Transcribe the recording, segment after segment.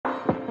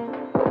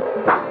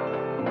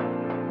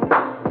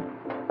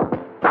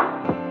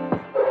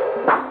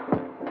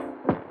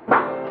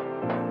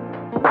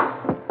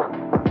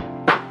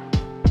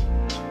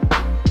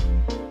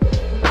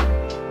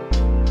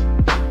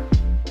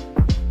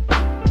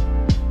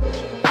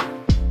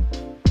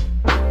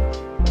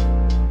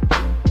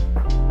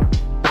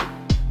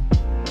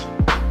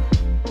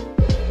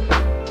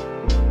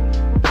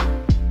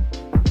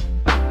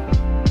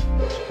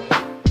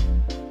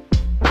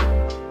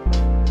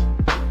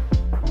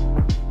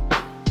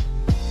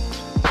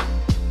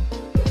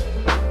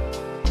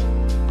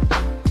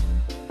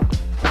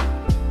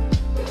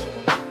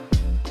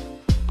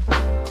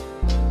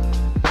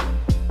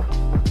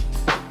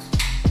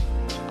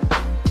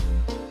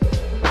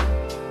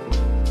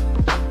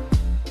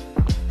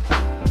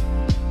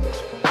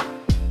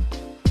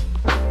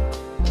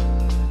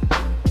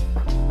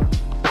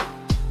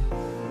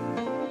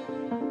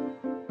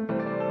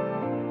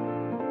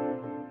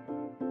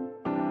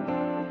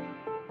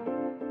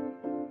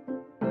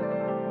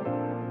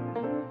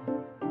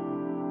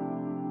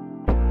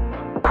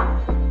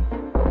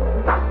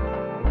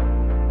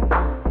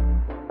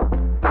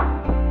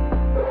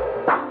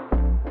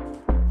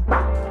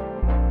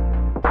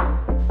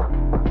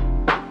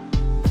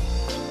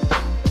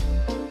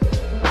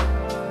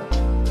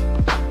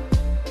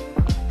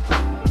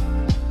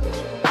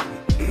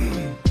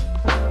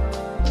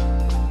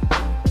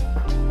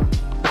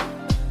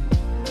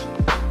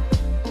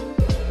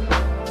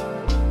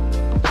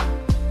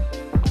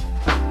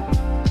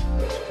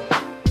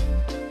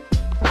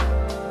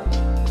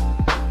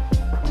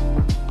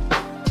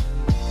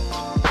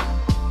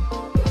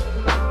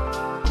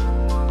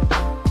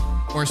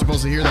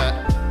supposed to hear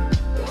that.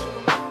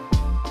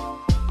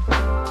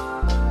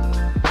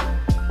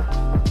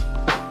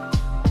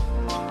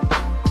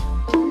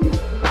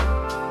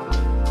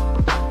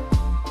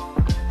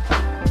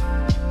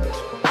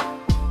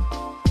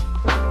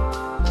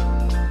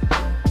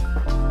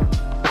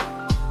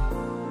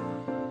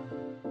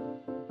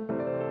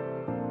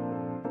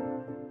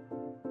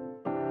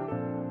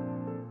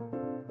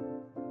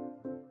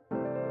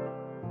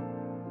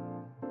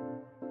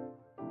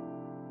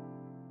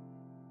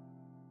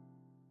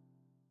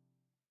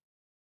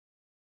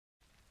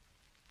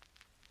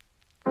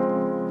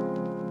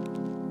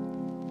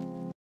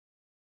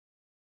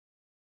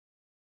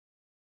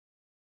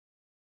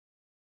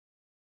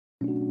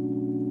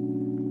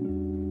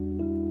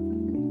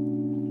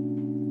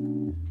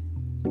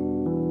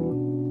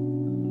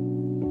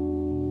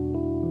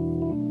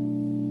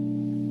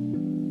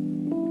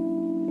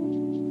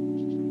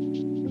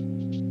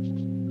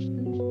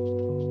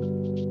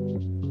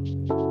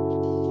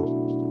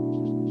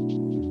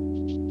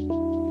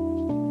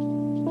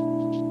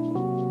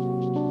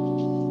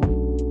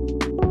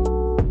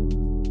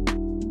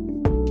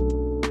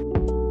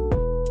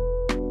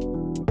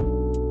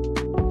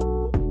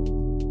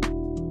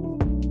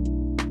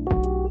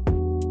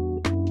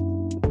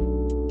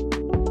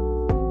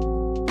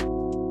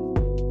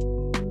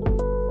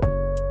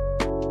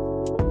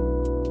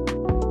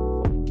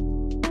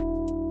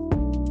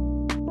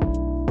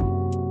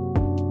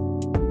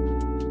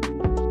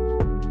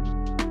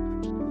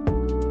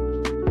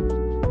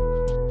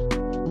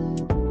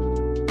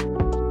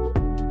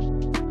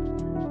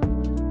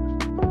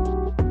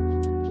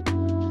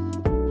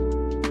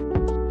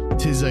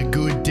 Tis a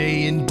good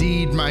day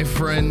indeed, my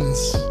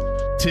friends.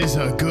 Tis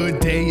a good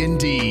day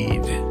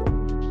indeed.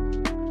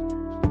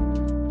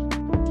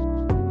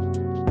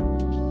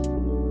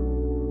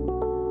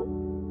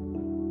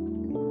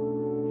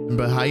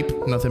 But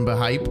hype, nothing but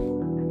hype.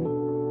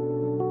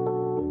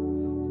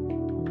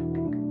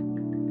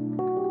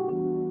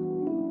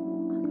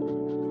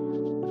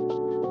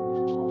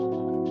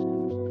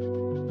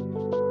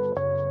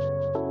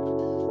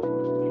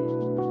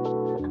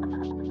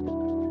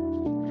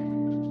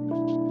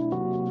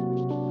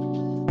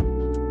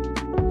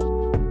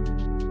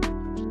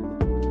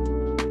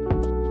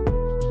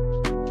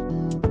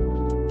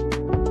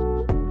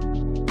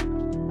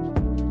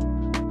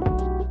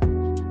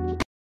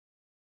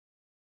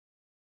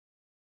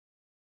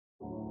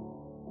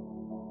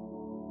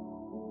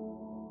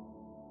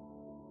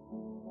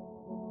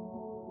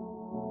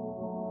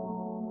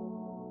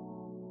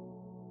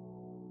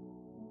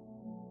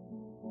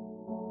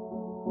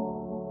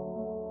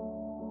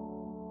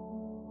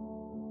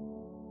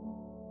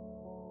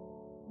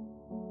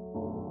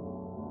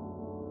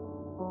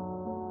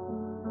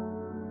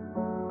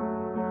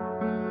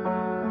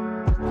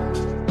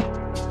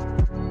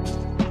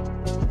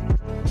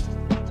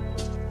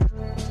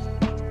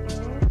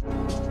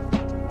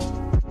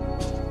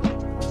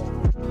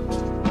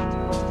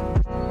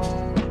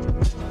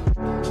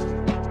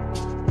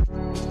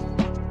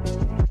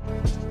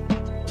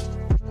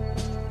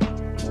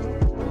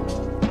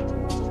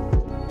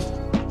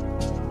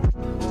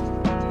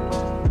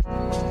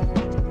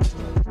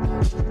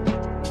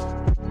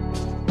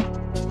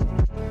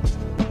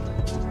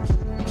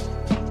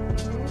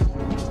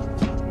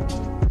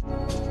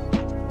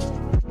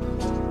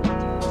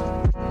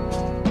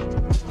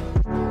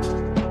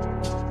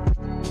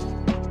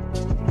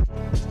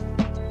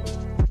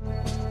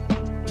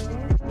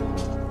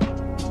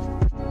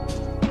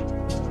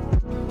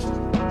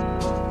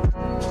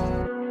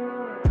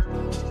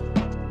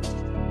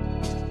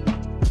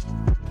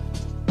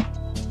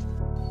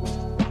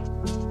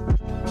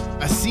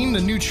 The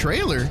new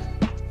trailer.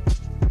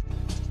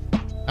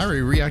 I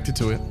already reacted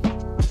to it.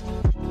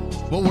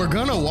 What we're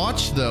gonna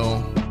watch though,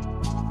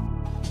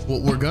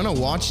 what we're gonna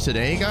watch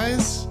today,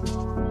 guys,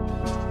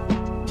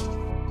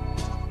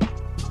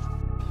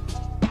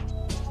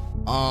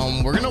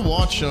 we're gonna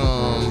watch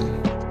oh,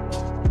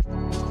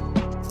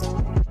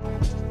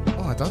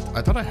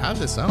 I thought I had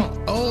this out.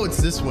 Oh, it's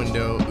this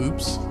window.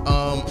 Oops.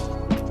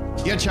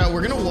 Yeah, chat,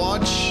 we're gonna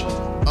watch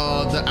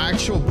the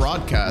actual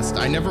broadcast.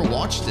 I never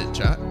watched it,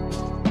 chat.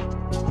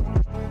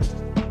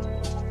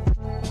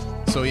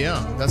 So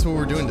yeah, that's what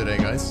we're doing today,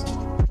 guys.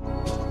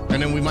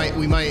 And then we might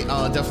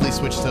definitely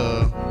switch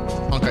to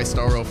Honkai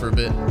Star Rail for a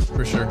bit,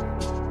 for sure.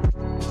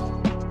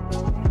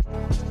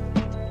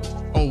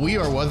 Oh, we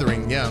are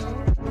Wuthering, yeah.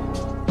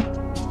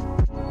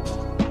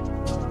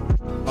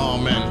 Oh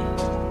man,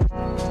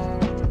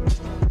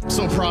 I'm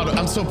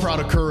so proud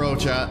of Kuro,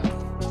 chat.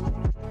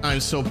 I'm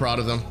so proud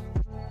of them.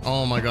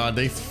 Oh my god,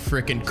 they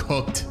freaking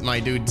cooked my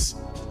dudes.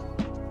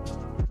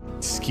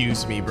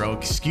 Excuse me, bro.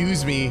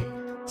 Excuse me.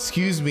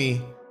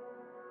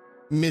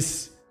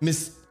 Miss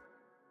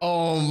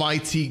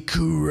Almighty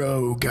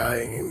Kuro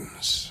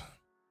Games.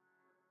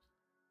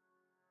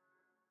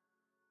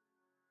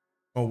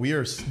 Oh, we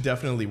are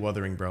definitely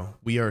Wuthering, bro.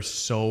 We are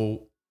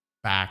so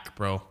back,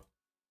 bro.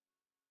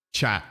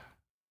 Chat.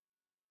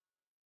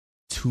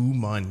 2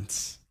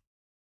 months.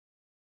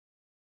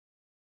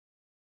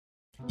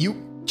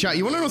 Chat,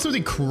 you want to know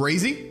something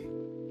crazy?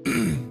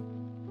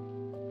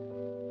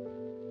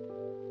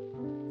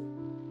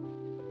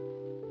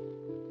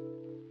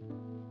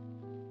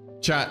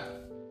 Chat,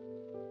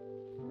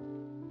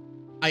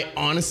 I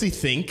honestly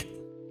think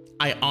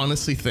I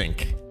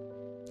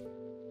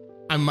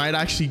might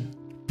actually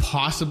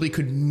possibly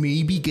could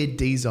maybe get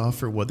days off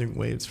for Wuthering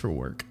Waves for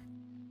work.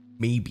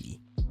 Maybe.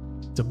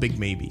 It's a big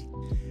maybe.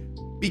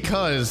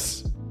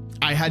 Because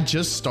I had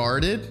just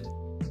started,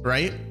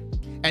 right?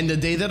 And the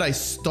day that I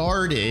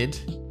started,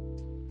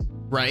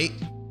 right,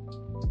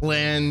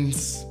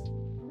 lands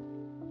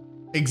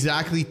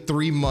exactly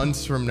 3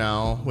 months from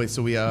now. Wait,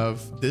 so we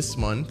have this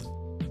month,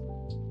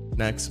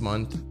 next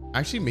month.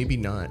 Actually, maybe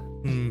not.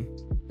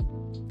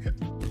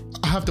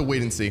 I have to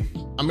wait and see.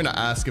 I'm gonna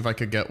ask if I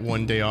could get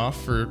 1 day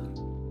off for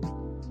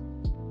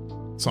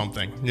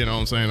something. You know what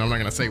I'm saying? I'm not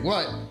gonna say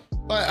what,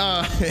 but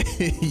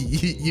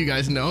you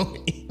guys know.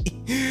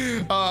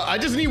 I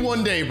just need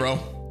 1 day, bro.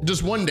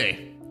 Just 1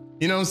 day.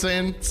 You know what I'm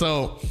saying?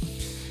 So,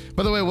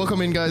 by the way,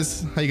 welcome in,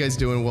 guys. How you guys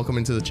doing? Welcome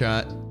into the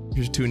chat. If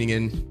you're tuning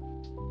in.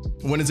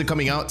 When is it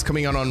coming out? It's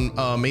coming out on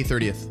May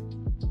 30th.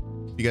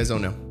 You guys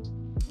don't know.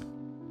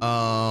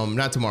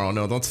 Not tomorrow.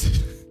 No, don't.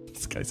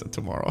 This guy said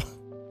tomorrow.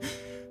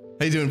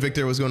 How you doing,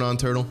 Victor? What's going on,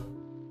 Turtle?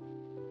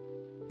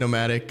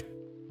 Nomadic.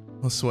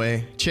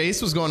 Sway.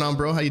 Chase, what's going on,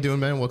 bro? How you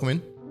doing, man? Welcome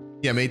in.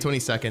 Yeah, May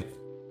 22nd.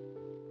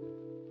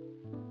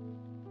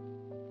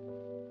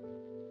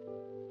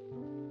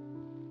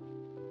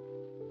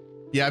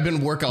 Yeah, I've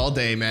been work all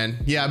day, man.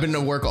 Yeah, I've been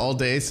to work all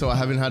day, so I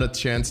haven't had a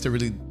chance to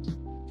really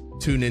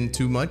tune in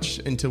too much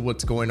into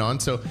what's going on.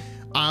 So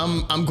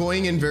I'm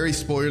going in very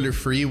spoiler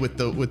free with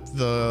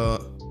the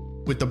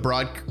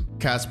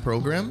broadcast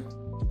program.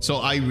 So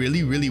I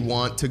really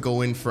want to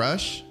go in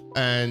fresh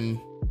and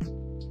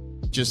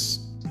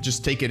just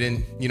take it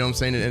in, you know what I'm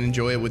saying, and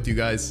enjoy it with you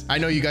guys. I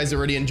know you guys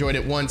already enjoyed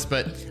it once,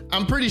 but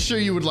I'm pretty sure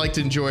you would like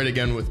to enjoy it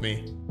again with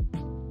me.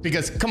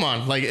 Because come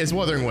on, like, it's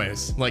Wuthering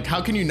Waves. Like,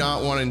 how can you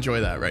not want to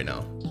enjoy that right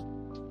now?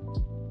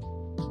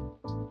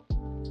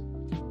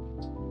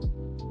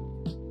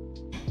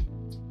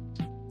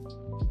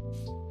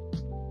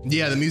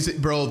 Yeah, the music,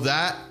 bro,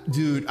 that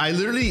dude, I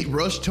literally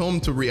rushed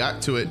home to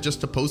react to it just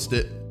to post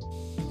it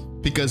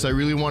because I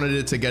really wanted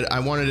it to get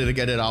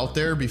it out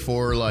there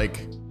before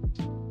like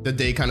the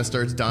day kind of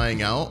starts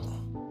dying out.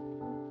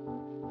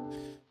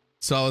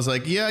 So I was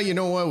like, yeah, you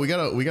know what? We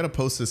gotta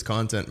post this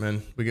content,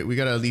 man. We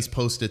gotta at least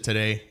post it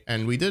today,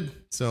 and we did.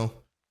 So,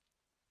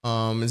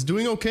 it's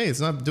doing okay. It's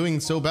not doing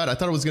so bad. I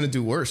thought it was gonna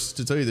do worse,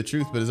 to tell you the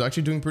truth, but it's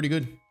actually doing pretty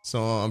good.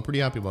 So I'm pretty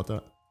happy about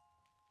that.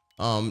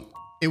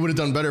 It would have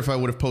done better if I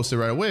would have posted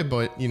right away,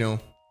 but you know,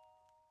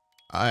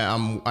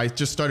 I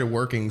just started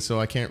working, so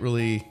I can't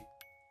really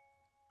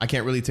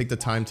take the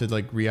time to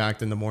like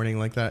react in the morning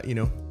like that, you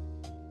know.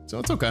 So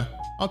it's okay.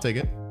 I'll take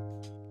it.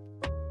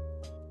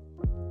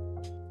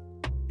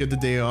 Get the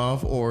day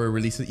off or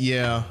release it.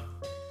 Yeah,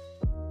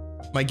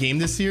 my game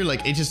this year,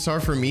 like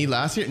HSR for me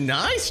last year.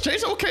 Nice,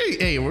 Chase. Okay,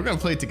 hey, we're gonna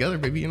play it together,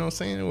 baby. You know what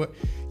I'm saying?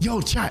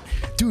 Yo, chat,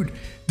 dude,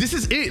 this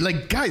is it.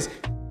 Like, guys,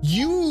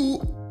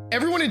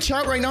 everyone in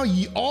chat right now,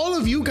 all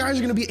of you guys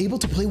are gonna be able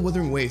to play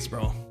Wuthering Waves,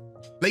 bro.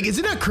 Like,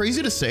 isn't that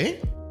crazy to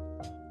say?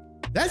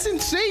 That's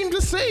insane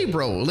to say,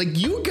 bro. Like,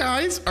 you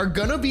guys are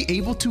gonna be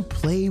able to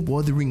play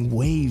Wuthering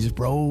Waves,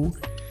 bro.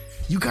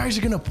 You guys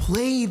are gonna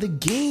play the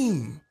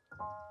game.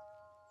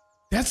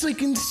 That's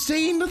like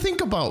insane to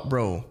think about,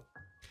 bro.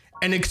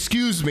 And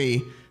excuse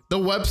me, the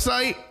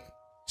website,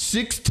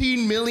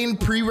 16 million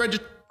pre-reg.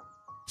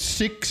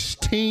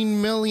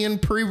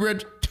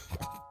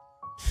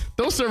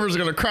 Those servers are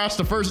gonna crash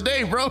the first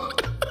day, bro.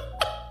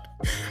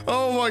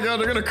 Oh my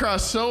God, they're gonna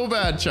crash so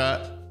bad,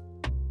 chat.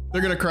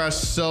 They're gonna crash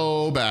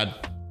so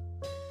bad.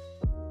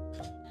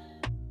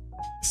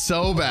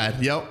 So bad,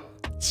 yep.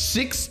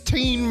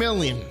 16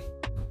 million.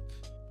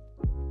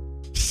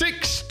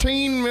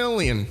 16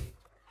 million.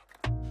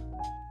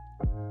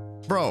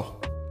 Bro,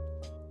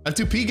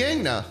 F2P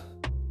gang? Nah.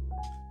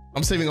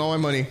 I'm saving all my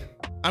money.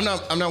 I'm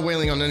not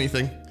wailing on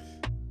anything.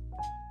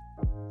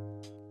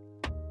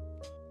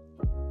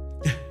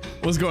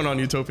 What's going on,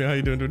 Utopia? How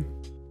you doing, dude?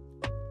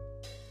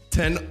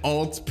 10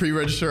 alt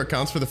pre-register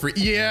accounts for the free.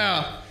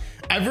 Yeah,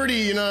 I've already,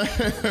 you know,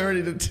 I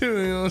already did too.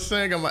 You know what I'm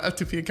saying? I got my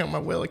F2P account, my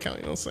whale account.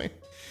 You know what I'm saying?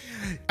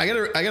 I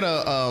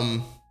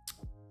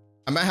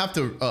might have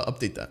to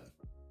update that.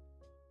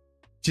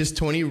 Just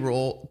 20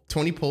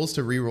 polls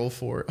to re-roll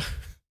for.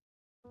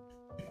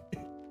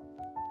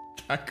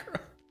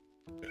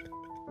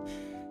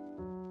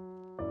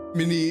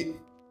 Min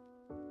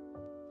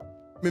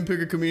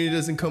picker community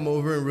doesn't come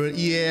over and ruin.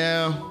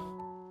 Yeah,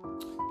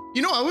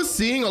 you know, I was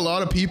seeing a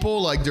lot of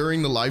people like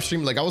during the live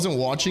stream, like I wasn't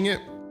watching it,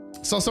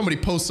 saw somebody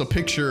post a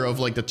picture of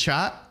like the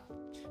chat,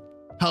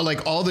 how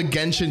like all the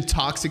Genshin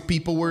toxic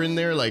people were in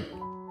there, like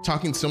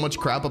talking so much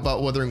crap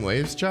about Wuthering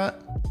Waves.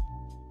 Chat,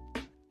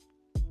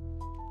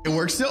 it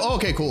works still. Oh,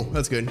 okay, cool,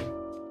 that's good.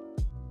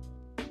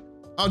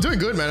 I'm doing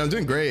good, man. I'm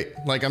doing great.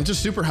 Like, I'm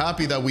just super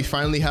happy that we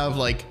finally have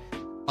like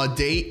a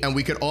date and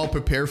we could all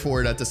prepare for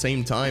it at the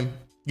same time,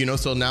 you know.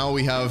 So now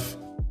we have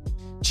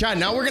Chat,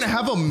 now we're gonna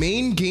have a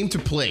main game to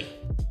play.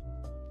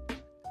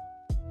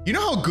 You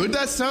know how good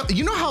that sounds?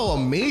 You know how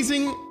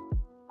amazing?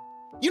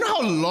 You know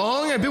how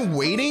long I've been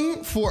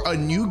waiting for a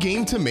new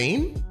game to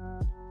main?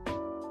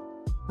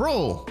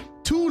 Bro,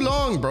 too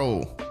long,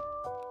 bro.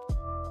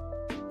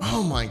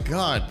 Oh my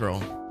God,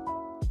 bro.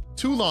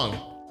 Too long.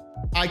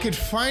 I could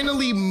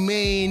finally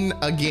main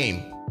a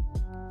game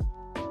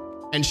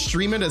and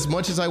stream it as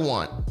much as I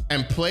want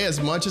and play as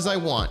much as I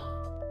want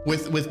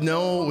with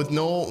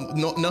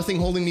nothing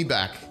holding me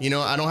back. You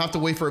know, I don't have to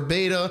wait for a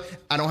beta.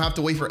 I don't have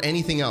to wait for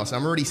anything else.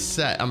 I'm already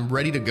set. I'm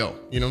ready to go.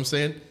 You know what I'm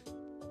saying?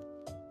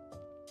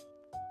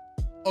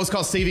 Oh, it's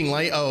called Saving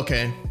Light. Oh,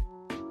 okay.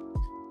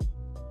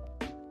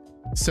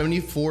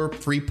 74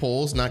 free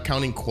polls, not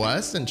counting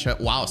quests and chat.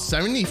 Wow,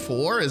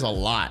 74 is a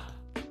lot.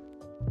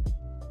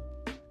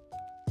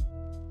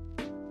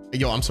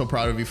 Yo, I'm so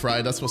proud of you,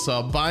 Fry. That's what's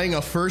up. Buying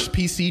a first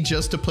PC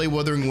just to play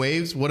Wuthering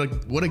Waves. What a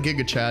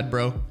giga Chad,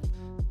 bro.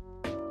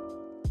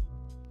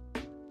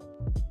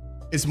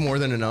 It's more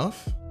than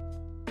enough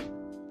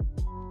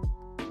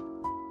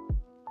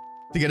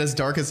to get as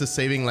dark as the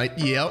Saving Light.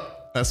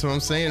 Yep, that's what I'm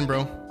saying,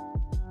 bro.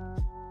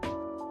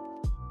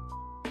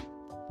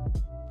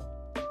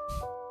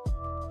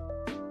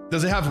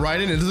 Does it have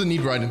Raiden? It doesn't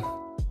need Raiden.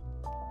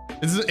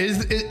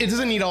 It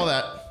doesn't need all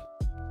that.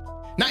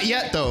 Not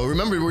yet, though.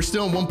 Remember, we're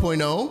still in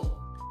 1.0,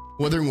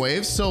 Wuthering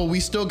Waves, so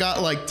we still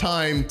got like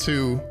time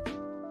to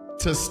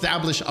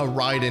establish a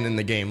Raiden in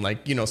the game,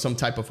 like, you know, some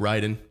type of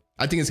Raiden.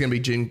 I think it's gonna be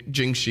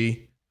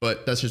Jingshi,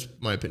 but that's just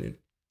my opinion.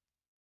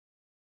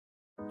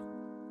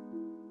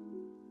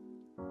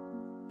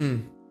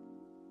 You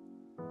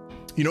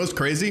know what's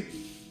crazy?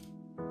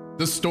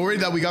 The story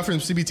that we got from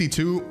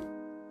CBT2,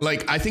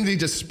 like, I think they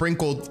just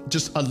sprinkled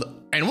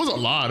and it wasn't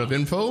a lot of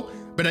info,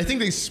 but I think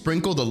they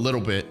sprinkled a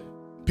little bit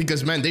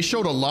because, man, they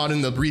showed a lot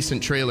in the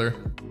recent trailer,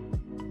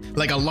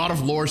 like a lot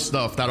of lore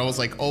stuff that I was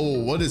like,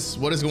 oh, what is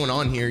going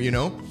on here? You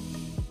know,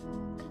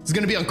 it's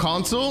gonna be on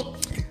console,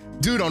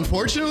 dude.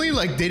 Unfortunately,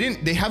 like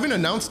they haven't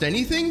announced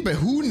anything, but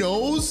who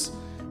knows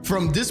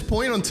from this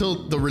point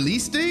until the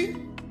release date?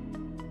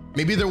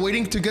 Maybe they're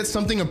waiting to get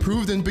something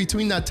approved in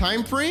between that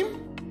time frame.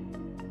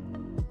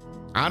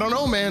 I don't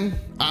know, man.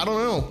 I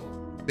don't know.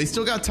 They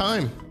still got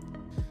time.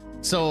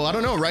 So I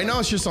don't know. Right now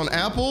it's just on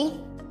Apple,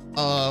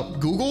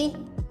 Google,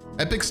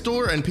 Epic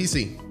Store, and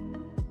PC.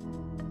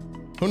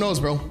 Who knows,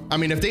 bro? I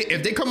mean, if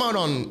they come out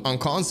on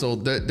console,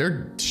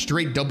 they're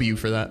straight W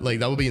for that. Like,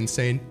 that would be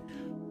insane.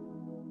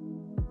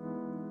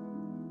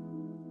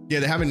 Yeah,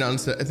 they haven't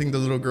announced it. I think the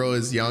little girl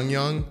is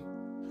Yang.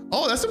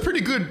 Oh, that's a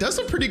pretty good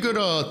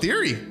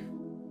theory.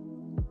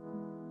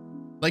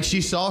 Like,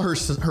 she saw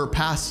her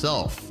past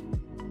self.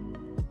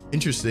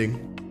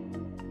 Interesting.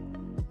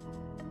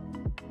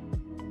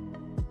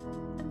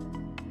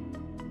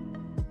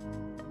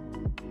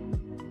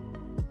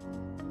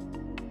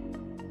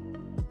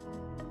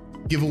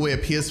 Give away a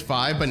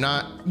PS5, but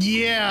not.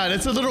 Yeah,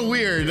 that's a little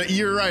weird.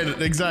 You're right.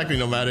 Exactly,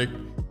 Nomadic.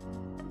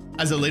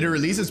 As a later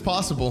release, it's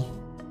possible.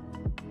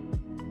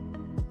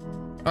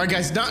 All right,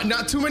 guys.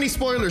 Not too many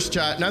spoilers,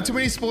 chat. Not too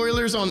many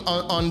spoilers on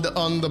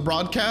the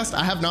broadcast.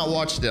 I have not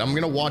watched it. I'm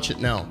gonna watch it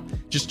now.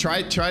 Just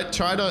try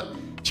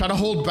to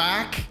hold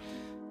back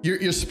your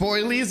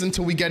spoilies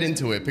until we get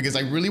into it, because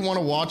I really want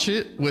to watch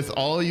it with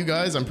all of you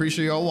guys. I'm pretty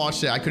sure you all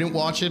watched it. I couldn't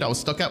watch it. I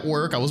was stuck at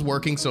work. I was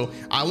working, so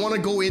I want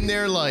to go in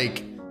there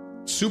like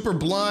super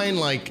blind,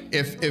 like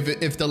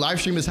if the live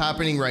stream is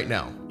happening right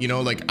now, you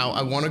know, like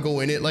I want to go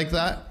in it like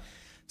that.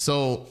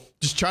 So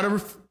just try to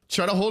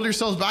hold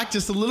yourselves back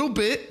just a little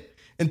bit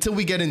until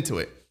we get into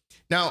it.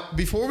 Now,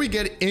 before we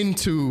get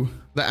into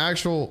the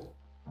actual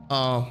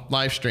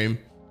live stream.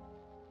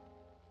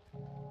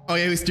 Oh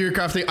yeah, he's steer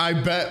crafting. I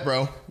bet,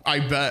 bro. I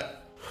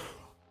bet.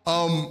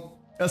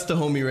 That's the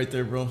homie right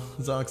there, bro.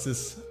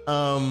 Zoxus.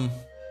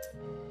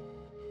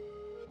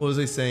 What was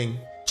I saying?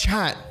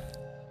 Chat.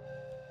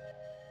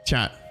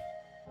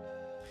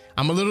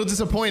 I'm a little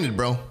disappointed,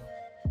 bro.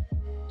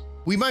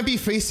 We might be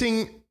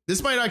facing,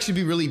 this might actually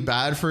be really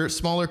bad for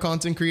smaller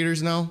content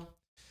creators now.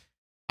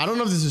 I don't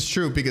know if this is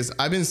true, because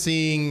I've been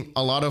seeing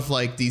a lot of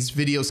like these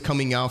videos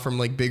coming out from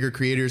like bigger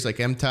creators like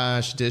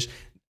MTash, Dish.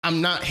 I'm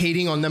not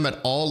hating on them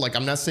at all. Like,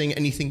 I'm not saying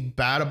anything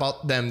bad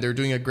about them. They're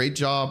doing a great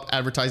job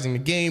advertising the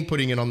game,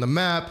 putting it on the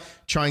map,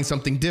 trying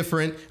something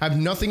different. I have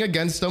nothing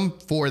against them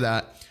for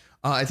that.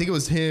 I think it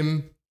was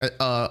him,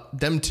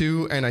 them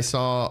two, and I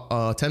saw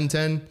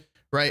 1010,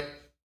 right?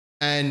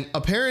 And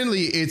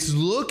apparently it's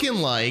looking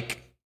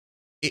like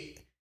it.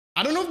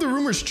 I don't know if the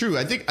rumor's true.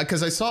 I think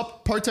because I saw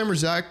Part-Timer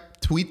Zach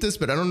tweet this,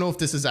 but I don't know if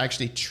this is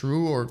actually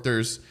true or if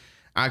there's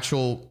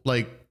actual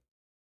like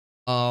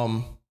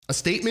a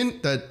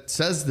statement that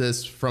says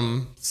this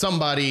from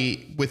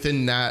somebody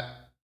within that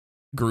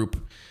group,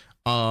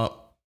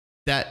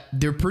 that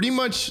they're pretty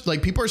much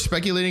like, people are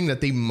speculating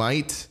that they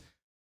might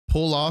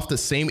pull off the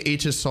same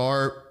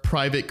HSR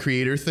private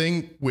creator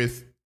thing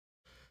with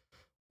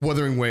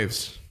Wuthering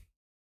Waves.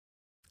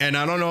 And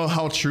I don't know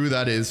how true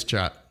that is,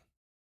 chat,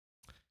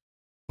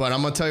 but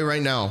I'm gonna tell you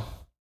right now,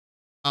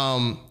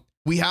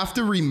 we have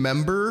to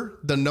remember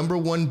the number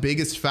one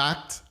biggest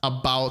fact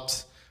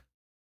about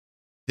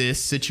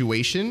this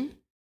situation,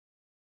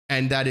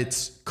 and that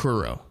it's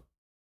Kuro,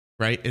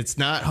 right? It's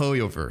not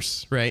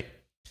Hoyoverse, right?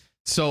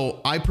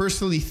 So I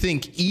personally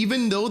think,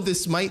 even though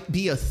this might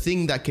be a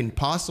thing that can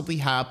possibly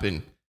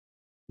happen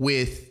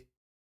with,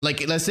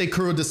 like, let's say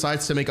Kuro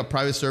decides to make a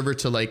private server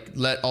to like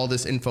let all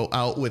this info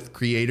out with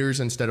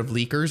creators instead of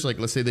leakers. Like,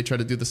 let's say they try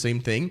to do the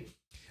same thing.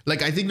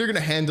 Like, I think they're going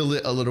to handle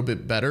it a little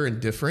bit better and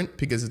different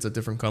because it's a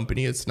different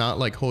company. It's not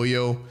like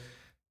Hoyo.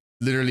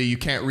 Literally, you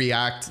can't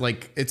react.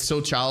 Like, it's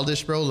so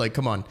childish, bro. Like,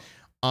 come on.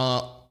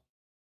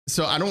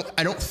 So I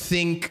don't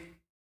think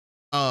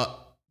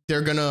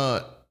they're going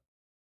to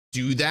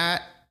do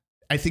that.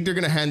 I think they're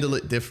going to handle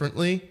it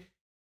differently.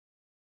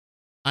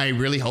 I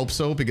really hope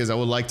so, because I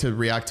would like to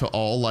react to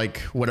all, like,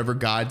 whatever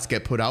guides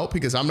get put out,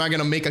 because I'm not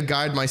going to make a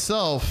guide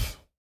myself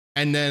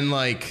and then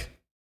like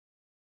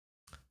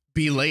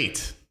be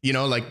late. You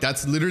know, like,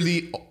 that's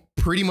literally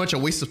pretty much a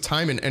waste of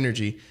time and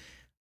energy.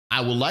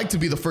 I would like to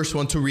be the first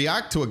one to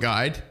react to a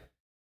guide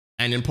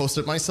and then post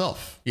it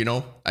myself. You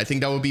know, I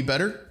think that would be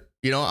better.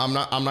 You know, I'm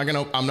not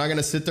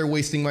gonna sit there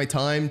wasting my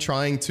time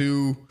trying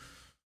to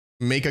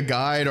make a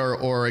guide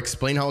or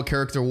explain how a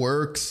character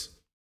works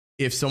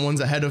if someone's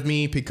ahead of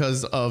me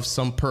because of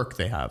some perk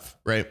they have,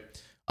 right?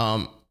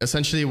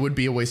 Essentially, it would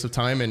be a waste of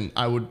time, and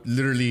I would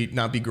literally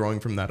not be growing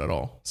from that at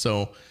all.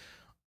 So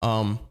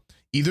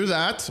either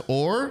that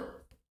or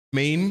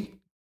main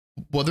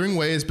Wuthering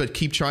Waves, but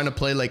keep trying to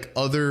play like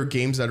other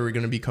games that are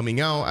going to be coming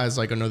out as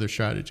like another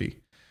strategy.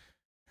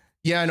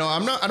 Yeah, no, I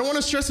don't want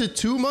to stress it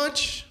too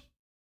much,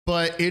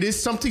 but it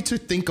is something to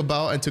think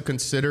about and to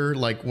consider.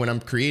 Like, when I'm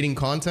creating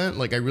content,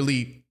 like, I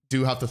really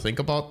do have to think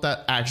about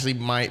that. Actually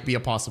might be a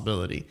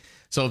possibility.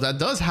 So if that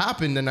does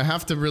happen, then I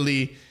have to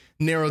really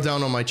narrow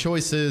down on my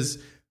choices,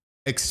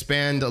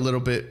 expand a little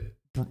bit,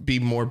 be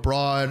more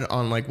broad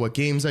on like what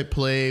games I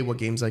play, what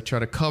games I try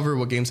to cover,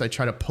 what games I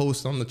try to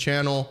post on the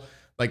channel.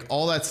 Like,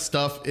 all that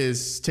stuff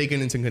is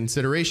taken into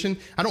consideration.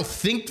 I don't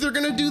think they're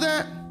gonna do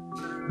that,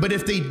 but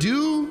if they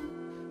do,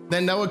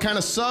 then that would kind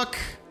of suck.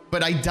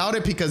 But I doubt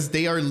it, because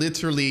they are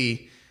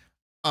literally,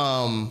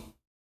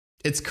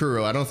 it's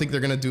Kuro. I don't think they're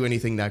gonna do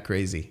anything that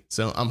crazy.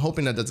 So I'm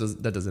hoping that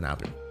that doesn't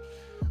happen.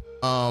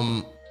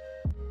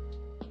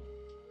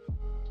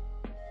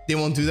 They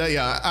won't do that.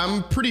 Yeah,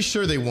 I'm pretty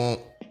sure they won't.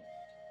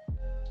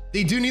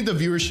 They do need the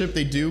viewership,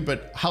 they do,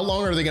 but how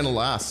long are they gonna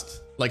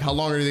last? Like, how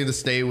long are they gonna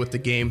stay with the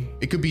game?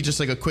 It could be just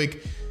like a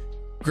quick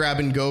grab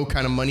and go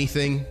kind of money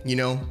thing, you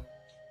know?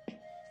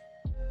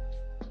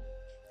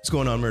 What's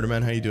going on, Murder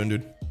Man? How you doing,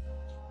 dude?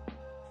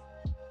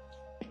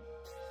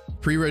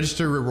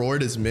 Pre-register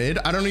reward is mid.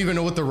 I don't even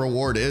know what the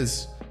reward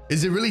is.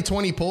 Is it really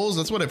 20 polls?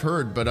 That's what I've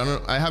heard, but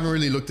I haven't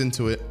really looked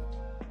into it.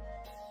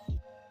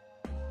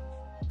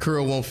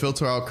 Kuro won't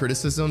filter out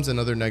criticisms and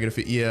other negative.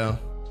 Yeah.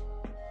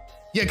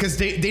 Yeah, because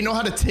they know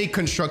how to take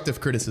constructive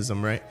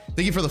criticism, right?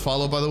 Thank you for the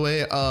follow, by the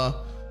way.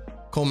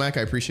 Colmac,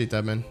 I appreciate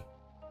that, man.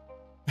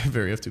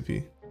 Very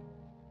F2P.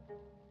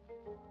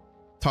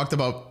 Talked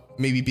about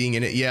maybe being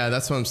in it. Yeah,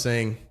 that's what I'm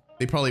saying.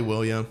 They probably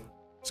will, yeah.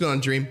 What's going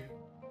on, Dream?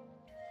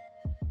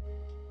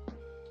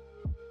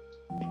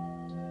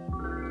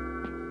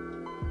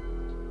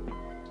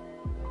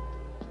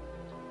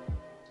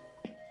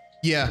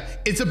 Yeah,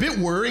 it's a bit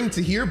worrying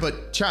to hear,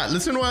 but chat,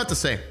 listen to what I have to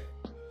say.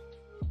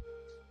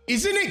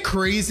 Isn't it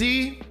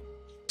crazy?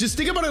 Just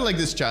think about it like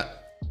this,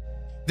 chat.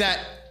 That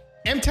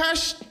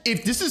MTash,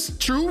 if this is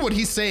true, what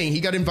he's saying,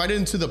 he got invited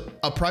into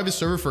a private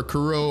server for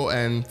Kuro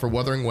and for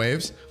Wuthering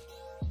Waves.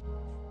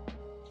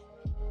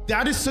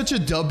 That is such a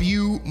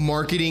W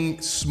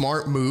marketing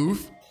smart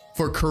move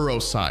for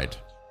Kuro's side.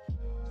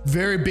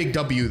 Very big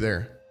W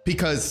there,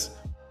 because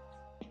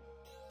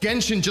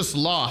Genshin just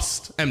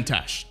lost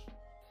MTash.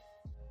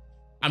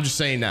 I'm just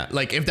saying that.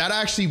 Like, if that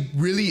actually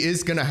really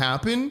is gonna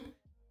happen,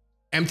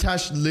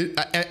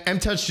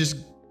 MTash just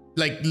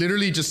like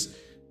literally just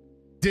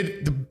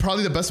did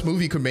probably the best move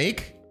he could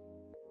make,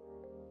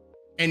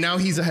 and now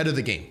he's ahead of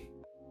the game,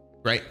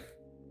 right?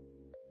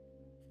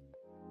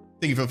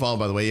 Thank you for the follow,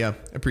 by the way. Yeah,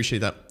 I appreciate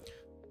that.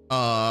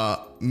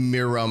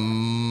 Mira,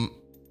 I'm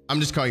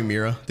just calling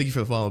Mira. Thank you for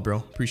the follow, bro.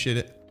 Appreciate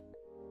it.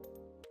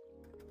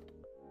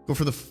 Go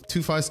for the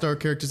 2 5-star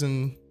characters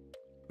and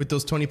with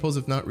those 20 pulls,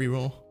 if not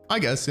reroll. I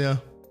guess, yeah.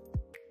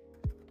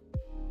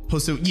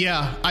 Posted,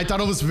 yeah, I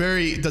thought it was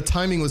the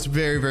timing was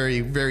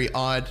very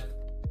odd.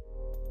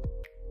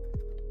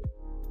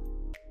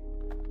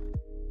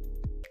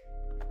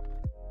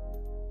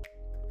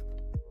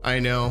 I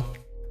know.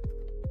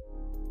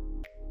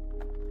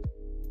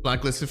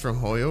 Blacklisted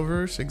from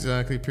Hoyoverse,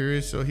 exactly,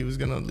 period. So he was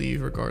gonna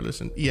leave regardless,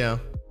 and yeah.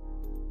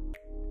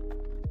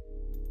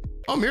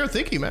 Oh, Mira,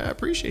 thank you, man. I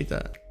appreciate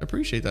that. I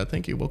appreciate that.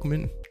 Thank you. Welcome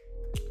in. I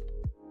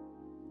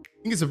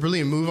think it's a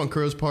brilliant move on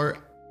Kuro's part.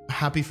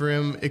 Happy for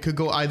him. It could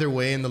go either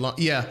way in the long.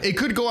 Yeah, it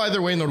could go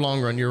either way in the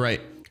long run. You're right,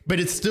 but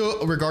it's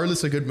still,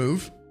 regardless, a good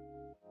move.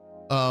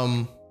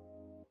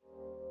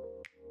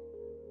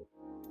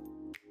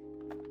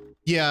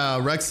 Yeah,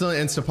 Rexel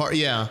and Sapar.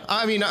 Yeah,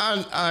 I mean,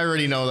 I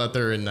already know that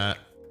they're in that.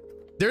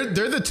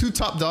 they're the two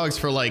top dogs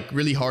for like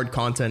really hard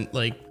content,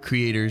 like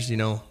creators, you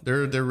know.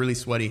 They're really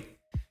sweaty.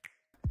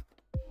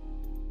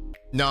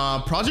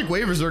 Nah, Project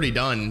Waver's already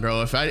done,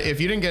 bro. If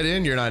you didn't get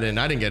in, you're not in.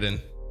 I didn't get in.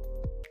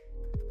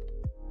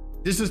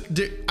 This is,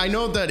 I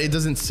know that it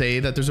doesn't say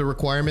that there's a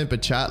requirement,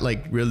 but chat,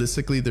 like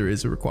realistically, there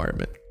is a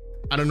requirement.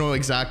 I don't know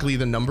exactly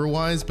the number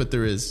wise, but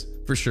there is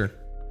for sure.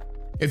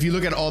 If you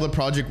look at all the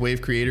Project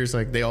Wave creators,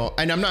 like they all,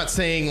 and I'm not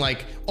saying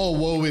like, oh,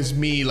 woe is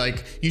me,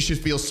 like you should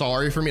feel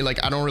sorry for me.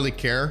 Like, I don't really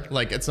care.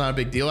 Like, it's not a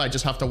big deal. I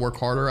just have to work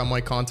harder on my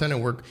content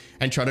and work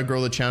and try to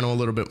grow the channel a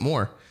little bit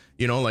more.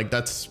 You know, like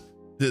that's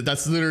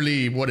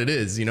literally what it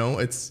is. You know,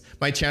 it's,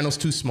 my channel's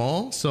too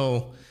small.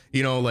 So,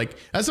 you know, like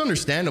that's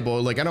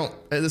understandable. Like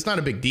it's not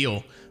a big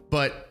deal,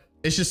 but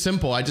it's just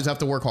simple. I just have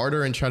to work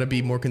harder and try to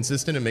be more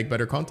consistent and make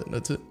better content.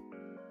 That's it.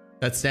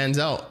 That stands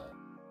out.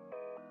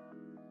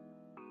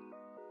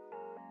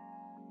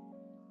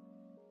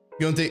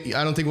 You don't think,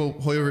 I don't think what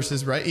Hoyoverse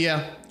is right.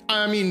 Yeah.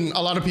 I mean,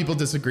 a lot of people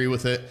disagree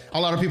with it. A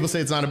lot of people say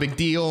it's not a big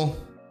deal.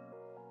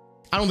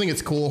 I don't think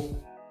it's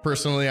cool.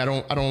 Personally, I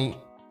don't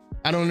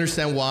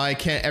understand why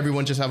can't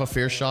everyone just have a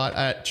fair shot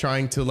at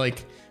trying to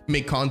like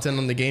make content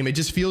on the game. It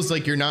just feels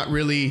like you're not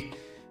really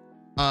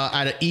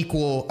at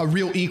a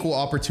real equal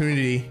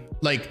opportunity.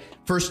 Like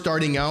first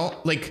starting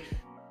out, like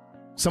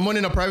someone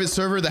in a private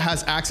server that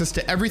has access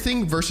to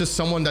everything versus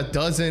someone that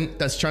doesn't,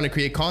 that's trying to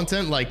create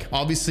content. Like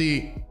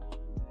obviously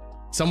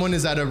someone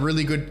is at a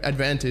really good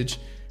advantage,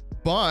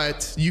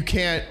 but you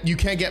can't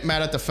get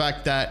mad at the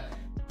fact that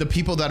the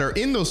people that are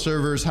in those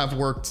servers have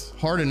worked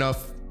hard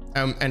enough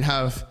and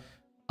have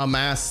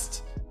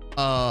amassed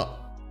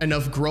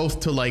enough growth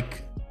to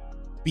like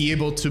be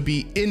able to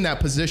be in that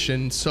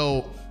position.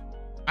 So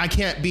I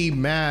can't be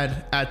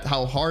mad at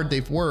how hard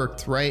they've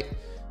worked, right?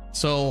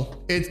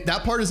 So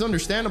that part is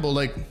understandable.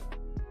 Like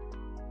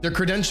their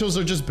credentials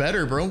are just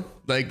better, bro.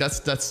 Like that's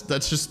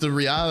just the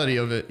reality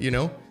of it, you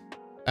know?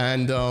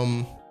 And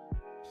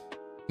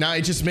now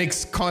it just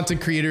makes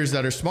content creators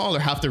that are smaller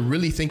have to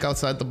really think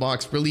outside the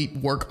box, really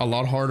work a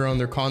lot harder on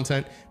their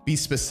content, be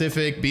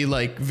specific, be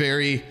like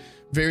very,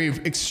 very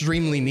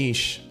extremely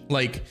niche.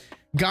 Like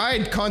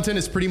guide content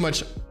is pretty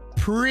much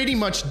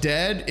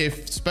dead.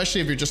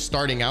 Especially if you're just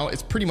starting out,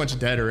 it's pretty much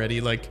dead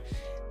already. Like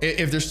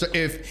if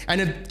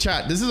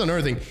chat, this is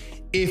another thing.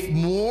 If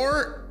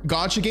more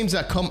gacha games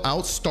that come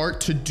out start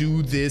to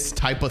do this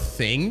type of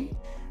thing,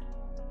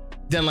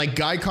 then like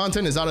guide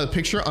content is out of the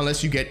picture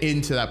unless you get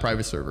into that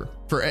private server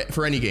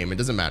for any game. It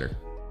doesn't matter.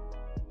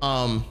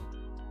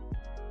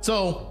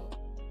 So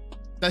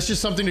that's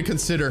just something to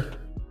consider.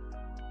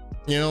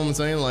 You know what I'm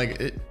saying?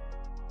 Like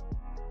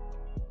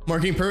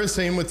marketing purpose,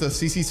 same with the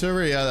CC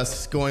server. Yeah,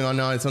 that's going on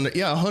now. It's under,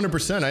 yeah,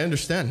 100%. I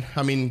understand.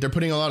 I mean, they're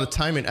putting a lot of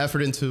time and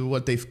effort into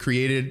what they've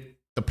created,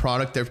 the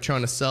product they're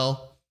trying to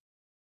sell.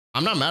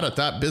 I'm not mad at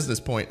that business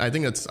point. I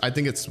think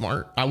it's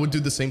smart. I would do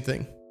the same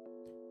thing.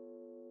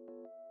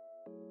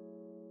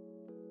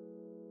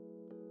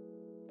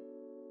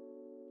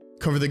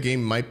 Cover the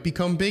game might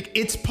become big.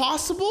 It's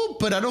possible,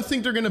 but I don't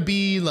think they're gonna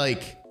be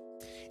like,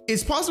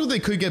 it's possible they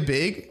could get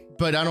big,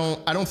 but I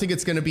don't think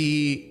it's gonna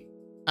be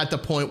at the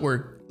point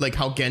where like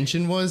how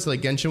Genshin was.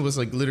 Like Genshin was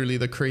like literally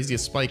the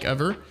craziest spike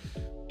ever.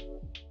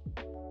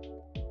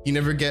 You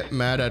never get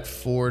mad at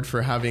Ford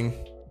for having,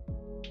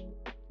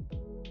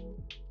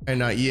 and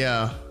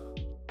yeah.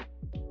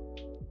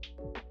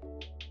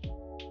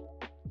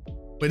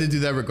 Way to do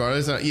that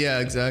regardless. Yeah,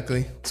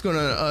 exactly. What's going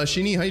on?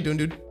 Shini, how you doing,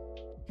 dude?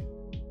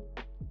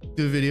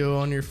 Do a video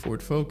on your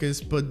Ford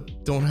Focus,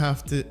 but don't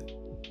have to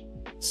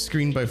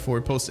screen by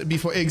Ford post it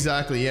before.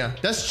 Exactly. Yeah,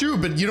 that's true.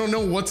 But you don't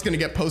know what's going to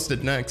get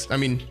posted next. I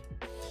mean,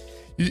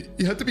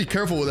 you have to be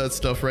careful with that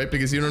stuff, right?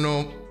 Because you don't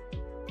know.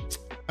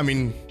 I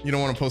mean, you don't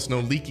want to post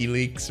no leaky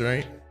leaks,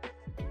 right?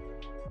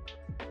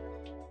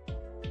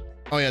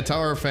 Oh yeah,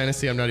 Tower of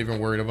Fantasy. I'm not even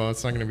worried about.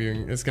 It's not going to be,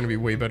 it's going to be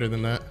way better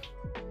than that.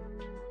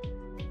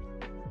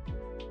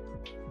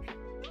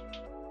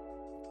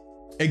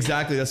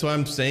 Exactly. That's why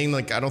I'm saying,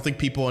 like, I don't think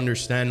people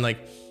understand. Like,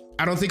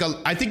 I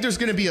think there's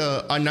going to be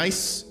a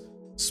nice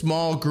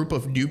small group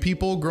of new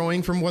people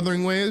growing from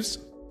Wuthering Waves,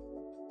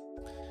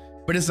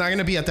 but it's not going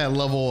to be at that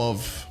level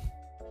of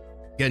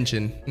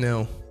Genshin.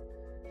 No.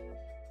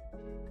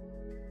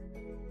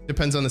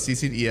 Depends on the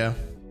CC. Yeah.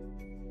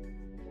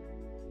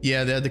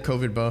 Yeah, they had the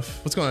COVID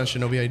buff. What's going on,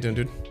 Shinobi? How you doing,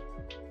 dude?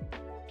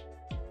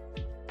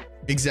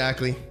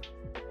 Exactly.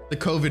 The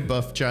COVID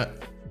buff, chat.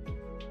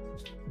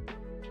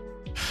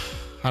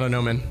 I don't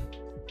know, man.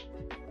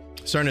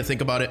 Starting to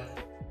think about it.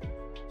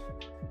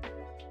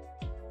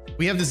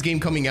 We have this game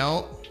coming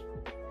out.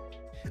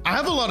 I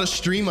have a lot of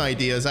stream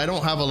ideas. I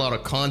don't have a lot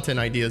of content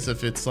ideas.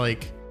 If it's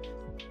like,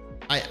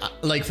 I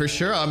like for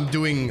sure I'm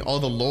doing all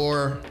the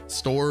lore,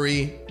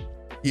 story,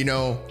 you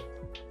know,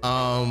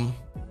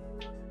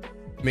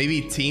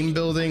 maybe team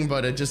building,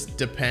 but it just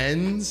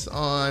depends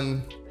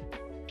on,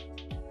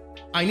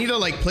 I need to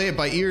like play it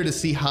by ear to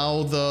see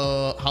how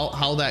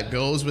that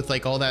goes with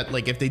like all that.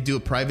 Like if they do a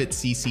private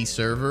CC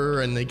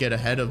server and they get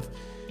ahead of,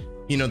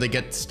 you know, they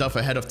get stuff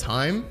ahead of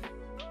time,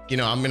 you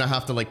know, I'm gonna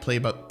have to like play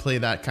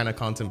that kind of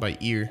content by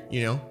ear,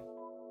 you know.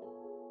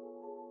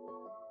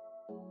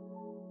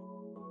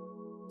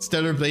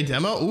 Stellar Blade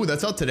demo. Ooh,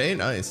 that's out today.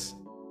 Nice.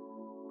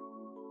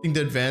 I think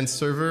the advanced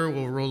server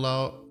will roll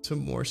out to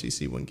more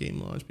CC when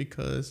game launch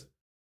because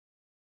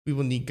we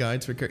will need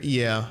guides for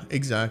yeah,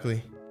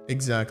 exactly.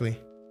 Exactly.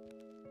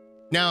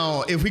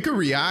 Now, if we could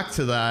react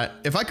to that,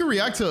 if I could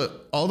react to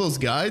all those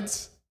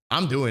guides,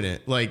 I'm doing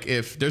it. Like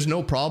if there's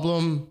no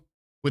problem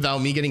without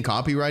me getting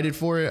copyrighted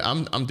for it,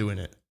 I'm doing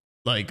it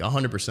like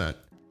 100%.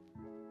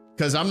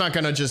 Cause I'm not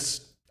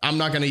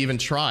gonna even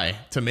try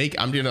to make,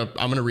 I'm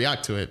gonna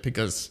react to it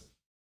because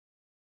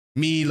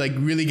me like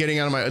really getting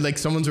out of my, like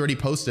someone's already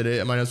posted it.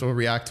 I might as well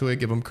react to it,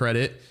 give them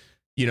credit,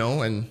 you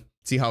know, and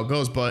see how it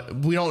goes.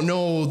 But we don't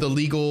know the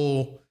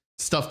legal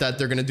stuff that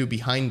they're going to do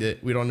behind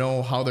it. We don't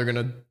know how they're going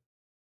to,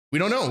 we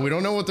don't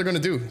know what they're going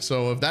to do.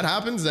 So if that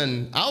happens,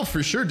 then I'll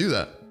for sure do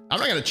that. I'm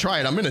not going to try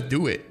it. I'm going to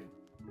do it.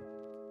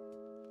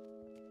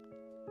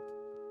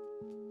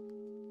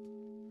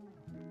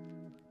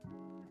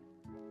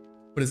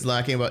 What is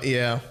lacking about,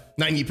 yeah,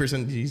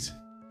 90% G's.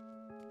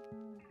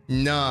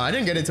 Nah, I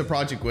didn't get into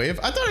Project Wave.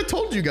 I thought I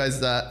told you guys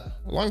that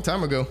a long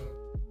time ago.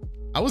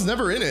 I was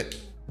never in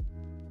it.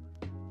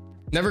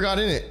 Never got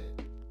in it.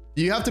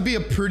 You have to be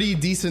a pretty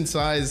decent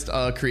sized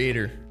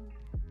creator.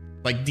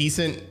 Like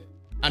decent.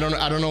 I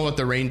don't know what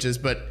the range is,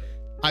 but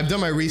I've done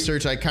my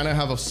research. I kind of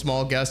have a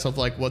small guess of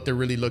like what they're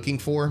really looking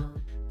for.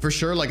 For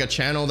sure, like a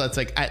channel that's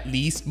like at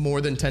least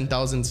more than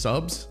 10,000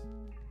 subs.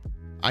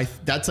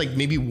 That's like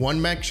maybe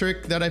one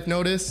metric that I've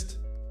noticed.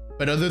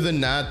 But other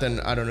than that, then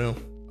I don't know.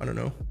 I don't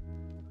know.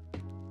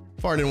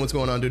 Farden, what's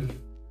going on, dude?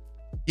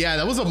 Yeah,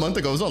 that was a month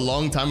ago. It was a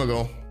long time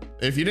ago.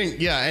 If you didn't,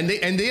 yeah, and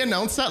they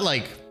announced that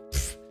like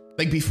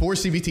before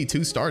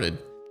CBT2 started.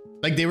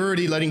 Like they were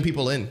already letting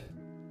people in.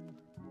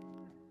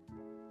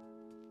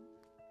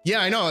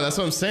 Yeah, I know. That's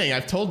what I'm saying.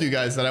 I've told you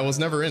guys that I was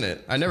never in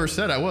it. I never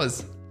said I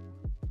was.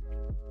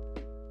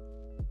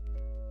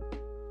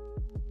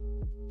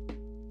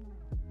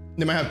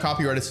 They might have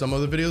copyrighted some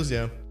of the videos.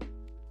 Yeah.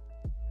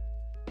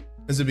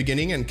 As the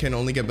beginning and can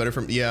only get better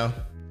from, yeah.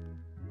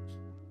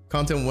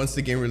 Content once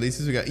the game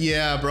releases, we got,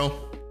 yeah, bro.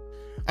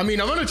 I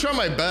mean, I'm gonna try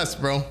my best,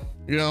 bro.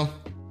 You know,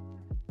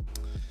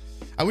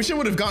 I wish I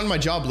would have gotten my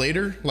job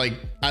later, like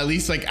at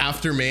least like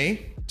after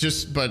May,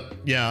 but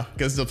yeah,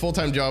 because the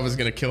full-time job is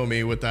gonna kill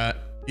me with that,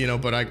 you know,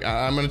 but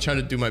I'm gonna try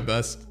to do my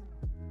best.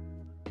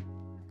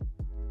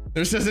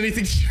 Never says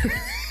anything.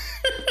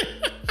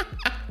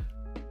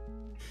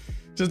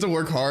 Just to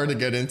work hard to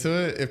get into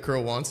it if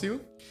Curl wants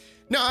you.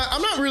 No,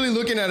 I'm not really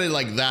looking at it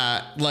like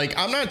that. Like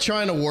I'm not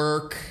trying to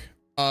work.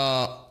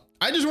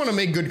 I just want to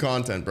make good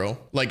content, bro.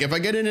 Like if I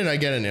get in it, I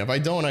get in it. If I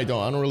don't, I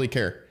don't. I don't really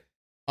care.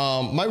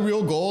 My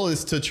real goal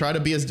is to try to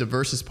be as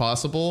diverse as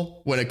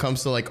possible when it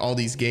comes to like all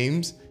these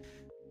games.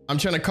 I'm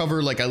trying to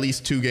cover like at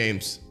least 2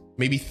 games,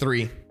 maybe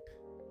 3,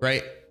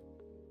 right?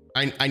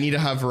 I need to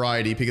have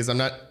variety because I'm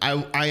not,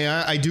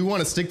 I do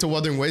want to stick to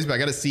Wuthering Waves, but I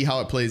got to see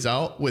how it plays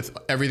out with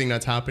everything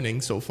that's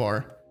happening so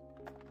far.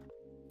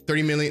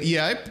 30 million.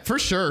 Yeah, for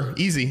sure.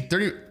 Easy.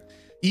 30,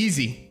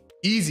 easy.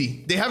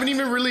 Easy. They haven't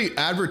even really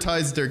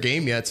advertised their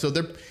game yet. So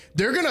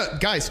they're gonna,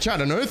 guys, chat,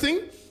 another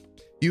thing,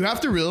 you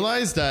have to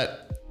realize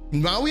that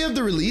now we have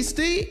the release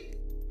date.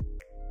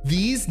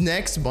 These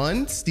next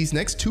months, these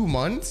next 2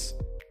 months,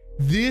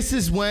 this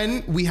is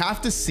when we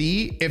have to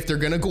see if they're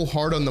gonna go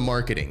hard on the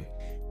marketing.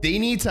 They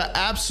need to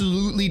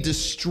absolutely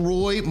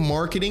destroy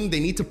marketing. They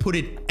need to put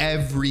it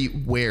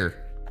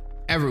everywhere,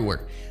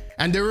 everywhere.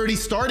 And they're already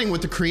starting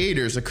with the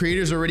creators. The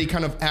creators are already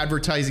kind of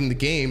advertising the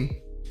game.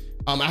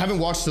 I haven't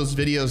watched those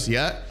videos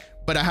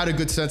yet, but I had a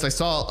good sense. I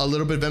saw a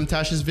little bit of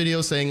MTash's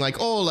video saying like,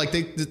 oh, like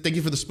thank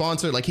you for the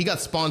sponsor. Like he got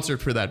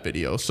sponsored for that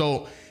video.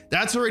 So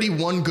that's already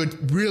one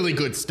good, really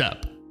good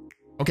step.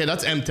 Okay,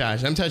 that's MTash.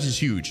 MTash is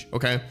huge.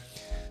 Okay,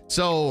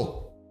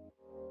 so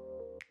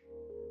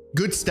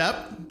good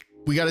step.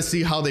 We got to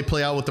see how they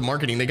play out with the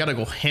marketing. They got to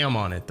go ham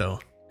on it though.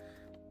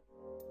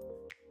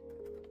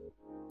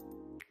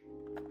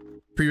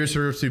 Previous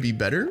servers to be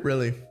better,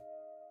 really?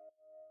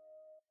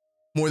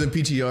 More than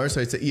PGR,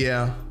 so I'd say,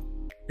 yeah.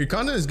 Your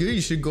content is good,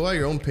 you should go at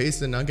your own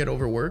pace and not get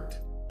overworked.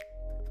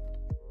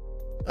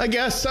 I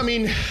guess, I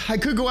mean, I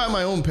could go at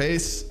my own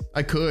pace.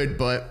 I could,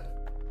 but...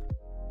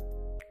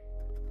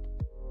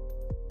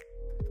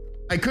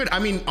 I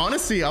mean,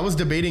 honestly, I was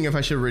debating if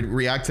I should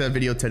react to that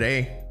video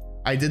today.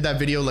 I did that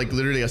video like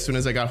literally as soon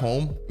as I got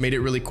home, made it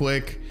really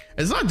quick.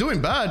 It's not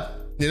doing bad.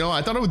 You know,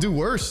 I thought it would do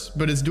worse,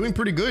 but it's doing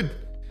pretty good.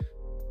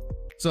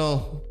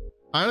 So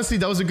honestly,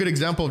 that was a good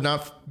example of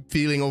not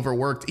feeling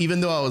overworked.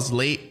 Even though I was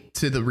late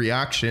to the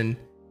reaction,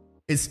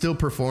 it still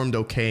performed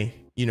okay,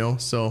 you know?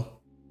 So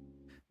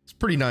it's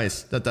pretty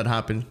nice that that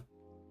happened.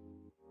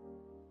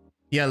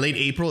 Yeah, late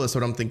April, that's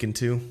what I'm thinking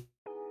too.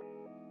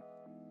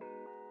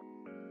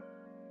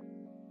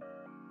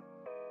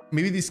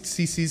 Maybe these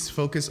CCs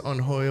focus on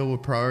Hoyo will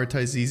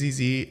prioritize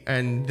ZZZ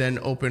and then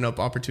open up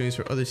opportunities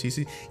for other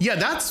CCs. Yeah,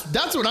 that's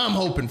what I'm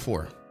hoping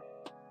for.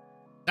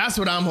 That's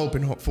what I'm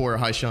hoping for,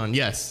 Haishan.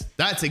 Yes,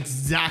 that's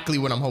exactly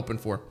what I'm hoping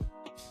for.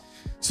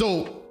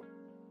 So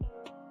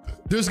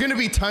there's going to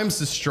be times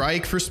to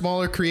strike for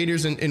smaller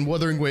creators in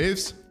Wuthering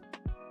Waves.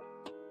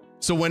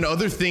 So So when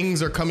other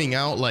things are coming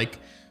out, like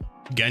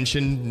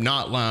Genshin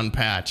not LAN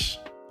patch,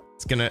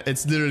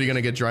 it's literally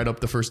gonna get dried up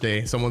the first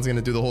day. Someone's gonna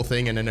do the whole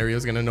thing and then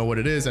everyone's gonna know what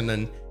it is, and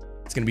then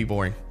it's gonna be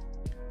boring.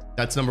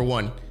 That's number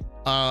one.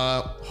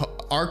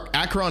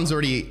 Acheron's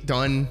already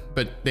done,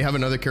 but they have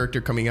another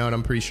character coming out,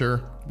 I'm pretty sure.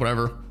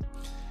 Whatever.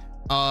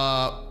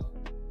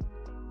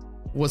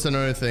 What's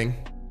another thing?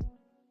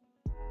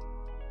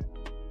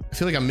 I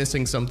feel like I'm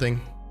missing something.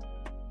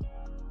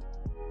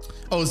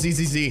 Oh,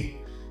 ZZZ.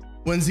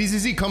 When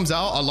ZZZ comes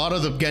out, a lot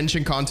of the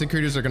Genshin content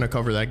creators are going to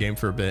cover that game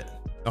for a bit.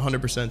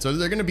 100%. So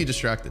they're going to be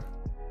distracted.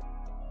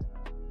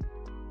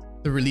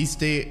 The release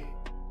date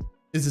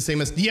is the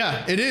same as...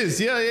 Yeah, it is.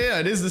 Yeah.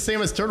 It is the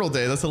same as Turtle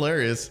Day. That's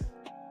hilarious.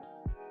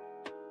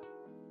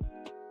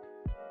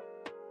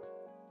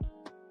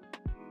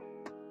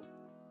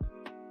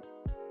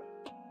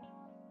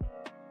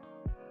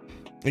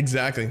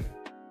 Exactly.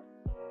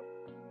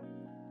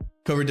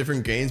 Cover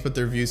different games, but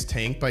their views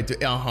tank by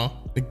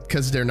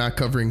because they're not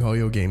covering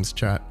Hoyo games,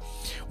 chat.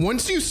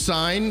 Once you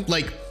sign,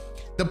 like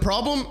the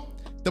problem,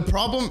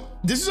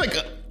 this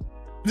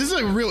is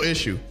a real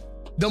issue.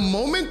 The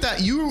moment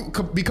that you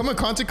become a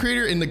content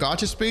creator in the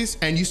gacha space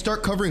and you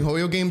start covering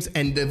Hoyo games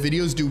and the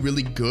videos do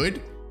really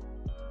good,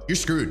 you're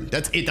screwed.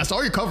 That's it. That's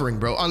all you're covering,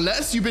 bro.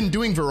 Unless you've been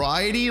doing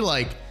variety,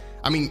 like,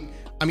 I mean,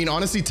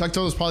 honestly,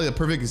 Tecto is probably the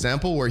perfect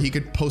example where he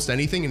could post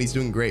anything and he's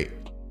doing great,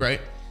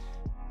 right?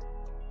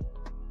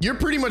 You're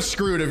pretty much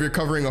screwed if you're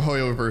covering a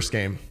Hoyoverse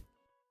game.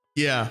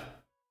 Yeah,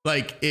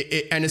 like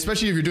and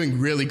especially if you're doing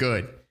really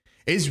good.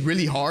 It's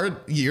really hard.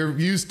 Your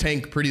views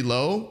tank pretty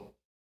low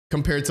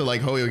compared to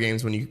like Hoyo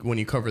games when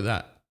you cover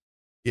that.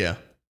 Yeah.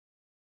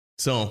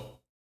 So,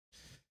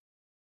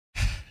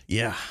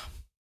 yeah.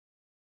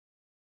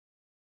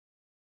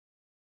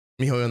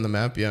 MiHoYo on the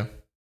map, yeah.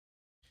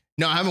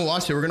 No, I haven't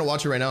watched it. We're gonna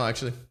watch it right now,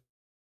 actually.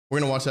 We're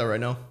gonna watch that right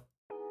now.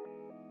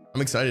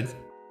 I'm excited.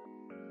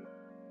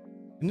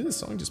 Didn't the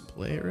song just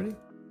play already?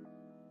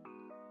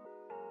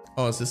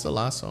 Oh, is this the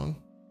last song?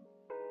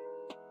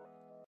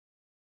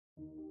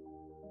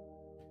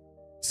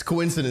 It's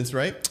coincidence,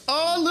 right?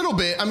 Oh, a little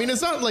bit. I mean,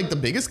 it's not like the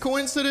biggest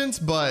coincidence,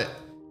 but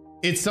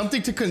it's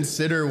something to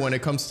consider when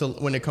it comes to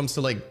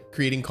like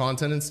creating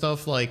content and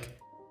stuff, like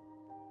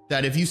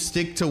that. If you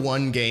stick to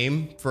one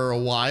game for a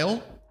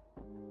while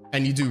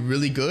and you do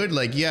really good,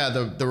 like, yeah,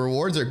 the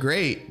rewards are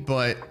great,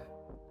 but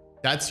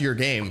that's your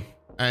game.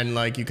 And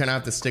like, you kind of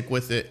have to stick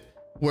with it.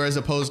 Whereas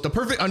opposed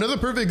to another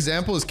perfect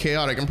example is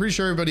Chaotic. I'm pretty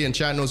sure everybody in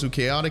chat knows who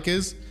Chaotic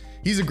is.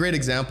 He's a great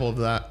example of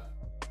that,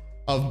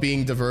 of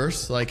being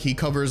diverse. Like he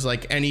covers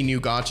like any new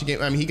gacha game.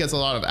 I mean, he gets a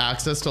lot of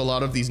access to a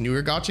lot of these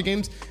newer gacha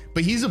games,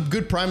 but he's a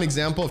good prime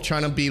example of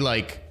trying to be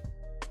like,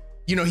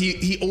 you know,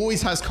 he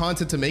always has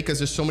content to make because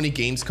there's so many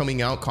games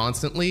coming out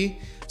constantly.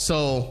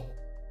 So,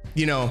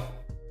 you know,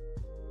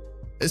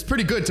 it's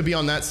pretty good to be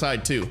on that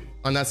side too,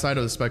 on that side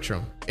of the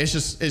spectrum. It's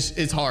just,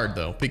 it's hard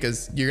though,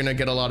 because you're going to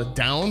get a lot of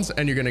downs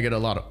and you're going to get a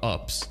lot of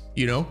ups,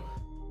 you know?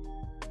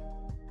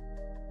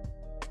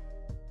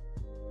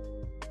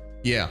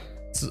 Yeah,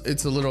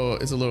 it's a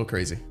little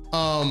crazy.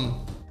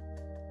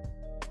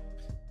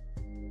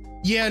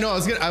 Yeah, no,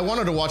 I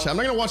wanted to watch it. I'm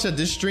not gonna watch that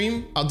this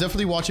stream. I'll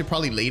definitely watch it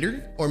probably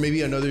later or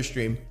maybe another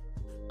stream.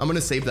 I'm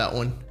gonna save that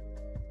one.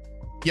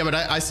 Yeah, but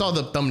I saw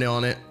the thumbnail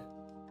on it.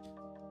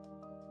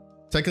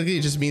 Technically,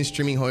 it just means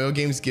streaming Hoyo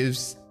games give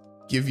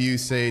you,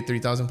 say,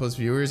 3,000 plus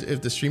viewers.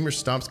 If the streamer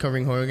stops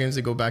covering Hoyo games,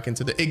 they go back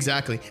into the...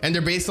 Exactly. And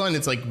their baseline,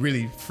 it's like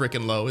really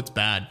freaking low. It's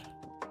bad.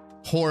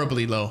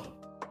 Horribly low.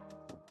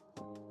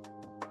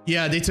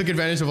 Yeah, they took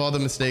advantage of all the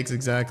mistakes.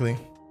 Exactly.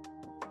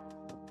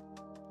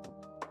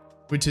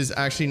 Which is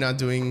actually not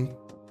going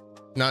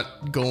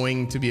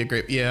to be a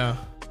great... Yeah.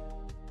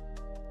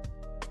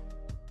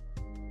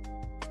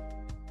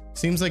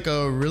 Seems like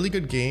a really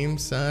good game.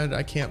 Sad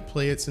I can't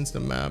play it since the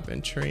map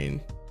and train.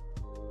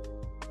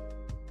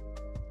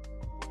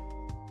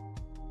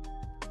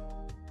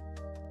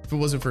 If it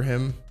wasn't for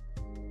him,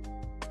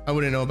 I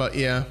wouldn't know about...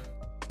 Yeah.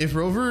 If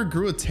Rover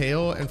grew a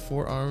tail and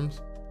 4 arms...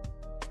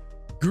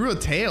 Grew a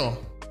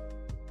tail?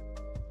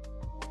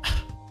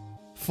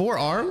 4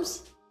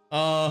 arms?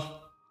 I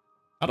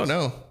don't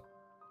know.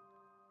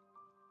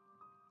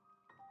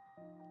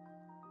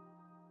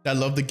 I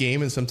love the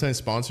game and sometimes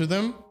sponsor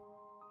them.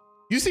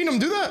 You seen him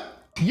do that?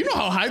 You know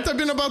how hyped I've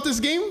been about this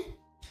game?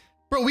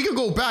 Bro, we could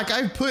go back.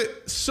 I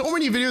put so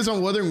many videos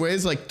on Wuthering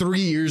Waves like 3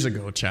 years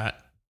ago,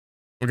 chat.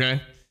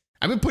 Okay?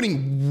 I've been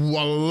putting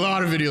a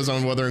lot of videos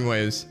on Wuthering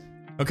Waves.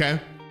 Okay?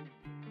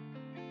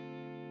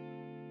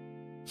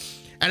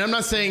 And I'm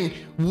not saying,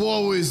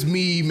 woe is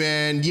me,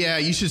 man. Yeah,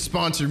 you should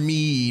sponsor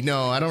me.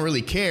 No, I don't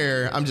really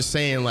care. I'm just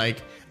saying,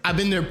 like, I've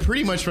been there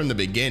pretty much from the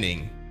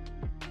beginning.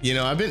 You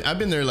know, I've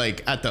been there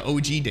like at the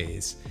OG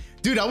days.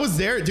 Dude, I was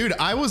there. Dude,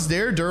 I was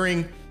there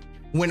during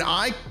when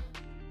I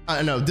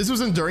know this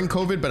wasn't during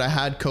COVID, but I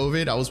had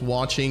COVID. I was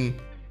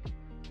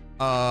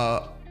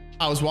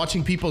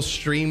watching people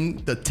stream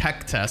the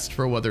tech test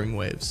for Wuthering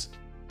Waves.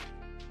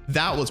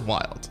 That was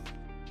wild.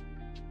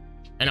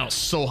 And I was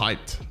so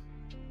hyped,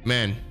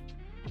 man.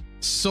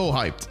 So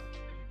hyped.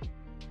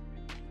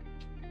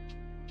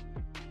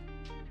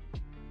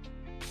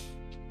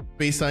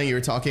 based on you were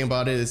talking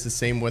about it, it's the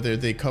same whether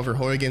they cover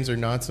horror games or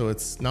not. So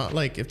it's not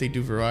like if they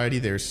do variety,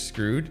 they're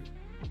screwed.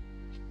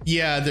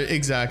 Yeah,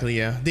 exactly.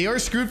 Yeah, they are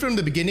screwed from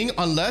the beginning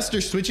unless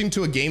they're switching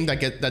to a game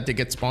that they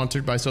get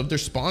sponsored by. So if they're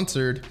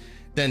sponsored,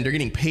 then they're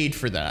getting paid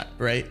for that,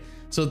 right?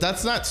 So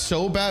that's not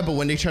so bad. But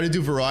when they try to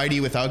do variety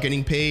without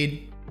getting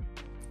paid,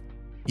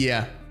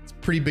 yeah, it's a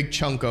pretty big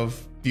chunk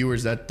of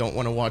viewers that don't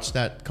want to watch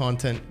that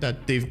content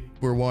that they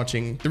were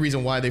watching. The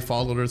reason why they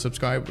followed or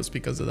subscribed was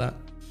because of that.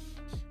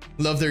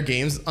 Love their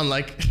games,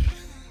 unlike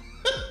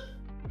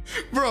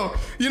bro,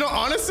 you know,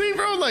 honestly,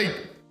 bro, like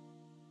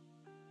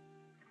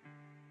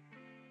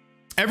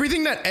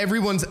everything that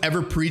everyone's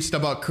ever preached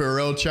about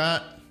Kuro,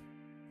 chat,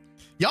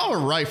 y'all were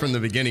right from the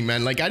beginning,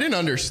 man. Like I didn't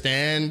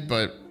understand,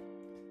 but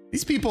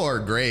these people are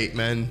great,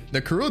 man.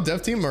 The Kuro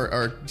dev team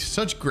are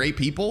such great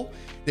people.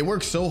 They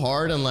work so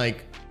hard and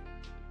like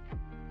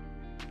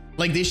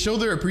they show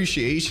their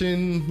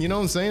appreciation, you know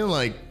what I'm saying?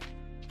 Like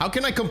how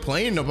can I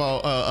complain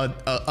about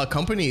a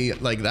company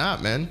like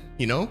that, man?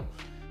 You know?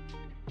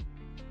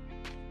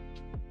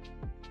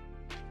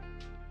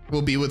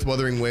 We'll be with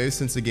Wuthering Waves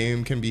since the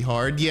game can be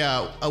hard.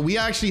 Yeah, we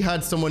actually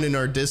had someone in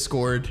our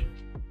Discord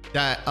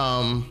that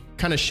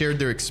kind of shared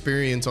their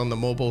experience on the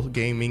mobile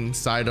gaming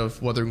side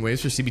of Wuthering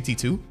Waves for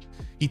CBT2.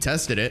 He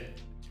tested it.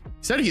 He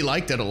said he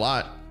liked it a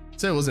lot. He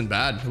said it wasn't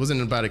bad. It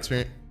wasn't a bad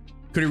experience.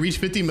 Could it reach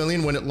 50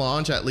 million when it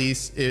launched? At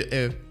least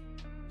 50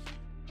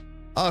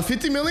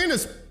 million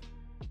is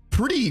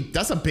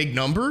that's a big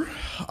number.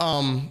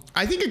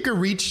 I think it could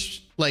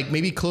reach like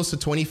maybe close to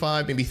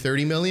 25, maybe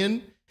 30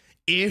 million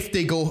if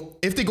they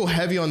go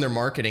heavy on their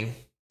marketing,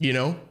 you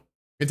know?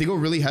 If they go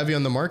really heavy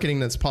on the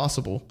marketing, that's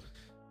possible.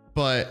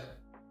 But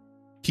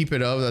keep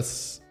it up.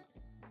 That's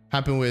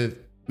happened with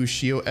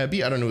Ushio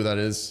Ebi. I don't know who that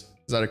is.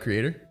 Is that a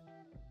creator?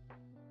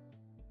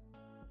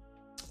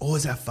 Oh,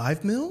 is that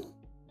 5 mil?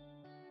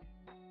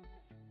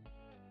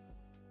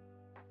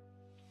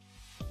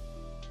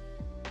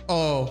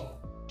 Oh,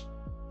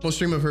 most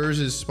stream of hers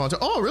is sponsored.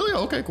 Oh, really?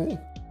 Okay, cool.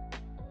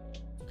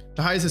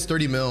 The highest is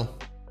 30 mil.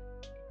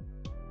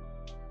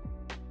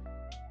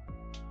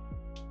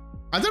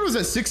 I thought it was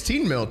at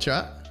 16 mil,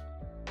 chat.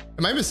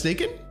 Am I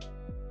mistaken?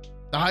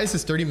 The highest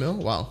is 30 mil.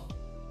 Wow.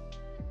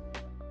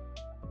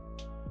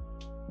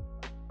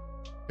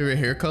 Favorite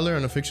hair color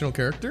on a fictional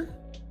character?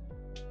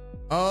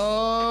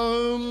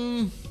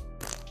 I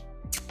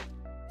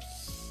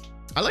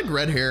like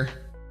red hair.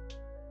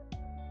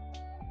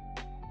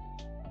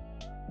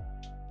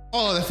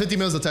 Oh, the 50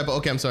 mil is the typo.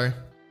 Okay, I'm sorry.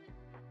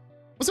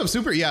 What's up,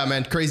 Super? Yeah,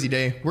 man, crazy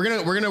day. We're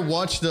gonna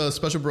watch the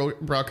special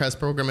broadcast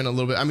program in a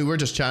little bit. I mean, we're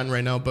just chatting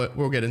right now, but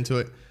we'll get into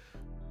it.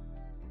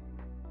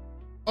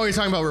 Oh, you're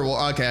talking about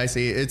reward. Okay, I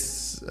see.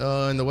 It's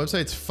in the website.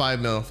 It's 5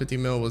 mil. 50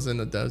 mil was in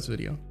the devs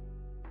video.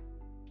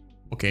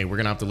 Okay, we're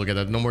gonna have to look at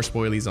that. No more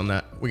spoilies on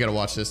that. We gotta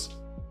watch this.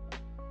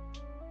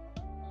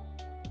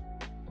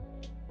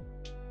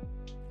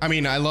 I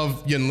mean, I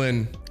love Yin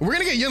Lin. We're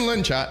gonna get Yin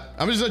Lin, chat.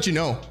 I'm just let you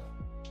know.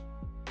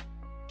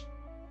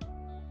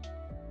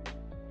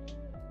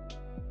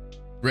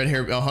 Red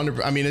hair,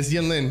 100. I mean, it's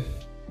Yin Lin.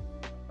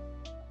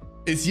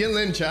 It's Yin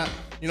Lin, chat.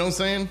 You know what I'm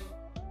saying?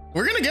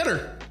 We're gonna get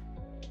her.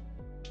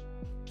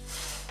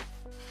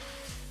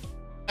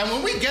 And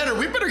when we get her,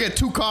 we better get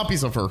 2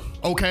 copies of her,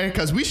 okay?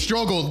 Because we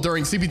struggled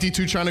during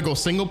CBT2 trying to go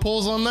single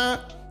pulls on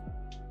that.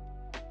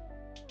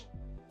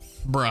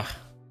 Bruh.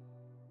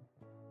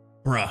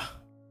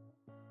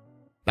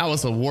 That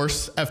was the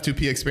worst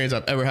F2P experience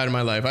I've ever had in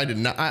my life. I did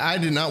not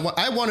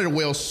I wanted a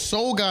whale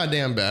so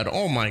goddamn bad.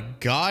 Oh my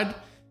God.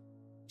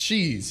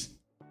 Jeez.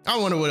 I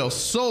wanted a whale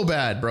so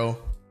bad, bro.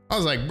 I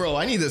was like, bro,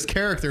 I need this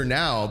character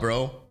now,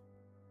 bro.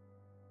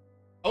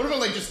 I would have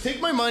been like, just take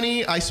my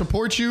money. I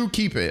support you.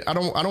 Keep it. I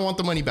don't want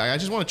the money back. I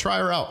just want to try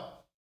her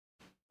out.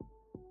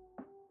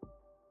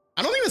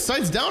 I don't think the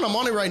site's down. I'm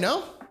on it right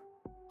now.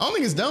 I don't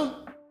think it's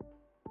down.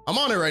 I'm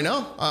on it right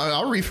now.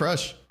 I'll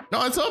refresh.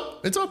 No, it's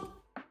up. It's up.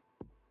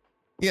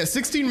 Yeah,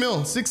 16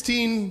 mil,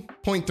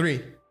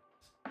 16.3.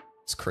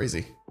 It's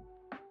crazy.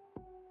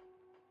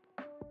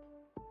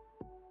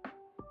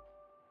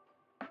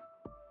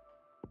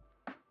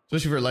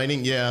 Especially for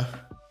lightning, yeah.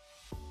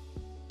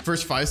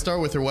 First 5-star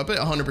with her weapon,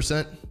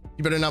 100%.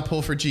 You better not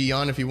pull for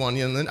Ji-Yeon if you want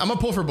Yin Lin. I'm gonna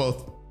pull for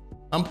both.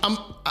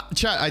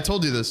 Chat, I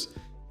told you this.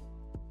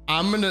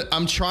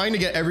 I'm trying to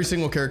get every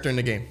single character in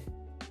the game.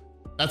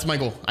 That's my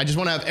goal. I just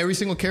want to have every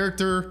single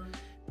character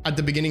at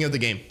the beginning of the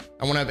game.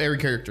 I want to have every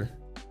character.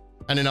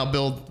 And then I'll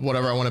build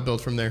whatever I want to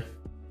build from there.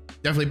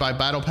 Definitely buy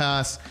battle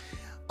pass.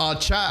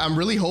 Chat, I'm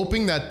really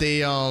hoping that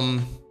they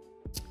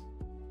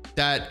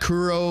that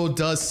Kuro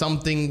does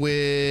something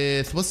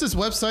with, what's this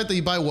website that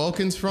you buy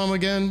Welkins from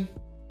again?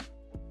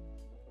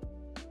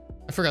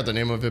 I forgot the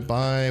name of it.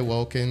 Buy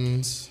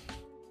Welkins.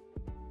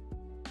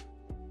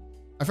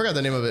 I forgot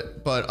the name of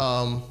it, but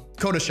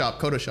Coda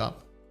Shop.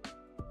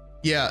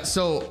 Yeah,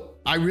 so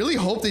I really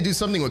hope they do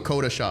something with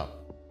Coda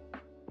Shop,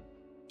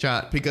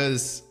 chat,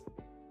 because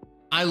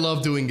I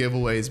love doing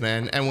giveaways,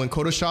 man. And when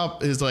Coda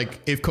Shop is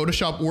like, if Coda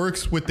Shop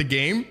works with the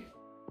game,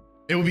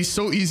 it will be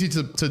so easy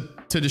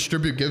to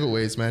distribute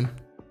giveaways, man.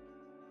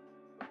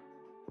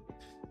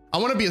 I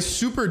want to be a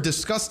super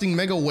disgusting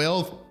mega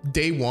whale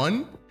day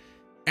one.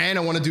 And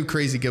I want to do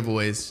crazy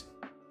giveaways.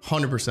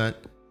 100%.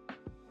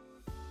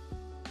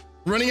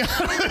 Running out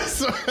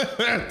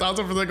of thoughts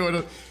for the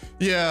going.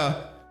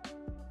 Yeah.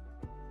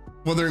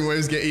 Wuthering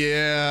Waves get,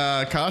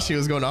 yeah. Kashi,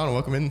 what's going on?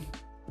 Welcome in.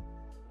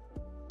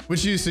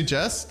 Which do you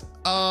suggest?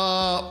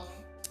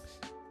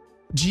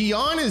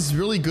 Jian is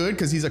really good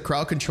because he's a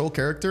crowd control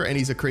character and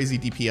he's a crazy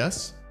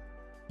DPS.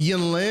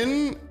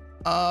 Yinlin,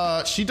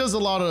 she does a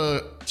lot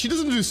of, she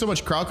doesn't do so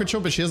much crowd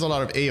control, but she has a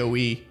lot of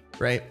AoE,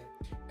 right?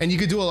 And you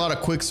could do a lot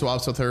of quick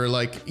swaps with her,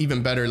 like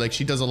even better. Like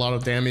she does a lot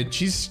of damage.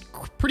 She's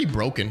pretty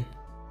broken.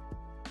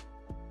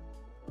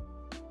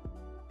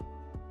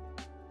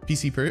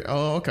 PC per,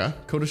 oh, okay.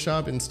 Coda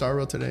Shop in Star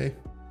Rail today.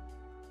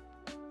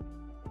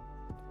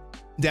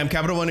 Damn,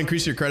 Capital One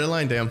increase your credit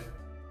line, damn.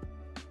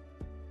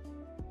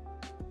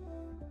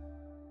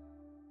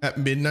 At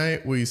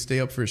midnight, will you stay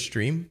up for a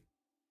stream?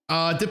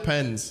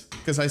 Depends,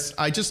 because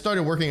I just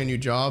started working a new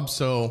job,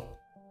 so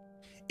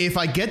if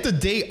I get the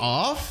day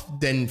off,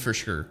 then for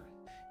sure.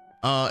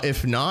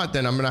 If not,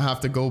 then I'm gonna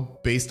have to go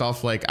based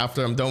off like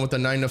after I'm done with the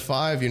 9 to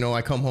 5, you know,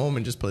 I come home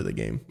and just play the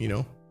game, you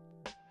know.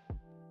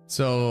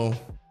 So,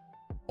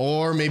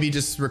 or maybe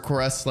just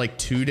request like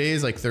 2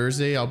 days, like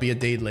Thursday, I'll be a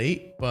day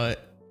late,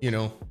 but you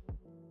know,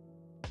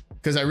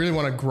 because I really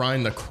want to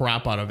grind the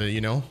crap out of it,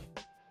 you know.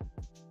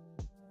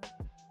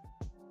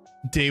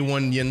 Day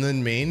one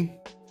Yinlin main.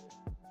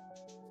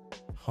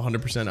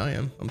 100% I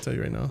am. I'm telling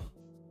you right now.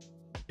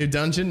 If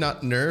dungeon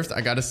not nerfed,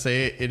 I gotta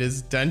say it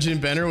is dungeon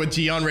banner with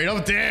Gian right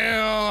up.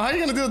 Damn, how you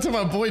gonna do it to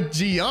my boy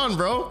Gian,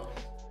 bro?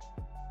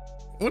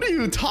 What are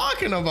you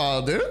talking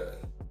about, dude?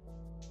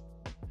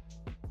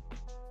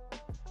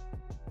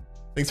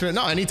 Thanks for it.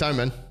 No, anytime,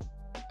 man.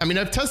 I mean,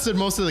 I've tested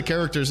most of the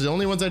characters. The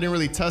only ones I didn't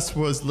really test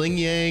was Ling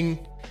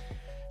Yang,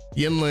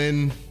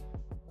 Yinlin,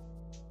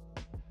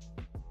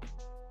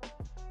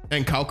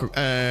 and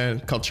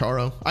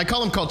Calcharo. I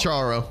call him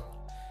Calcharo.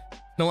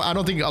 No, I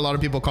don't think a lot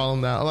of people call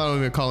him that. A lot of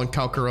people call him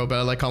Calcaro, but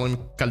I like calling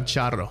him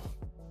Calcharo.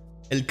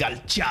 El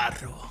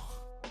Calcharo.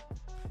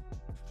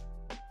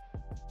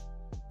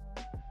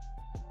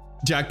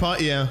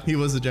 Jackpot? Yeah, he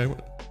was the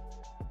jackpot.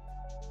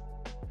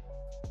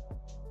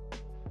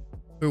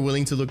 We're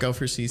willing to look out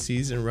for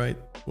CCs and write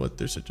what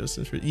their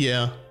suggestions for.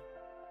 Yeah.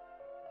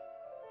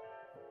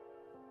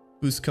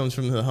 Boost comes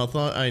from the health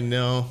lot. I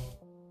know.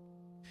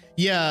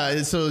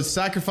 Yeah, so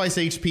sacrifice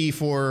HP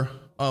for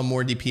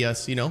more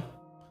DPS, you know?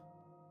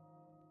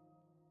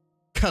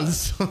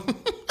 Calzone.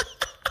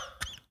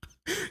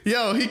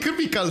 Yo, he could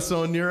be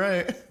Calzone, you're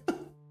right.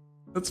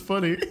 That's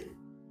funny.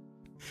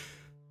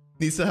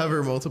 Needs to have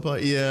her multiply.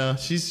 Yeah,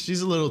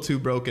 she's a little too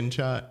broken,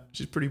 chat.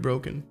 She's pretty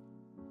broken.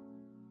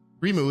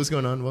 Remu, what's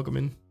going on? Welcome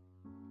in.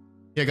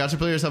 Yeah, gacha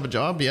players have a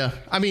job? Yeah.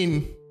 I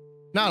mean,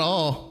 not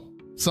all.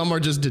 Some are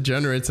just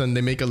degenerates and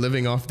they make a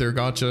living off their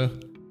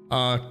gacha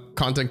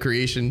content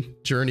creation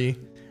journey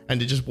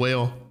and they just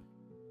wail.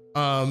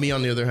 Me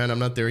on the other hand, I'm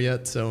not there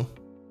yet, so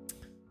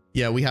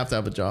yeah, we have to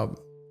have a job,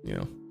 you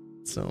know,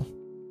 so.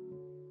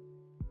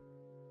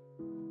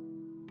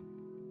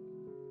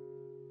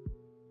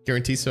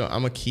 Guarantee, so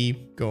I'm gonna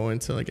keep going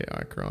till I get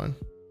Akron.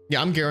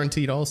 Yeah, I'm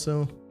guaranteed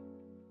also.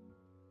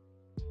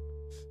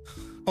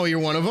 Oh, you're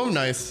one of them?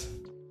 Nice.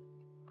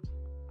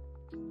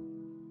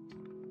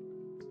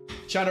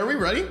 Chat, are we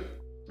ready?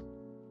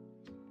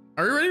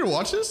 Are we ready to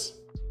watch this?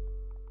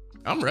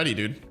 I'm ready,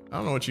 dude. I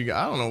don't know what you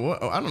got. I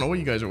don't know what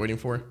you guys are waiting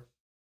for.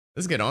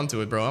 Let's get on to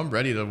it, bro. I'm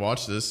ready to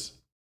watch this.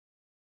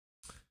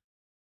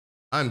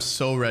 I'm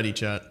so ready,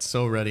 chat.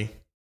 So ready.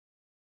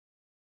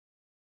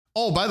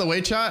 Oh, by the way,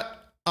 chat.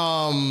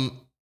 I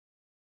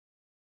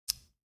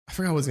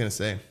forgot what I was gonna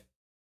say.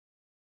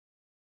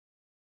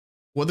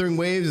 Wuthering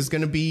Waves is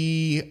gonna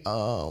be it's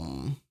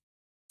gonna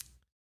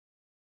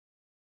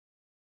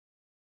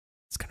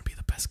be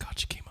the best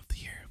gacha game of the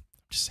year. I'm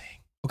just saying.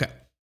 Okay.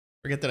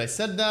 Forget that I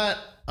said that.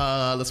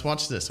 Let's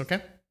watch this,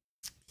 okay?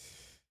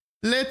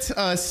 Let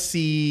us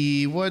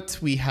see what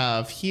we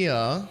have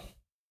here.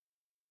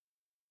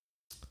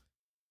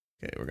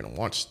 Okay, we're gonna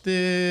watch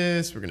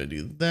this. We're gonna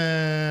do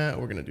that.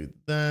 We're gonna do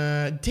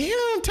that.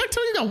 Damn, Tecto,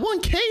 you got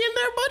 1K in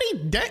there,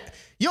 buddy.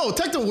 Yo,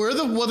 Tecto, where are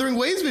the Wuthering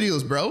Waves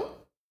videos, bro?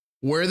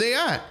 Where are they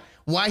at?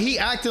 Why he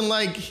acting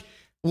like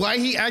he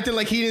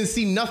didn't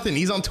see nothing?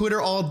 He's on Twitter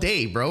all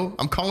day, bro.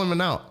 I'm calling him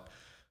out.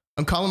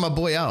 I'm calling my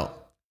boy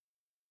out.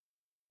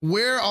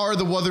 Where are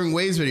the Wuthering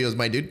Waves videos,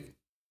 my dude?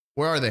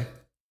 Where are they?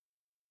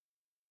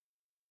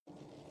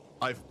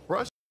 I've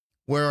pressed.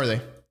 Where are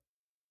they?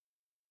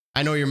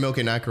 I know you're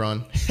milking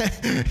Acheron.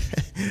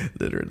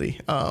 Literally.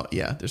 Oh,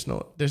 yeah,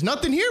 there's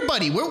nothing here,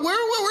 buddy.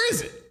 Where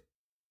is it?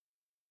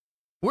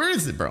 Where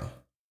is it, bro?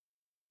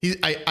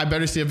 I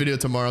better see a video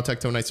tomorrow,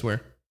 Tectone, I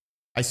swear.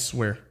 I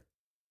swear.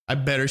 I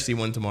better see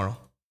one tomorrow.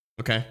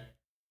 Okay?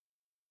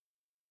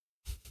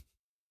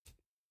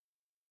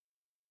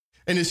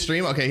 In his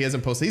stream? Okay, he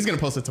hasn't posted. He's gonna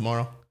post it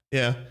tomorrow.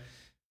 Yeah.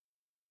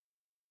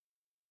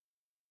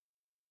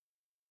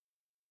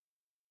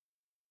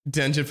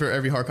 Dungeon for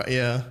every hardcore.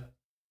 Yeah.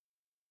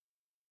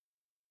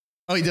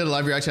 Oh, he did a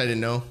live reaction. I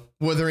didn't know.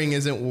 Wuthering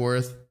isn't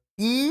worth.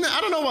 I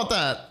don't know about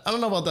that. I don't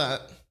know about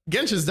that.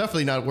 Genshin's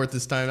definitely not worth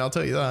this time. I'll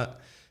tell you that.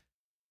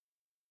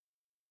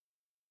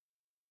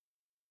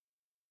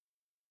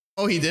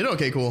 Oh, he did?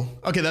 Okay, cool.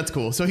 Okay, that's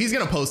cool. So he's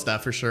going to post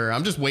that for sure.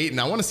 I'm just waiting.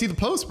 I want to see the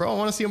post, bro. I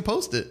want to see him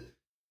post it.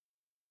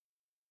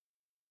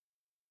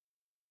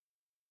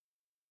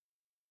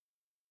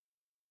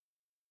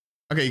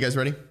 Okay, you guys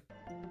ready?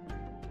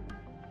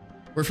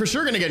 We're for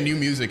sure going to get new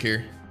music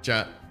here,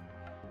 chat. All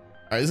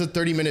right, this is a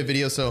 30-minute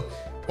video, so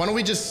why don't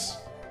we just...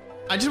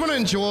 I just want to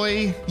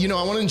enjoy, you know,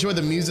 I want to enjoy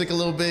the music a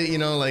little bit, you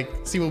know, like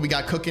see what we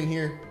got cooking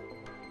here.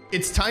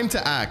 It's time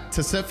to act.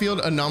 To set field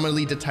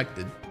anomaly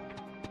detected.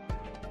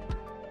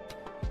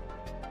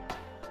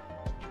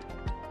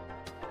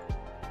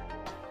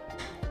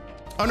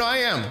 Oh no, I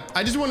am.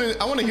 I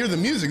want to hear the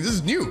music. This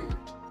is new.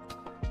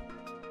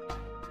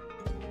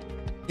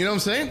 You know what I'm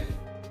saying?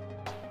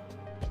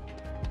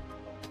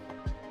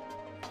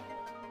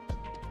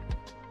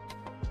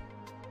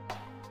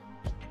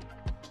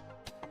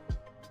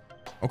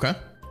 Okay.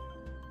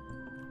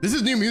 This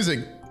is new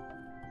music.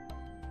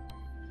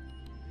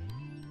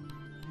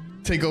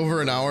 Take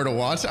over an hour to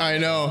watch. I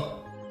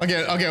know.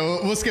 Okay,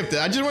 we'll skip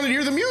that. I just want to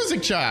hear the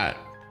music, chat.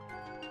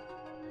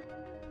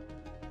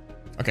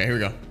 Okay, here we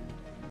go.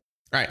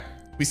 All right,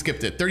 we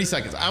skipped it. 30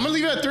 seconds. I'm gonna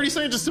leave it at 30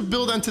 seconds just to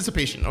build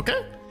anticipation,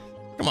 okay?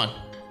 Come on.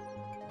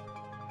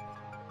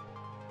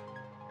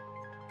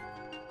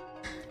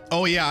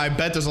 Oh yeah, I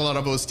bet there's a lot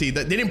of OST.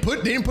 They didn't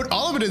put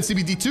all of it in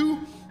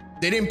CBD2.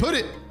 They didn't put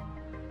it.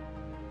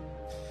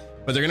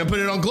 But they're gonna put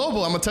it on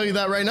global. I'm gonna tell you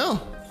that right now.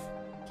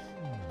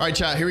 All right,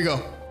 chat, here we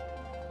go.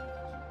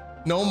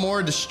 No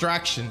more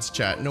distractions,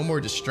 chat. No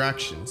more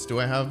distractions. Do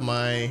I have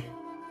my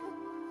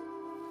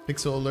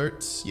pixel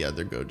alerts? Yeah,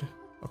 they're good.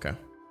 Okay.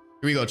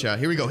 Here we go, chat.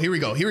 Here we go. Here we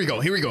go. Here we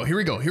go. Here we go. Here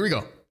we go. Here we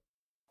go.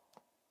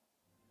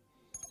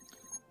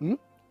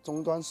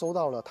 终端收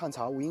到了探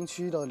查无音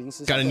区的临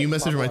时 Got a new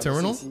message from my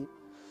terminal.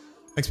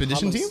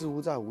 Expedition team. 似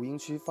乎在无音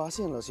区发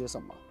现了些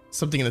什么。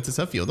 Something in the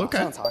test field.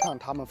 Okay. 查看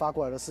他们发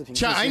过来的视频。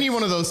 Chat, I need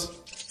one of those.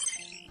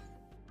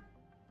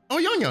 Oh,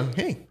 Yang.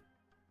 Hey.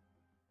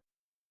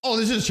 Oh,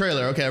 this is a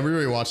trailer. Okay, we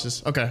already watched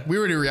this. Okay, we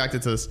already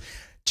reacted to this.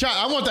 Chat,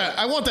 I want that.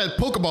 I want that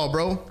Pokeball,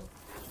 bro.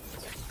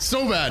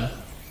 So bad.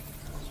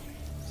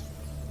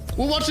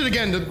 We'll watch it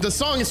again. The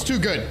song is too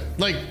good.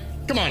 Like,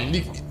 come on.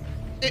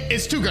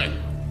 It's too good.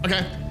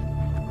 Okay.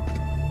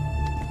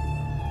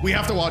 We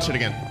have to watch it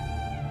again.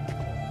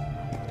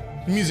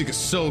 The music is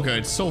so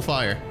good. So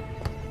fire.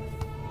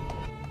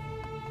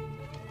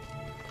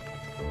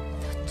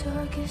 The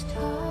darkest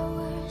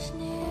hours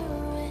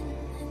nearing,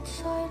 in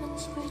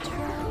silence we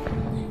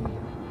drown.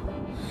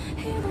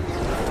 Here we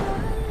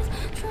live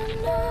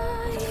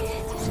tonight,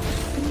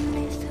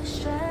 beneath the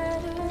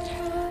shattered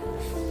heaven.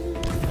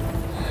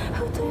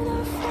 Who did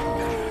our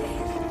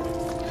faith,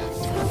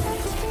 through the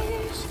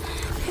tears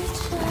we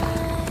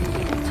tried.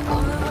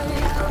 On the way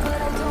out, but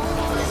I don't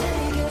wanna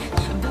take it.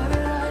 Buried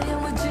alive and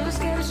we just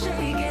gotta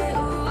shake it.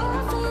 Ooh, I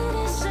feel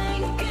it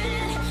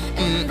sinking.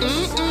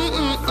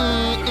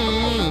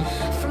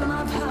 From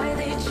up high,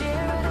 they cheer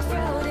at us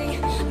proudly.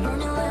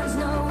 Burning lands,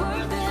 no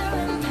word, their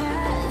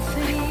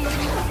empathy.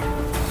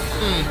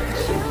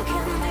 You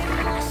can be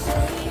my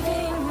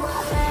saving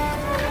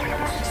light.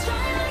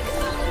 Strike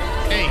thunder.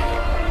 Hey,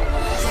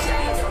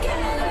 Stay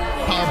together.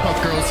 Powerpuff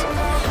Girls.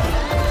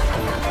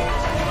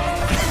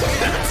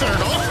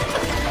 Turtle.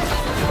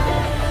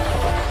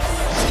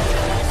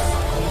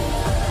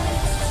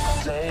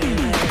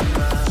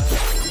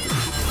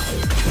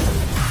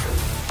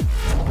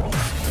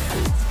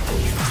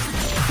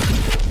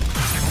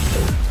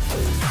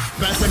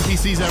 Best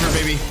NPCs ever,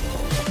 baby.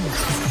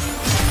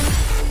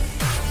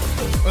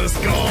 Let's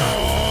go,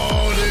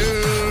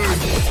 dude.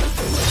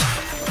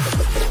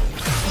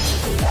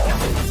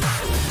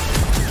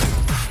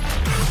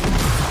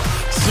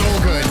 So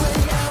good.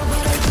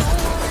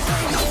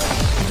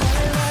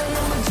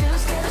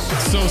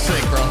 So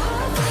sick, bro.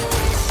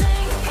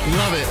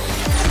 Love it.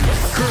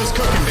 Girl's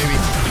cooking, baby.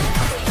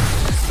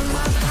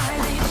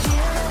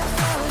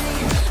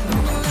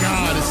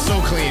 God, it's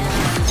so clean.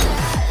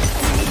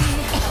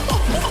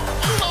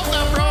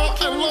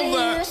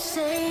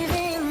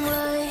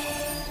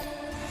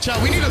 Chat,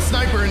 we need a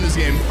sniper in this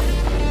game.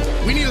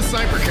 We need a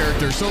sniper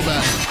character so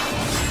bad.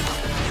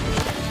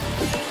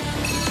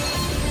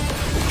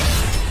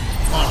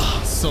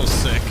 Oh, so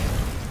sick.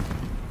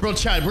 Bro,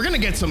 Chad, we're gonna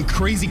get some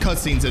crazy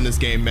cutscenes in this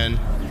game, man.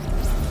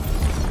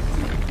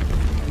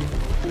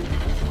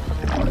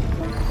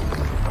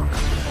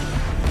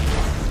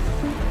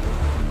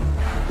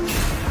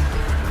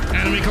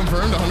 Anime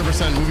confirmed,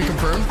 100% movie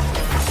confirmed.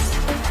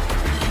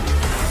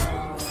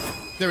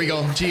 There we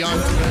go, Gion.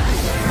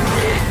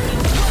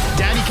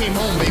 Daddy came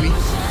home, baby. You know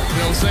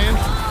what I'm saying?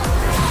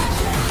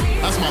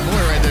 That's my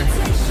boy right there.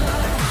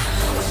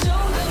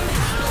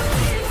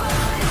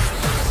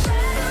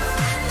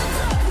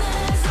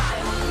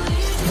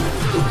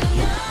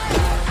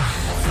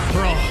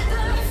 Bro.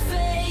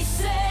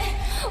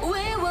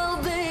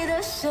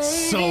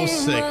 So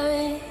sick.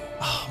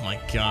 Oh my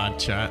God,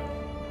 chat.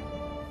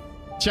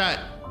 Chat.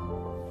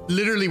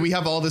 Literally, we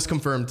have all this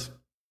confirmed.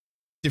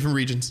 Different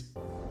regions.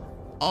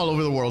 All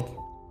over the world.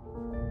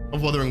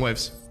 Of Wuthering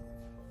Waves.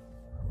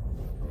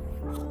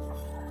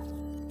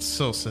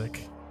 So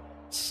sick.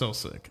 So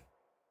sick.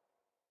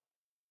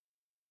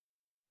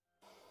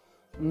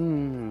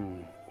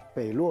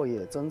 北落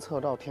野侦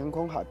测到天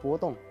空海波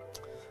动，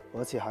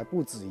而且还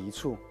不止一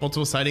处。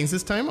Multiple sightings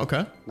this time?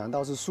 Okay. 难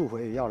道是速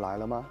回也要来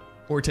了吗？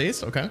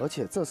 Foretaste? Okay. 而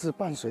且这次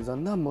伴随着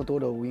那么多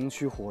的无音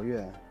区活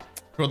跃，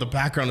 Bro, the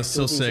background is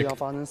so 究竟是 sick. 要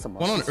发生什么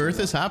What on 事情 earth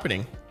呢 is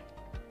happening?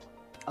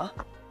 啊？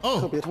特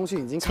Oh, 别通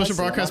讯已经开始 special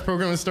了吗 broadcast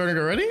program is starting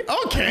already?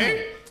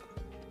 Okay.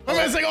 My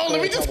man's like, oh,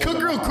 let me just cook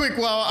real quick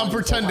while I'm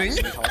pretending.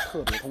 明朝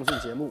特别通讯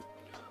节目，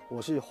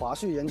我是华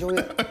旭研究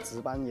院值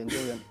班研究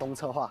员东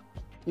策划。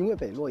因为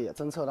北落野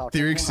侦测到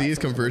Theory C is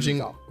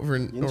converging over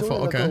研究 Norfolk. 院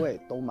的各 Okay. 位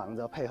都忙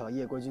着配合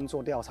夜归军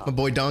做调查。 My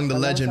boy Dong, the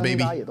刚刚 legend, 相信 baby.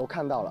 大家也都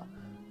看到了，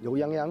由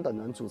杨洋等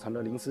人组成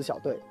的临时小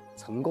队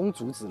成功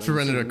阻止了一次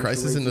Prevented a 临时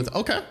crisis 危 in 机 the.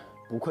 Okay.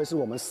 不愧是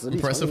我们实力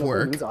强 Impressive 硬的过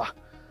work. 名者啊！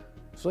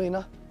所以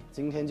呢，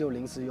今天就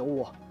临时由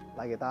我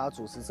来给大家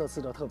主持这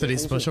次的特别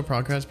Today's 通 special 讯，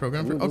 broadcast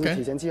program. 肯定不是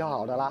提 Okay. 前计划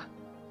好的啦。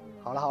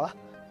好了，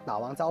打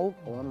完招呼，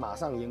我们马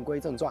上言归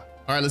正传。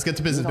 All right, let's get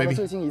to 明 business, 朝的 baby.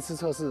 最新一次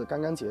测试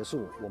刚刚结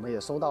束，我们也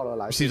收到了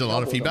来自 Received a lot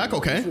of 漂 feedback. 泊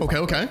者 Okay. 的文字 Okay.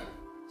 反馈 Okay.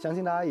 相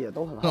信大家也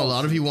都很 No, a 好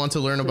lot of 奇 you want to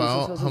learn 这一次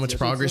about 测 how 试 much 结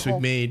束 progress 之后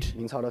we've made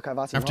明朝的开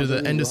发情 after 况 the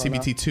究竟 end 如 of 何呢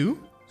CBT2.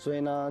 所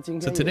以呢，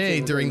今 So 天 today,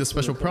 也借 during 着 the 这次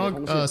special 特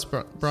别通讯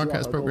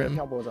broadcast 希望和各位 program,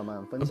 漂泊者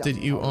们分享 update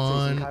you 明朝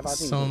的最新 on 开发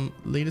进度。 some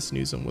latest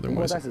news on 不 Wuthering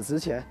过 Waves. 在此之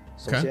前，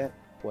首先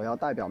我要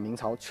代表明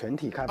朝全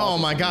体开发者 Oh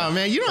my god,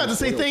 man. You don't have to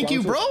say 所有 thank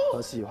you, 关 bro. 注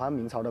和喜欢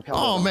明朝的漂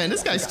泊者 Oh 们 man,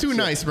 this 表 guy's 示 too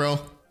感谢 nice, bro.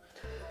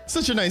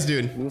 Such a nice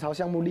dude. 明朝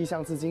项目立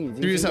项至今已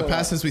经 3 years have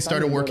passed since we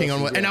started working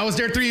on it, and I was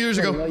there 3 years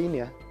ago. 2021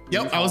年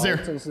Yep, I was there.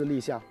 正式立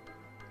项，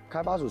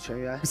开发组全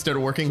员 We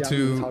started working 将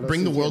明朝 to 的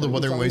bring the 世界 world of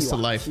的 Wuthering 一 Waves to 砖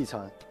一瓦 life, 继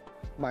承，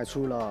迈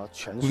出了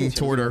全速 moving 前进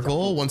toward 的 our 脚步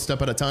goal one step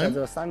at a 在 time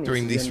这3年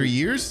during 时 these 间 3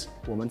里 years.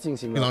 我们进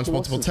行 We 了 launched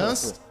多 multiple 次测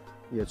tests, 试，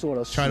也做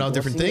了许 tried out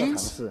多 different 新的尝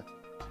things, 试，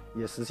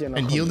也实现了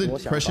and 很 yielded 多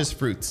想法。 precious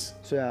fruits.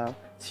 虽然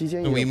期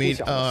间 And 有 we 不 made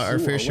小的 our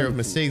失误 fair 和 share of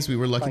问题， mistakes. We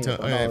were lucky 但 to 也得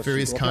到了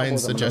various 许多漂泊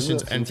kinds 者们的 suggestions 热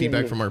and 情建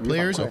feedback 议 from our 与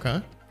players. 反馈。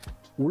 Okay.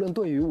 无论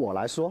对于我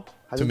来说，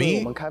还是 To 对于 me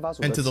我们开发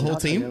组 and 的 to 其 the 他 whole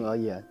成 team, 员而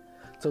言，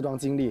这段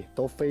经历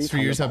都非 These 常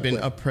 3 years 的 have 宝 been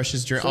贵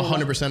a。precious journey. 所以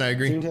呢 100%, I 今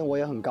agree. 天我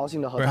也很高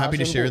兴的和 We're 大 happy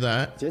家 to share 宣布，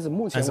 that. 截止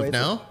目前 As 为 of 止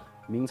now,，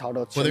明朝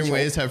的全 Wuthering 球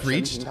Waves have 全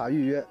reached- 平台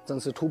预约正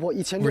式突破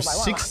1600 We're 万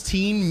了。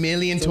 16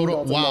 million 真的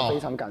total. 非 Wow.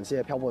 常感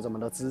谢漂泊者们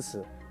的支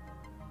持。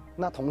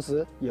那同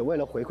时，也为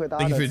了回馈大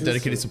家 Thank you 的 for your 支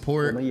dedicated 持，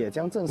 support. 我们也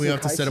将正 We 式 have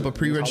to 开启 set up a 明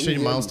朝预 pre-registration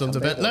约 milestones 里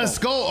程碑 event. 活动 Let's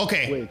go. 为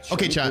Okay. 全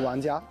Okay, 部 chat. 玩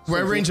家 We're 送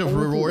a 出 range of 丰富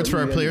的 rewards for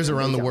our 预约 players 里程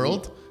碑 around the 奖励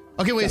world.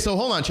 Okay, wait. So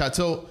hold on, chat.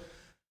 So,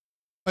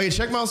 okay,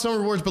 check milestone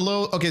rewards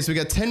below. Okay, so we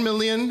got 10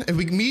 million. If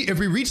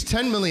we reach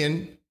 10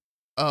 million,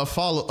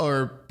 follow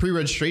or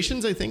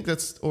pre-registrations, I think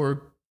that's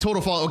or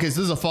total follow. Okay,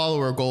 so this is a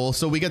follower goal.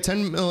 So we get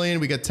 10 million.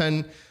 We get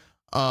 10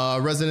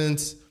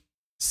 residents,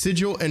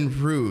 sigil and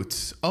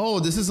root. Oh,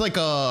 this is like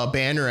a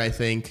banner, I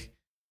think.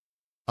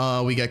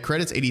 We get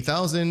credits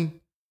 80,000.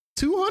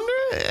 200.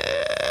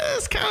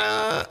 It's kind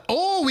of.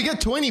 Oh, we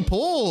got 20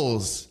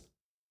 polls.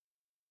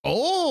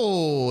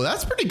 Oh,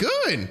 that's pretty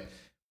good.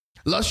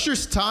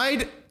 Lustrous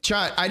Tide,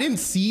 chat. I didn't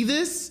see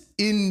this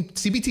in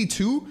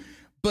CBT2,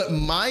 but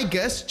my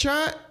guess,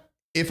 chat,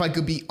 if I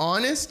could be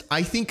honest,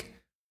 I think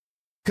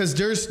because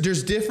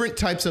there's different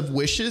types of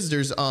wishes.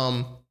 There's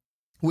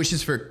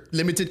wishes for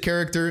limited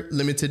character,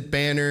 limited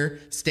banner,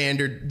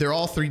 standard. They're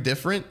all 3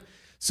 different.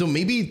 So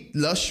maybe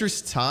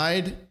Lustrous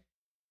Tide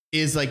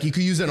is like you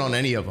could use it on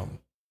any of them.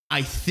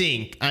 I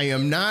think. I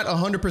am not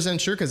 100%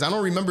 sure because I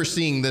don't remember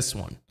seeing this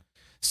one.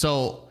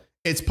 So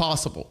it's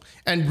possible.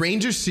 And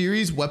Ranger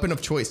Series weapon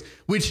of choice,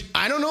 which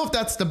I don't know if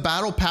that's the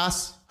battle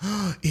pass.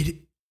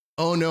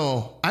 Oh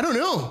no, I don't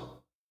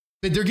know.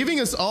 But they're giving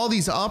us all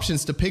these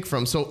options to pick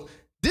from. So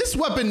this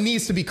weapon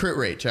needs to be crit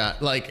rate,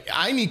 chat. Like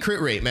I need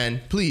crit rate,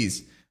 man.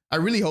 Please. I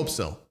really hope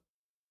so.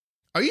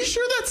 Are you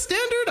sure that's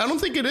standard? I don't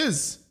think it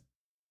is.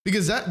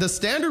 Because the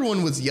standard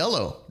one was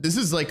yellow. This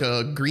is like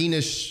a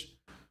greenish,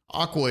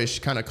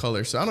 aquaish kind of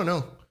color. So I don't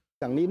know.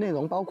 奖励内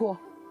容包括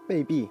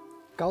备币、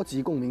高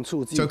级共鸣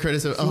触及、 So credits,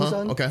 新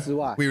生 okay. 之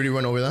外， We already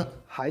went over that.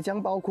 还将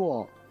包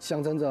括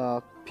象征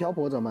着漂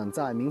泊者们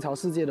在明朝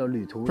世界的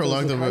旅途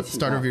Prolong 正式 the 开启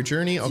start of your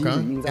journey, okay.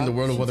 给予印章 In the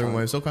world of 启 Wuthering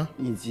程 Waves, okay.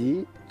 以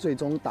及最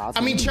终达 I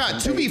成 mean, 里 chat,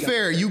 程 to 碑 be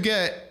fair, you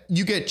get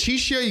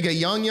Qixia, you get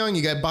Yang Yang,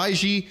 you get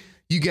Baiji,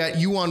 you get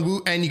Yuan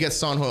Wu, and you get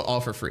Sanhua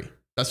all for free.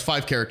 That's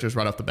 5 characters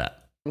right off the bat.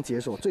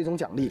 解锁最终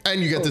奖励 And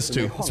you get this 20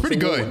枚 too. 晃 It's pretty 神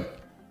铭 good. 文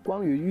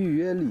关于预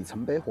约里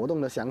程碑活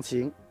动的详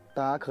情，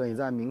大家可以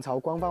在明朝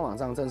官方网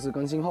站正式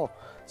更新后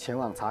前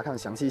往查看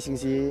详细信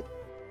息。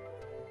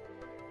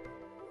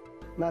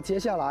那接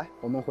下来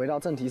我们回到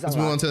正题上 Let's move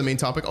来 on，to the main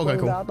topic. 相 Okay, 信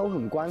大 cool. 家都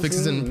很关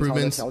Fixes 心 and 明朝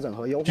的 improvements 调整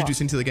和优化。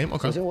 introduced into the game. 首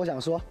Okay. 先，我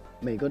想说，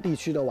每个地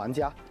区的玩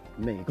家，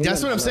每个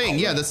That's what I'm 论坛的 saying. 讨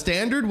Yeah, 论 the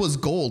standard was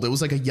gold. It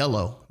was like a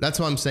yellow. That's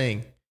what I'm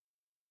saying.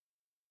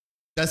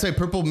 That's like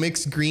purple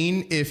mixed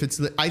green. If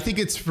it's, I think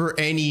it's for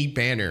any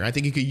banner. I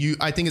think you could use.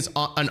 I think it's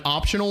an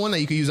optional one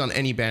that you could use on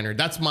any banner.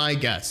 That's my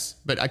guess,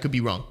 but I could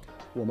be wrong.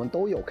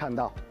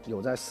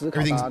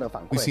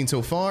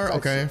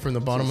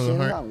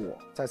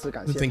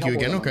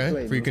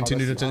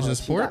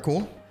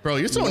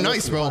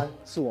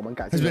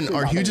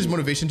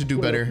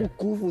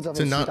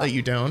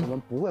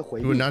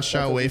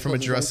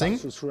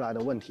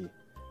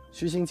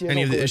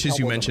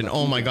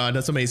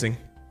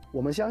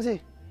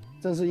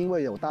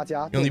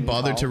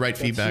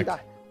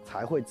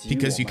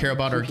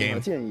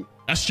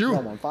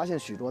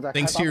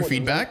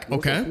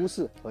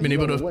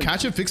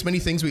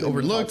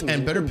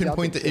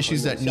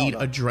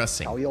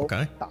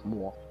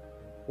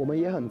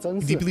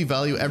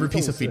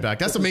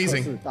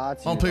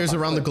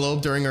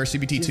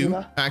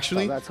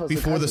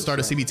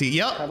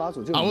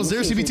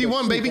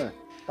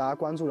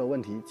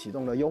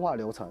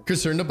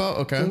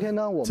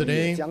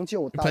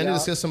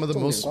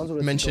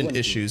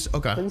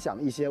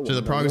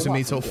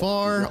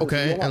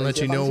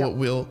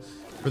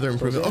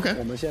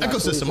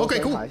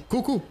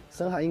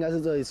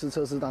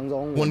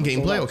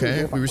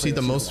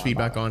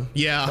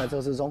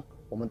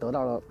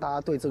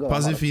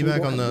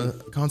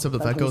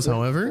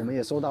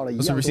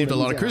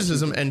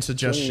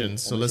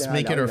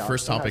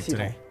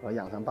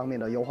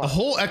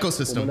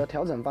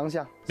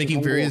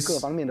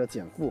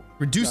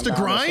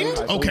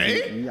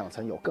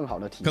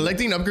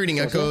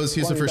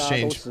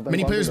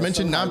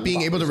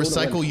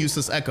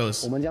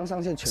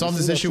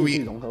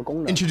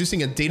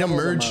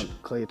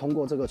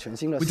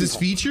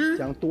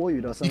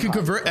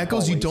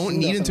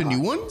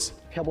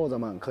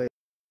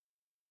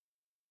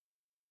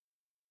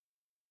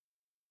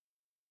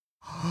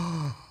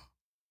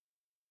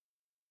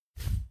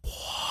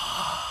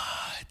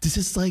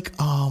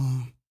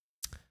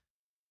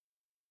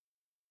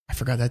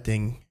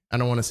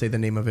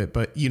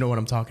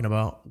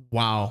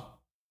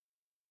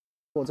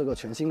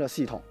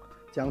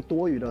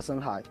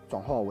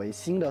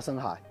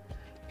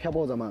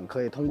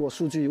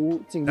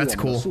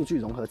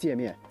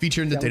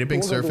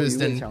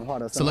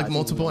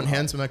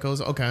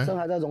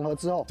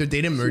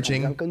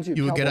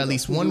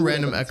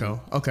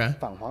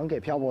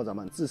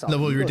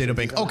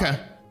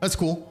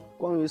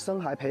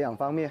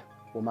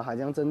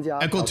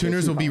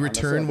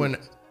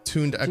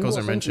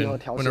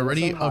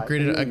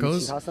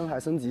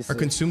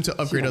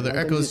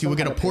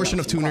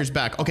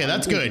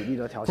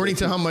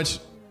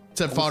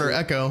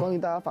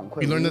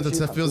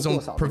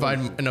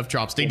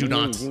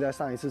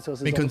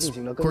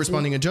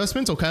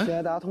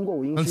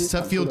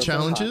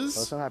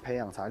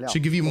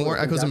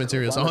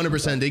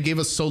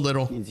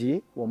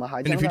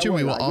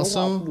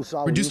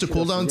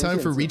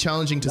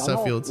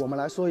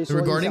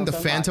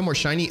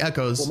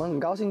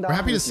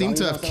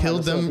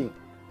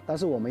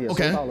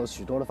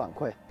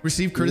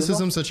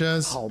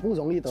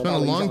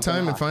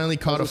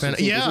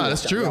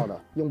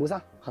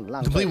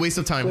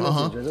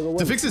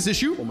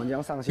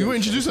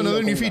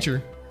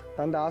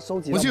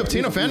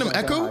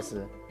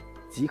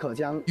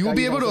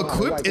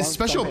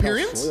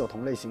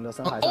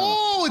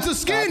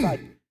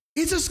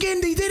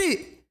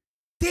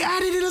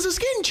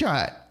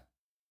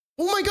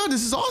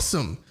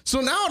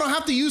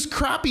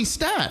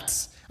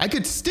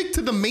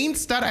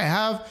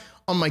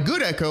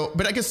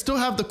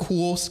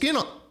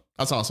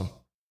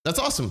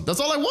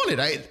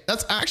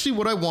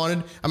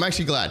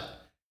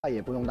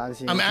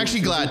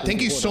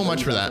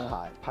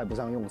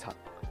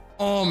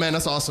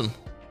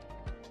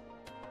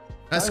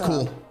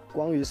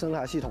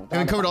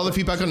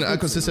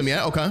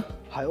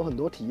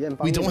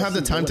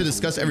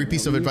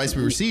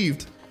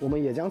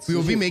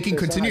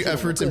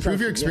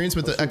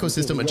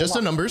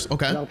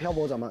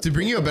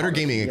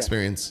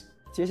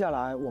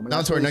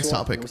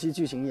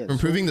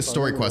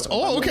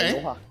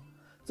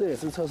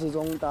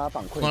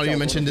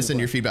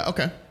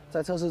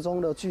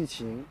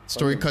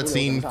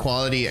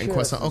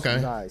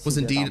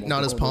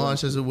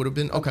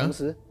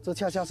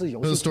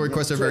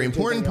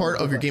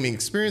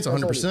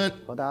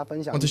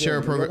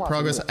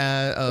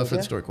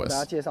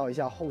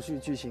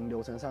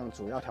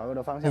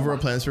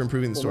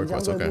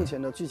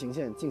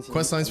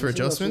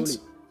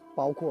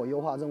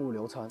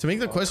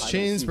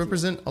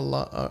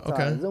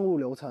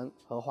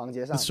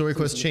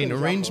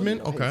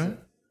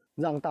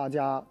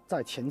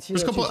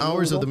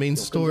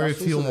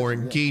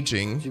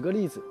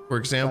 例子，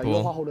 For 在优化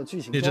example, 后的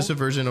剧情 it's just a 中，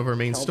 version of our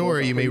main 漂泊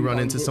story. 者 You 会 may 遇 run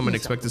到一 into 些 some 意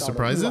想 unexpected 不到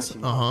的意外 surprises.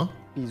 情况 Uh-huh.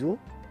 比如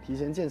提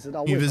前见识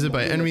到 You 为什 visit 么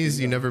by 面对 enemies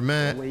敌 you 人 never 和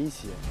met. 威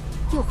胁。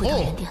又回到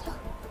Oh 原点了，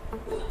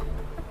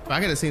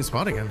 Back at the same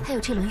spot again. 还有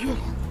这轮月亮，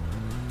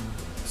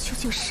究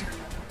竟是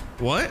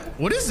What?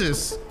 What is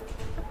this?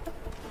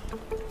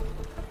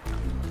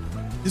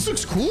 This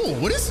looks cool.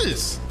 What is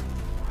this?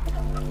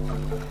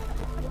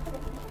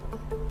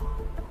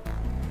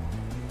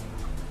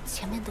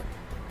 前面的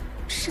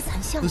是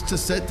残像 This to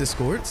set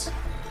discords?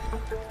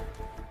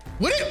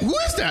 What? Who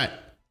is that?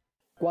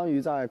 关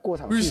于在过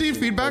场 Receive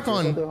feedback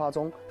on 对话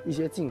中一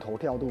些镜头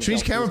跳度、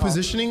 strange camera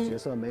positioning, 角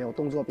色没有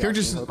动作表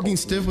characters 情和口 looking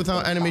型 stiff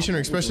without animation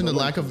or expression, the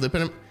lack of lip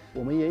and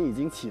我们也已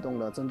经启动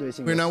了针对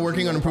性的 we're now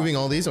working on improving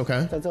all these.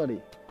 Okay. 在这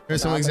里 Here's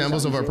some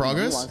examples of our 大家分享一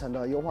些已 progress. 经完成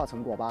的优化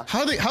成果吧。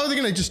 How are they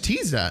gonna just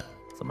tease that?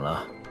 怎么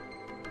了？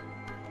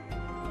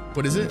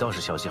 What is 你 it? 倒是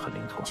消息很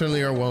灵通，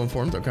 Certainly are well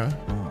informed. Okay.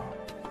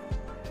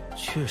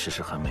 确实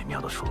是很美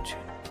妙的数据，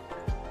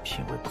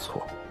品味不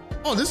错。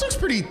 Oh, this looks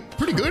pretty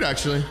good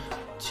actually.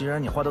 既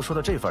然你话都说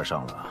到这份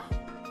上了，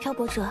漂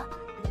泊者，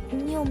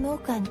你有没有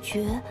感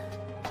觉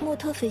莫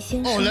特斐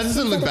先生 Oh, that doesn't 现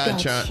在 look 的 bad, 表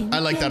chat. 情 I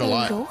like 变 that a 得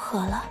lot. 柔和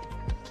了？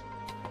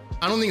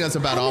 I don't think that's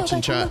a bad 还没有 option,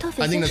 拜托莫 chat. 特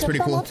斐 I think 先 that's 生 pretty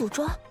帮忙 cool. 组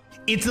装。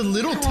 It's a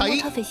little 看来莫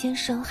tight. 特斐先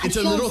生还 It's 需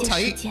a 要 little 一些时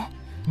tight, 间，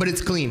 but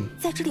it's clean.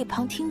 在这里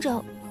旁听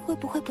着会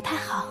不会不太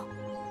好？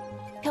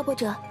漂泊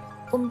者，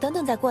我们等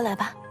等再过来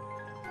吧。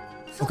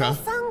 都 Okay.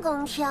 3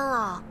更天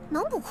了，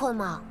能不困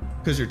吗？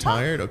 Because you're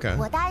tired. Okay.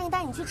 我答应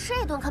带你去吃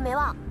一顿，可没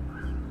忘。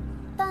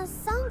但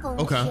3更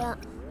Okay. 天，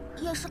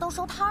夜市都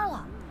收摊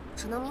了，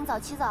只能明早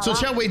起早了。 So,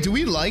 chat, wait, do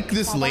we like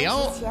this 下班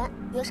layout? 之前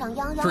约上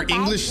泱泱 For 白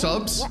English 皮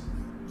subs?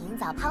 明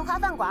早攀花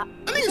饭馆。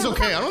 I think it's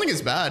okay. I don't think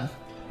it's bad.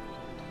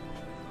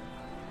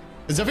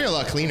 It's definitely a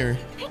lot cleaner.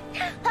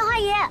 潘花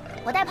爷，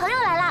我带朋友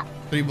来了，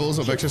 3 bowls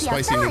of extra 只要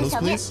spicy 3碗 noodles,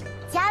 小面 please.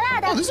 加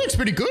辣的。 Oh, this looks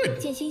pretty good.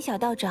 剑心小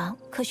道长，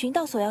可寻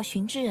到所要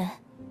寻之人。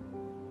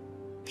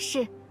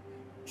是，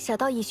小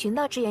道已寻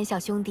到支援小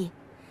兄弟，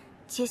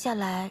接下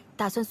来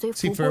打算随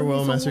Seek 福波 farewell,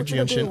 运送 Master 物资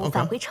的队 Jianshin. 伍 Okay.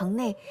 返回城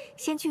内，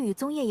先去与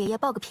宗业爷爷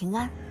报个平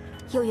安。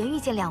有缘遇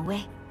见2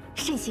位，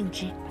甚幸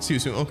之。 See you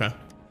soon. Okay.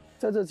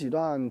 在这几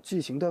段剧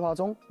情对话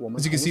中，我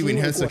们 As you can see, we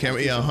enhanced the camera.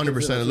 Yeah,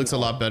 100%. It looks a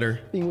lot better.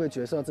 并为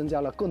角色增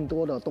加了更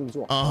多的动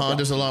作。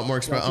 There's a lot more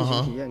让 express. 剧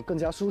情体验更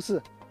加舒适。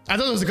 I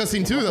thought it was a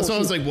cutscene too. That's why I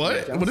was like,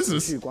 what? 将 What is 持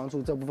this? 续关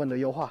注这部分的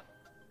优化，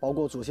包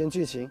括主线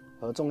剧情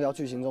和重要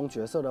剧情中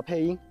角色的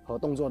配音和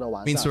动作的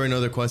完 Main 善。 story and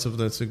other quests of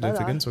the 当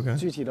然 significance. Okay.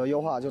 具体的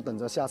优化就等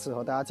着下次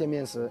和大家见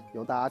面时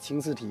由大家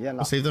亲自体验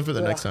了。 I'll save them for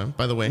the 对了 next time.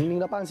 By the way, 零零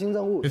的半星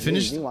任务 We 也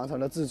finished 已经完成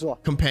了制作。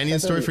 companion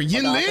在这 story 里 for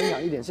和大家分 Yinlin.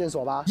 享一点线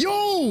索吧。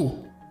 Yo,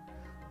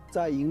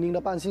 在银铃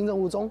的半星任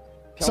务中，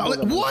漂泊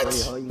solid. 者们 What? 可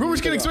以和银铃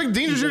Rumors can 这个 expect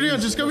danger journey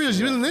on discovery of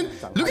Yinlin.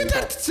 Look at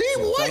that. Say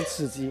紧张 what?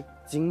 刺激、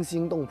惊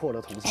心动魄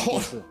的图形故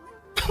事。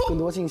更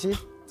多信息，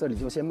这里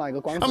就先卖个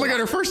关子 I'm 吧。 gonna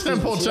get our first 敬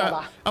请 temple, 期待 chat.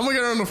 吧。 I'm gonna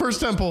get on the first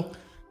temple.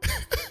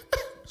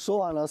 说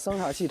完了生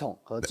态系统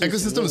和剧情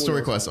Ecosystem 任务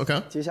story 流程 quest,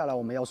 okay. 接下来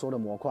我们要说的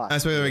模块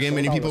Aspect of the game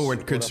many 收到了 people were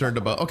许多的 concerned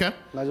反馈 about. Okay.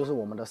 那就是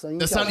我们的声音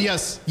The 效 sound. 果。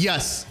 Yes.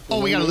 Yes. 我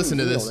Oh, 们 we gotta 也 listen 已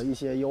to 经有 this. 了一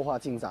些优化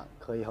进展，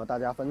可以和大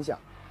家分享。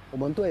我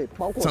们对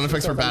包括 Sound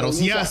effects for 角色战斗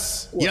battles. 音效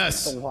Yes. 过场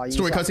Yes. 动画音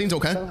Story 效 cutscenes,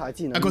 okay. 深海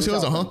技能 Echo 音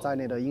seals, 效 uh-huh. 等在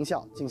内的音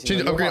效进行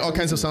Change. 了优化 Upgrade all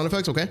升 kinds of 级 sound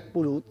effects. Okay.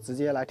 不如直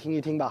接来听一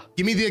听吧。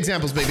 Give me the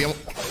examples, baby.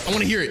 I want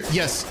to hear it.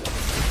 Yes.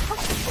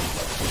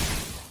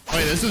 Oh,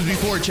 yeah, this was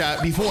before,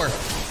 chat. Before.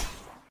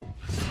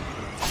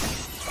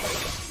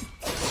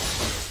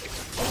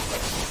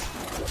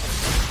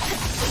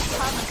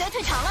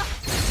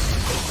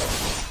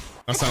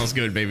 That sounds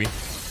good, baby.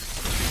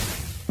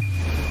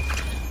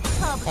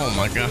 Oh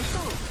my god.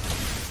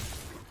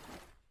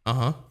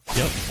 Uh-huh.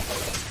 Yep.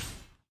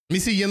 Let me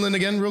see Yinlin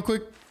again real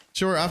quick.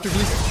 Sure, after,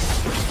 please.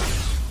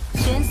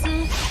 玄思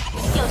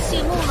有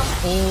戏幕了。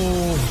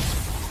 Oh.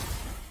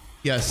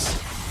 Yes.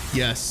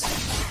 Yes.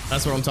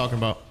 That's what I'm talking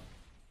about.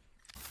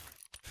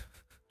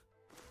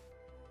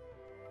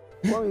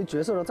 关于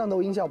角色的战斗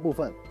音效部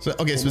分 So, okay,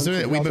 我们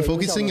specifically, 主 we've 要 been 对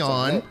音效的 focusing 种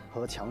on 类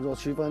和强弱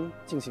区分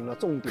进行了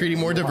重点 creating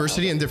more 优化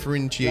diversity and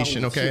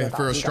differentiation, okay?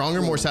 For a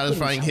stronger, more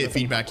satisfying hit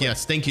feedback.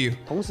 Yes, thank you.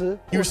 同时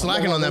You were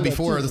slacking on that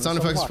before. The sound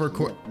effects for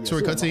也是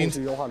story 我们后 cutscenes.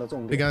 续优化的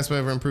重 Big 点。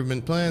 aspect of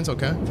improvement plans,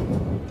 okay.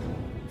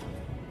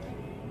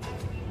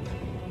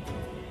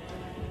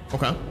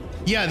 Okay.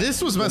 Yeah,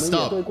 this was 我们 messed 也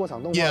up. 对过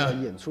场动画的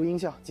Yeah. 演出音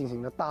效进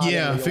行了大量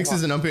Yeah, 的优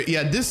fixes 化。 and upgrade.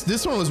 Yeah,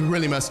 this one was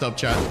really messed up,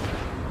 chat.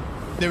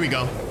 There we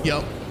go.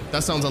 Yep.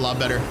 That sounds a lot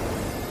better.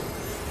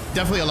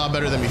 Definitely a lot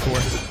better than before.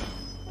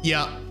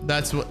 Yeah,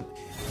 that's what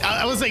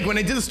I was like when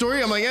I did the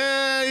story, I'm like,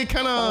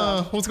 kind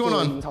of what's going 作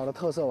为 on? 明朝的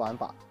特色玩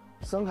法，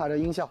深海的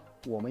音效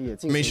我们也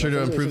进 Made 行 sure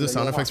了 to 针对 improve the 性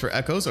sound 的优化 effects for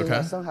echoes, 现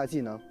在 okay. 深海技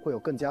能会有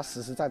更加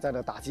实实在在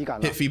的打击感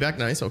了 Hit。feedback,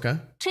 nice, okay.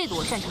 这个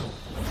我擅长，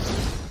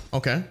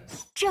 Okay.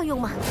 这样用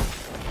吗？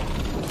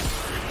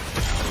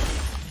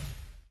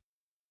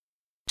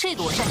这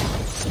个我擅长，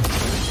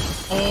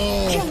这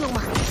Oh, 样用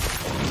吗？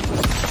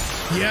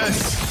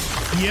 yes.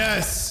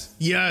 Yes.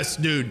 Yes,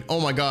 dude.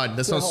 Oh my god,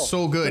 that 最 sounds 后 so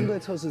针 good. 对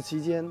测试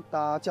期间大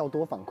家较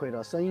多反馈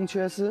的声音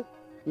缺失、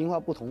音画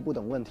不同步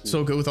等问题，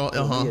 So good with all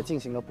我们也 uh-huh. 进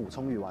行了补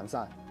充与完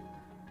善。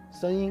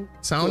声音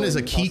Sound is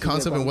a 作为 key 明朝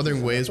世界 concept in 观 Wuthering 组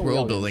成的 Waves 重要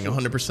world building, 元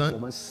素 100%. 我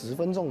们十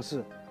分重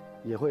视，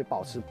也会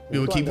保持 We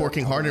will 不断 keep 地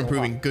working hard and 强化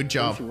improving. Good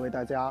争 job. 取为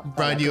大家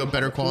带来 Provide you a 更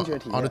好的 better 听觉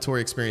体验。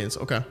 auditory experience.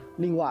 Okay.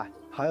 另外，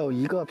还有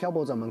一个漂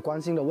泊者们关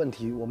心的问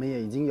题，我们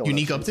也已经有了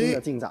Unique 全新 update?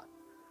 的进展。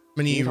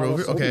 Mini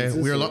rover. Okay,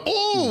 we are.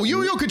 Oh,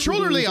 yo,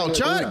 controller layout,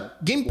 chat.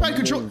 Gamepad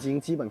control. 已经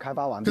基本开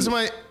发完毕。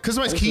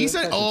 Customized key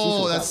set.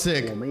 Oh, that's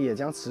sick. 我们也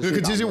将持续 We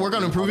continue to work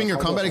on improving your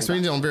combat 操作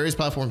experience on various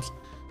platforms.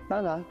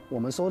 当然，我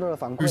们收到的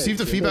反馈 Received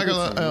the feedback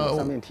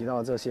上面提到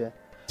的这些，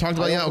 talked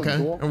about, yeah, okay.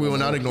 And we will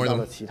not ignore 的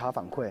them. 其他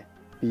反馈，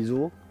比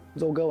如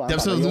肉鸽玩法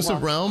Depths 的 of 优 elusive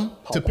化、 realm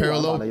跑 to 步玩法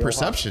parallel 的优化、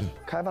 perception.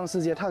 开放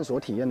世界探索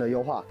体验的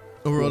优化。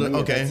 Overall,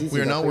 okay, we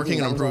are not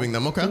working on improving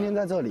them. 今 Okay. 天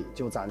在这里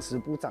就暂时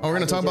不展开 Oh, we're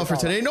gonna talk about for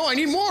介绍了 today. No, I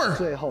need more.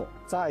 最后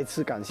再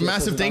次感谢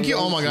Massive thank you.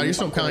 Oh my God, you're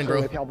so kind,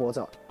 bro. 漂泊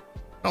者。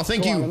 Oh,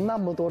 thank 说完了 you. 那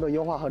么多的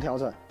优化和调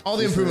整 All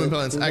the improvement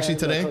plans. 其实 Actually, 今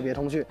天 today, 的特别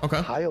通讯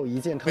okay. 还有一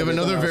件 We 特 have 别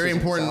重 another 要的 very 事情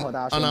想 important 要和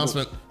大家宣布。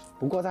 announcement.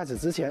 不过在此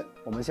之前，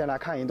我们先来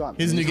看一段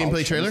Here's a new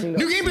gameplay trailer.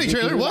 New gameplay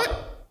trailer. What?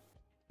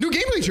 New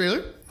gameplay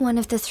trailer. One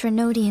of the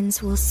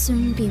Threnodians will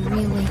soon be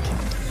reawakened.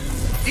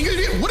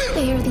 English. What?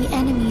 They are the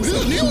enemies This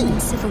of is new.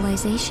 human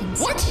civilizations.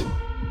 What?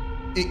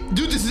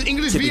 Dude, this is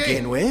English To VA.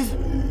 begin with,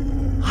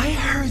 I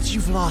heard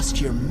you've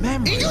lost your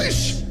memory.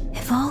 English.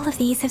 If all of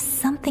these have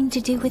something to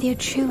do with your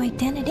true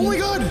identity, Oh my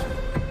God.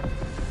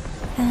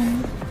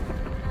 then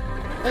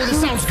Oh, this who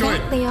sounds good.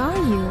 exactly are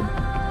you?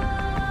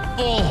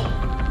 Oh.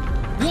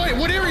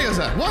 What area is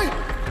that? What?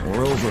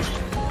 Moreover,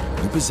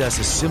 you possess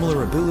a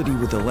similar ability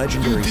with the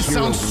legendary Dude, this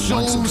hero who sounds so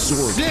once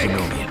absorbed sick.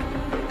 Phenomian.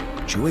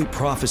 Jue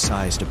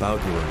prophesized about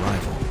your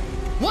arrival.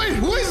 What?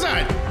 Who is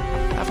that?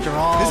 After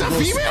all Is that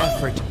this female?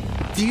 effort,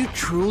 do you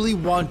truly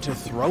want to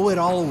throw it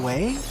all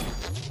away?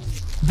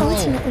 Bro.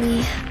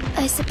 Ultimately,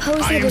 I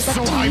suppose I it am is up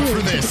so to hyped you for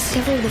to this.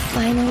 discover the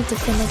final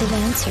definitive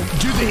answer.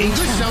 Dude, the for English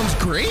yourself. sounds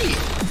great.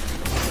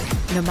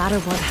 No matter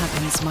what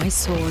happens, my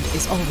sword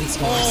is always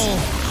yours. Oh.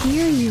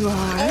 Here you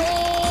are.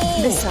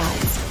 Oh.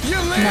 Besides, You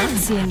not live.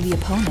 seeing the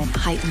opponent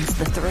heightens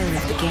the thrill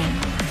of the game.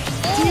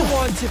 Do you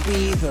want to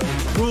be the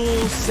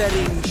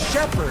rule-setting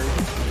shepherd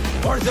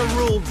or the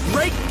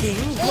rule-breaking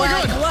Oh my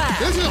black God. lad?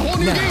 This is a whole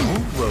new now,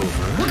 game.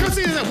 Rover, What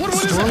cutscene is that? What the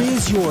is story that?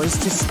 is yours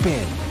to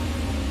spin.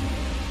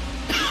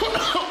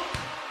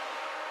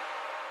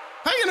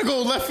 How you gonna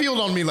go left field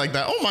on me like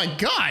that? Oh my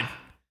God.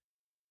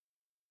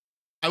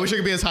 I wish I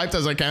could be as hyped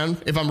as I can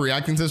if I'm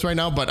reacting to this right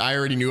now, but I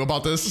already knew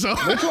about this, so.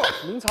 没错，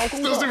明朝公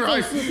Still 测 super 正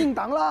hype. 式定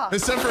档啦！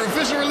 It's set for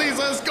official release.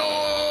 Let's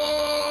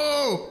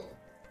go.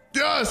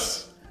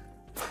 Yes.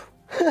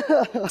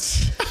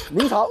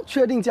 明朝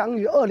确定将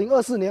于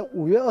2024年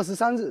5月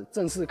23日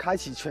正式开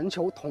启全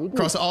球同步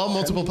Across all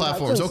multiple 全平台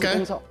platforms, 正式 okay.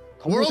 公测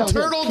同步 World 上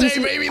线 Turtle Day,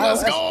 PC, baby,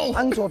 let's iOS, go.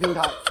 安卓平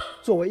台，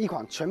作为一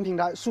款全平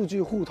台数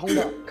据互通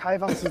的开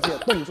放世界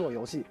动作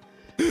游戏。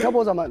漂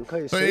泊者们可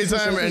以随时随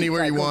Anytime, 地 anywhere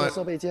在 you 各个 want.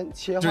 设备间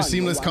切换 Just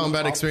seamless 游玩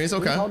combat 明朝 experience,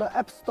 okay. 明朝的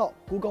App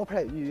Store、Google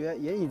Play 预约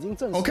也已经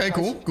正式 Okay, 开始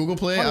cool. Google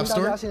Play, 欢 App 迎大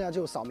Store. 家现在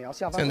就扫描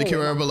下方 Send the 二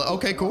维 QR 码 below.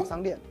 Okay, cool.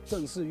 商店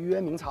正式预约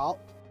明朝。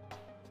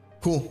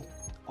 Cool.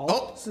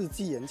 哦，是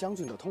纪言将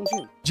军的通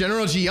讯。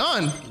 General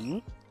Jian.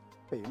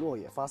 北洛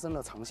也发生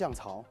了长相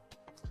潮，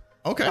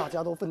 Okay. 大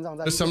家都奋战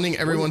在。 Just summoning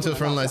everyone to the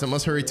front lines. I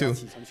must hurry too.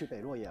 启程去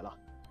北洛野了。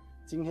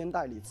今天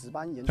代理值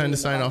班研究 Time 员 to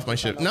sign off my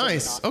ship.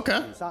 Nice.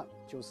 Okay. 以上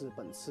就是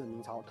本次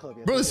明朝特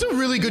别。 Bro, this is a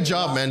really good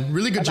job, man.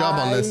 Really good job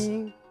on this.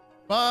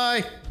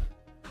 Bye.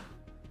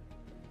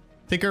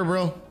 Take care,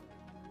 bro.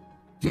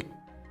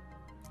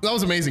 That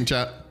was amazing,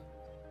 chat.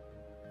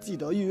 记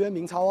得预约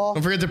明朝哦。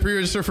 Don't forget to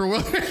pre-register for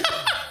Wuthering.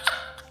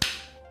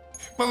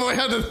 My boy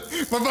had to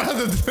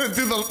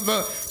do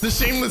the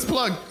shameless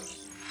plug.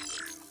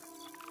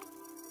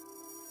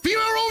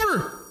 Female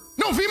rover.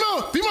 No,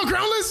 female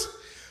groundless.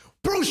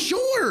 Bro,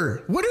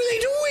 sure. What are they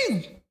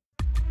doing?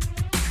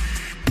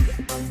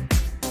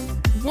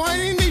 Why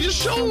didn't they just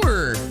show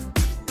her?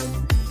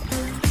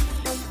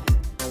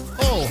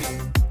 Oh.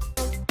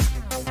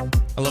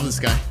 I love this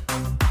guy.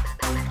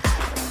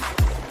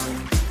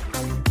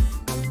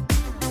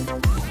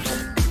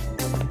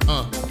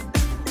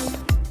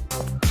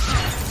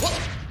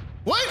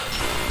 What?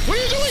 What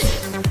are you doing?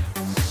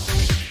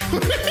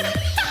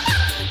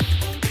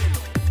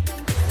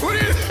 What are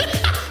you?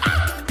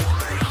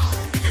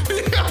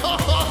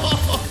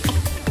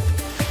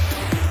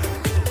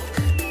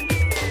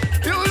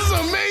 Yo, this is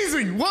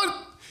amazing. What?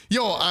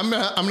 Yo, I'm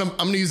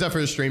gonna use that for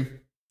the stream.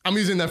 I'm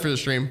using that for the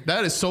stream.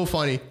 That is so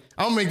funny.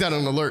 I'll make that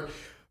an alert.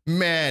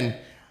 Man.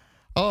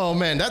 Oh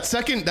man, that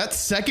second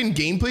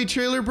gameplay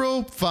trailer,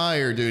 bro,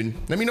 fire, dude.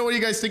 Let me know what you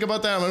guys think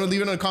about that. I'm gonna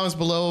leave it in the comments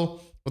below.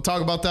 We'll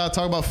talk about that.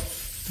 Talk about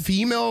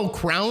female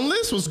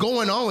crownless. What's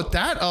going on with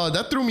that?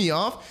 That threw me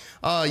off.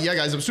 Yeah,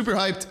 guys, I'm super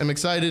hyped. I'm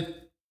excited.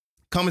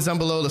 Comments down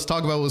below. Let's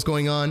talk about what's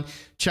going on.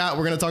 Chat,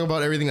 we're gonna talk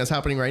about everything that's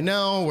happening right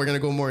now. We're gonna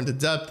go more into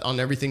depth on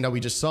everything that we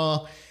just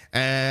saw.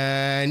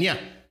 And yeah,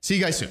 see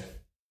you guys soon.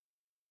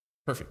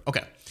 Perfect.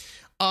 Okay.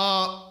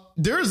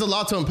 There is a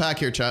lot to unpack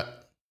here, chat.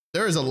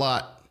 There is a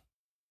lot.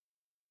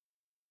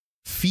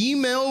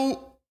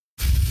 Female.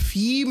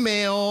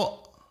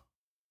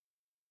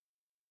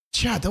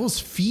 Chat, that was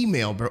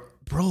female, bro.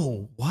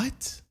 Bro,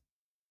 what?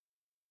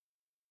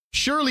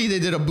 Surely they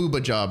did a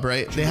booba job,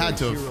 right? They had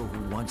to.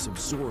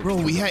 Bro,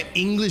 we had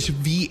English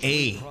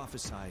VA.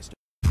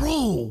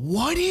 Bro,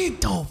 what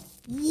the?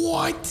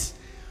 What?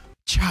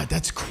 Chat,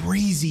 that's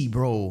crazy,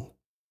 bro.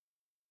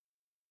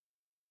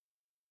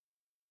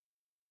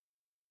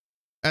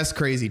 That's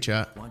crazy,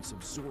 chat. Once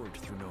absorbed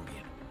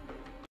Phenomian.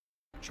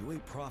 Jue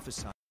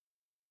prophesied.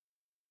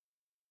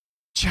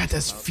 Chat,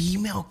 that's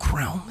female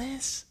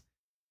crownless?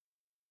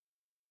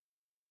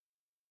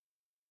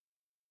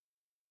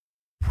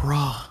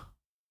 Bruh.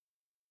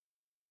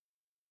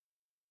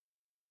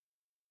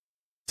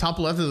 Top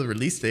left of the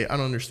release date. I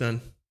don't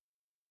understand.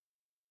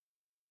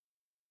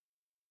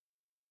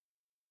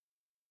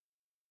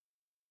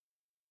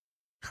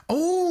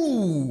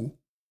 Oh.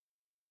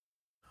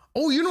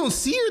 Oh, you don't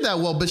see her that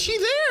well, but she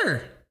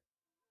there.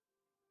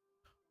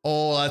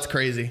 Oh, that's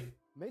crazy.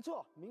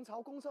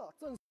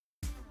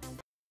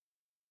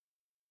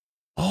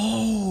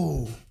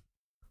 Oh.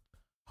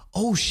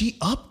 Oh, she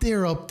up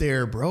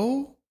there,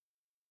 bro.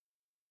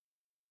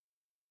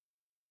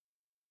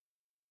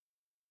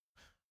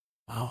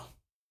 Wow.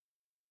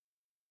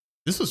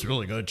 This was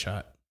really good,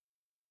 chat.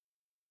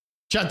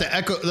 Chat, the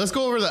echo. Let's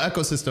go over the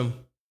ecosystem.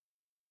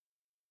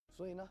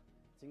 所以呢，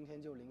今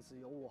天就临时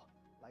由我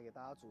来给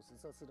大家主持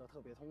这次的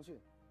特别通讯，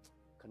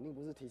肯定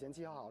不是提前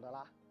计划好的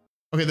啦。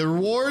 Okay, the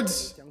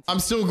rewards. I'm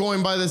still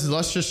going by this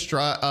luscious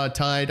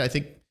tide. I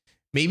think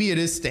maybe it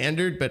is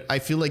standard, but I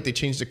feel like they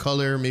changed the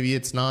color. Maybe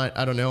it's not.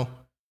 I don't know.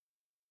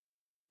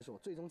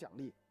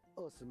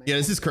 Yeah,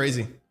 this is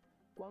crazy.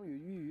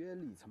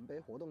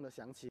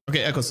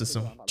 Okay,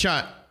 ecosystem.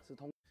 Chat.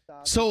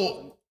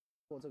 So,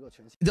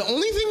 the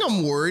only thing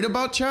I'm worried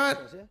about, chat,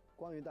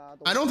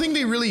 I don't think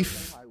they really...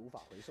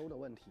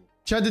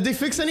 Chat, did they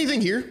fix anything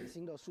here?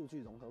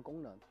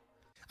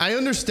 I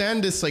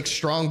understand this like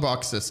strong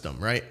box system,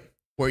 right?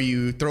 Where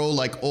you throw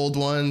like old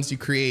ones, you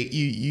create,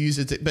 you use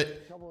it,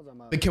 but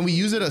can we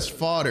use it as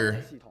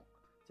fodder?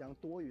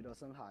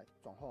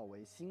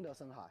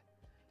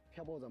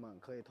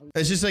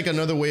 It's just like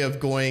another way of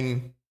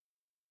going.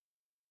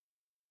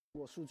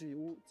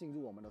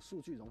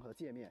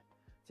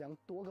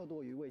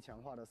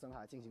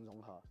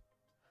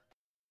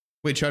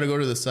 Wait, try to go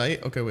to the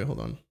site? Okay, wait, hold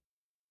on.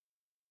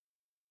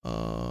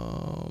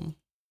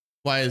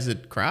 Why is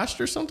it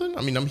crashed or something?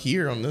 I mean, I'm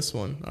here on this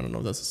one. I don't know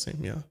if that's the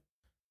same. Yeah.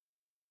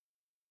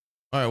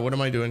 All right, what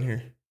am I doing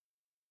here?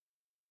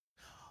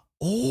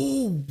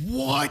 Oh,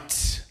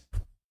 what?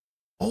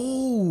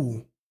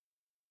 Oh.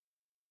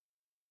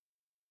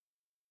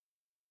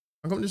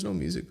 How come there's no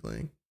music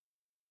playing?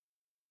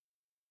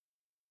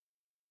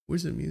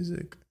 Where's the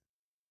music?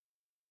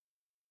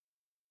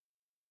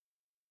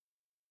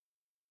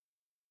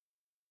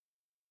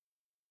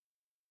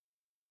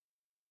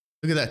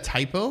 Look at that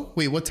typo.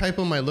 Wait, what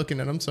typo am I looking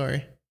at? I'm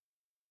sorry.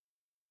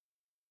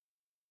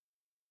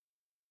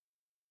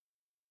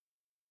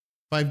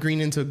 Five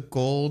green into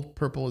gold.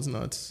 Purple is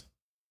nuts.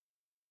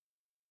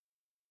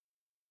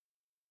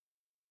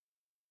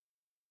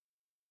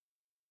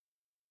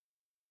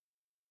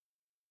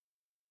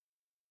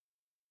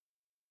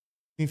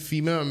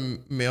 Female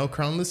and male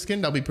crownless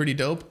skin. That'll be pretty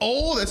dope.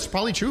 Oh, that's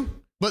probably true.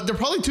 But they're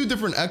probably two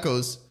different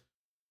echoes.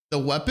 The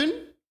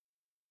weapon?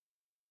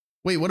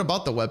 Wait, what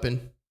about the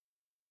weapon?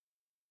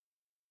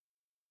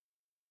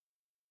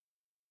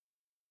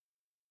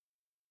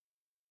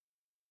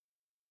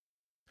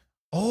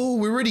 Oh,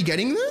 we're already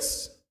getting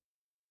this?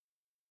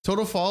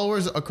 Total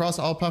followers across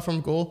all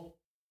platform goal.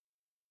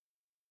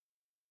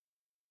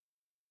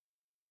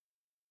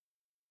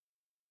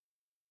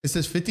 It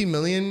says 50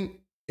 million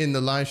in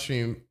the live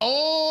stream.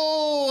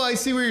 Oh, I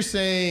see what you're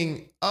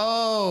saying.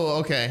 Oh,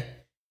 okay.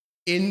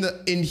 In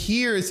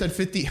here it said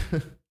 50.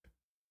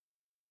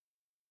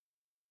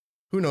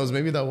 Who knows?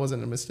 Maybe that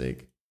wasn't a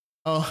mistake.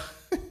 Oh.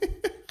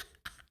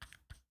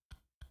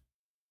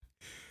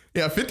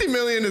 Yeah, 50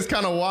 million is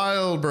kind of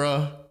wild,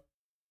 bro.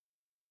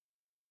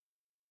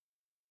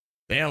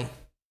 Damn.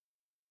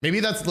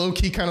 Maybe that's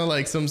low-key kind of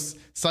like some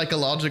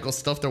psychological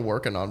stuff they're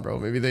working on, bro.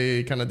 Maybe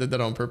they kind of did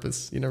that on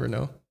purpose. You never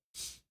know.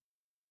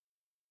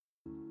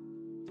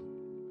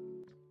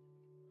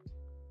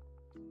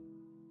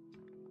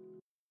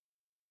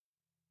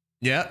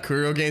 Yeah,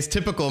 Kuro games.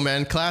 Typical,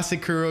 man.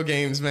 Classic Kuro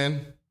games,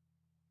 man.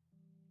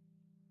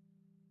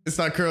 It's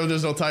not Kuro,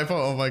 there's no typo.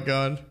 Oh my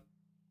god.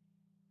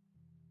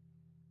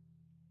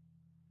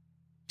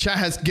 Chat,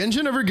 has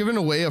Genshin ever given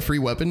away a free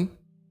weapon?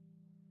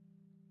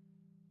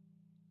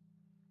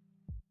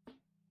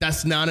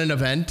 That's not an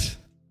event.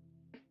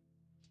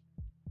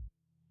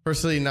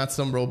 Personally, not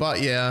some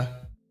robot. Yeah.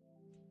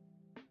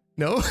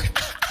 No?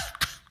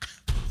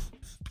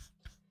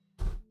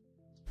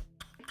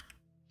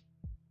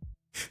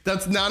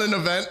 That's not an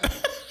event.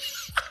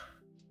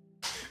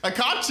 I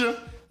caught you.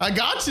 I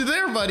got you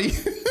there, buddy.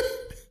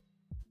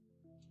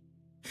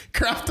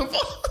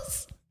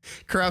 Craftables.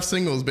 Craft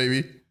singles,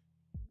 baby.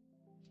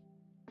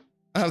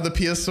 I have the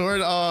PS sword.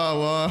 Oh,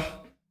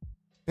 well,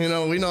 you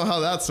know, we know how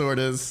that sword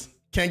is.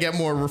 Can't get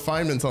more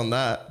refinements on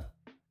that.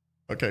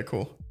 Okay,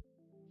 cool.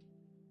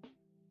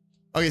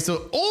 Okay,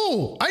 so,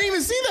 oh, I didn't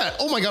even see that.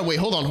 Oh my God, wait,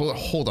 hold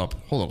up.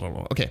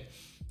 Okay.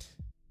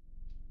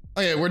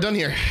 Okay, we're done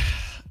here.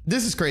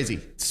 This is crazy.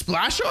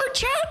 Splash art,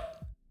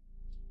 chat?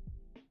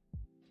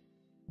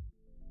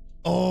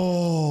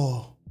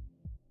 Oh.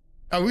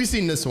 Have we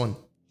seen this one?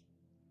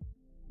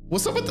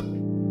 What's up with the...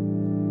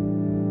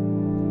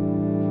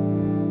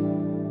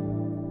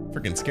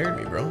 Freaking scared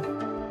me, bro.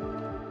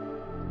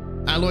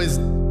 Alloy's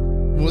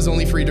was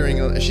only free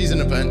during she's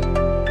an event.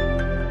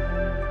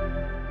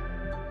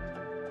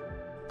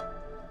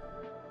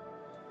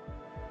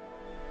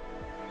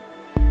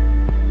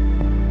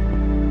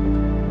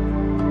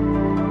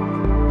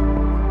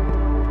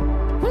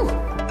 Whew.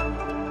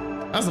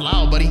 That's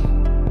loud, buddy.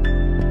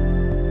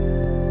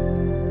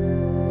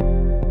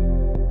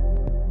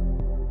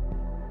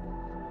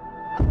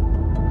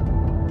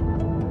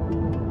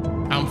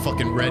 I'm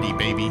fucking ready,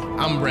 baby.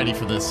 I'm ready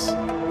for this.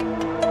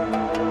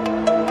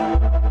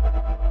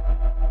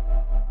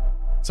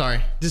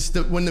 Sorry, just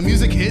when the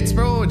music hits,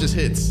 bro, it just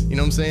hits. You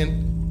know what I'm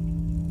saying?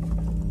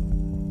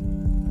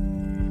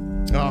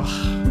 Oh,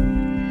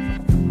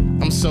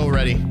 I'm so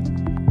ready.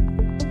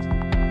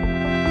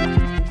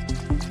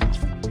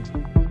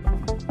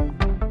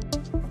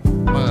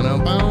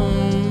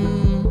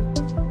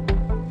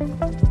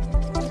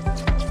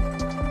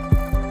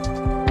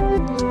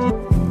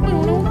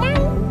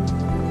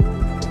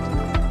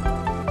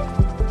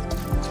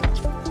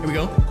 Here we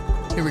go.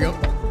 Here we go.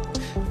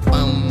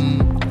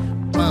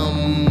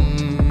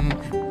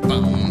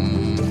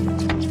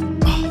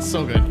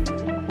 So good.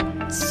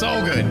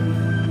 So good.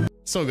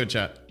 So good,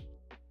 chat.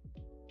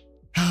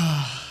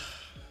 God,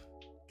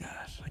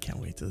 I can't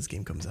wait till this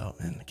game comes out,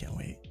 man. I can't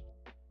wait.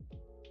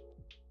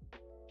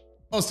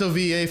 Oh, still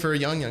VA for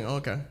Yang Yang. Oh,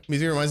 okay.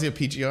 Music reminds me of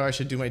PGR. I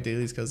should do my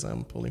dailies because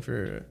I'm pulling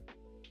for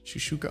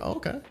Shushuka. Oh,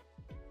 okay.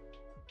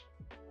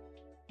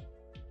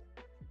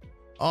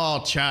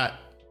 Oh, chat.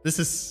 This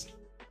is...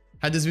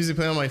 Had this music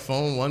play on my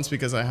phone once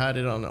because I had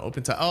it on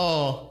open time.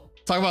 Oh,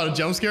 talk about a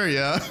jump scare?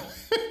 Yeah.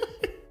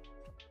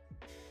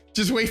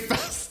 Just wait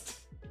fast.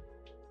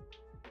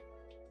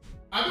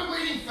 I've been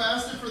waiting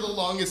faster for the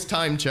longest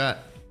time, chat.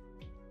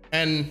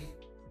 And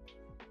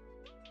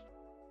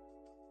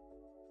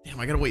damn,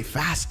 I gotta wait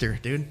faster,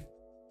 dude.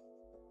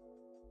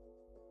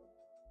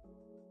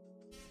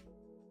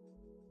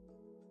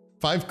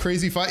 Five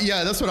crazy five.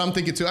 Yeah, that's what I'm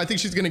thinking too. I think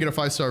she's gonna get a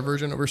 5-star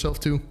version of herself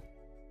too.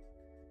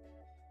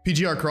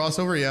 PGR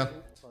crossover, yeah.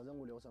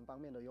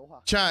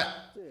 Chat,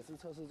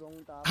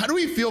 how do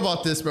we feel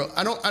about this, bro?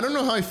 I don't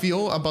know how I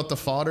feel about the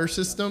fodder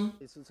system,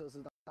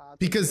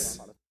 because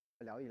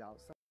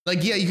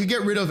like, yeah, you could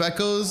get rid of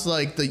echoes,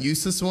 like the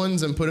useless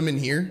ones, and put them in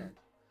here.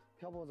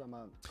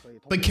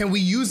 But can we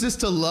use this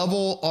to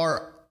level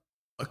our,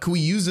 can we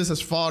use this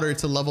as fodder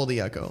to level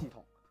the echo?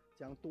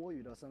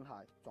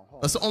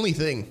 That's the only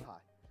thing.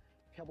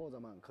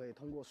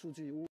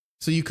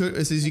 So you could,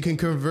 it says you can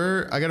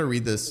convert, I gotta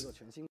read this.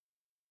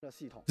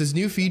 This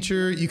new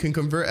feature, you can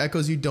convert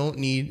echoes you don't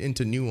need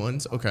into new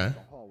ones. Okay.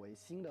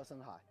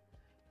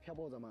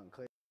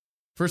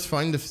 First,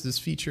 find this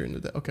feature into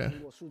the, okay.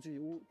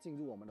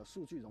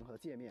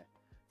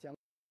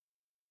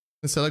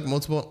 And select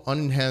multiple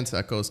unenhanced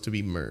echoes to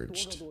be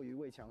merged.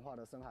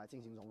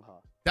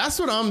 That's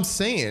what I'm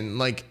saying.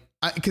 Like,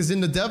 because in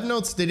the dev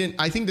notes, they didn't,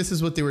 I think this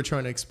is what they were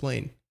trying to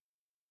explain.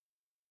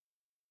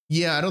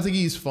 Yeah, I don't think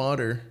he used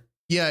fodder.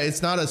 Yeah,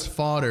 it's not as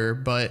fodder,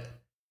 but...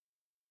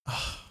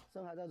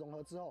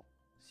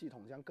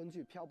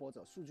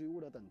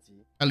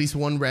 At least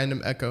one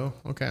random echo.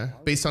 Okay.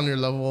 Based on your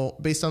level,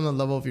 based on the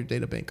level of your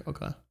data bank.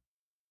 Okay.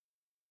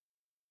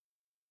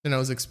 And I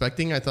was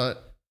expecting, I thought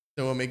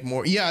they will make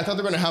more. Yeah, I thought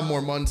they were going to have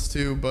more months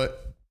too,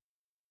 but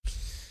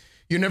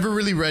you're never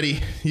really ready.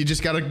 You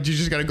just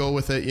gotta go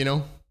with it, you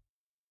know?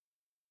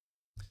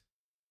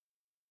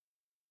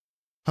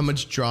 How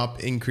much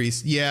drop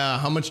increase? Yeah,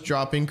 how much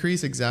drop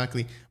increase?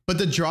 Exactly. But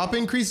the drop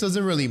increase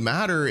doesn't really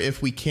matter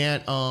if we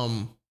can't,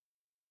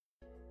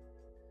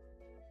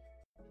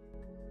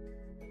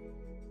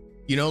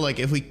 you know, like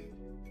if we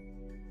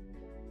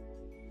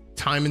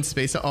time and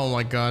space. Oh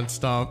my God,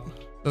 stop.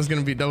 That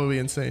would be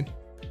insane.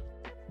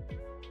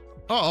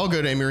 Oh, all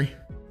good, Amory.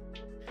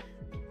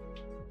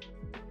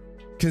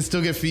 Can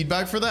still get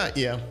feedback for that?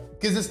 Yeah.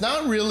 Because it's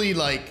not really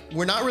like,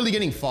 we're not really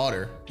getting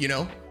fodder, you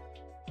know?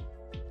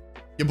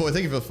 Yeah, boy,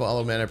 thank you for the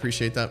follow, man. I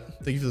appreciate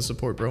that. Thank you for the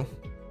support, bro.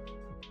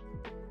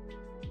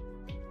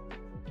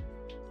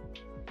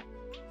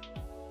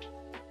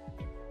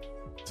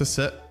 To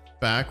set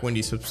back when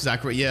you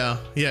exactly, yeah,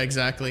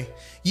 exactly.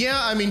 Yeah,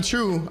 I mean,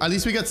 true. At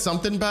least we got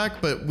something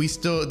back, but we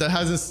still,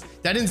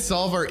 that didn't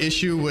solve our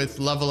issue with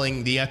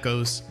leveling the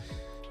echoes,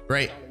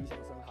 right?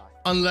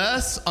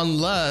 Unless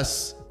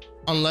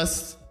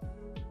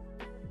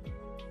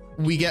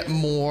we get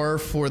more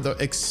for the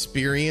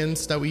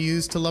experience that we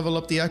use to level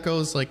up the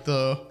echoes, like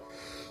the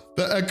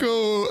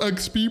echo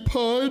XP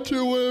pod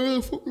or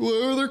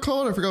whatever they're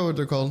called. I forgot what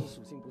they're called.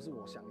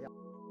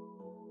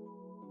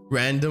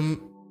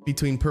 Random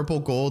between purple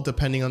gold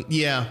depending on,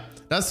 yeah,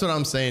 that's what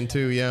I'm saying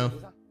too. Yeah,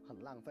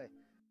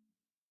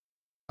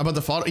 about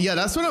the photo. Yeah,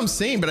 that's what I'm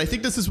saying, but I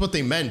think this is what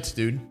they meant,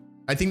 dude.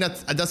 I think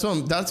that's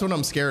what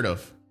I'm scared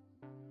of.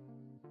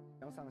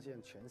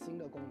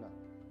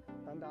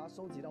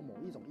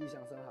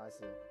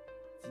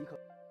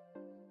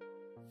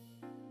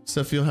 So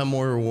if you'll have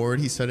more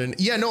reward, he said it.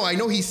 Yeah, no, I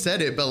know he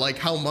said it, but like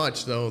how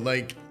much though?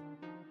 Like,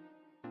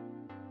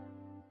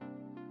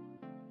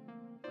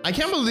 I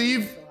can't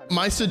believe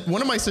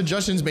one of my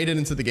suggestions made it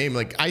into the game.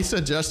 Like I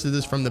suggested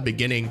this from the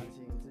beginning.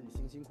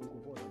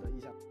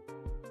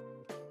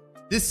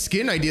 This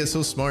skin idea is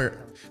so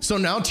smart. So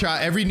now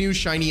chat, every new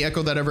shiny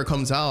Echo that ever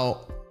comes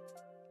out,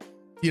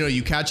 you know,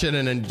 you catch it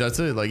and then that's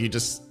it. Like you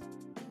just.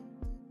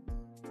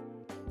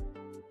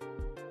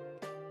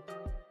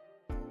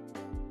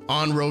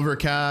 On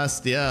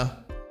Rovercast, yeah.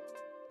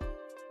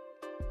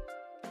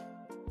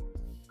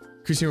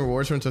 Increasing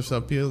rewards from tough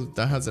appeal,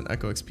 that has an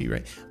Echo XP,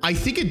 right? I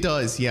think it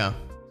does, yeah.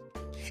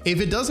 If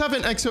it does have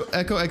an Echo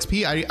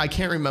XP, I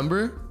can't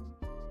remember.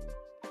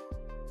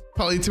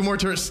 Probably 2 more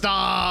turns.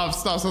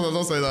 Stop,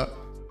 don't say that.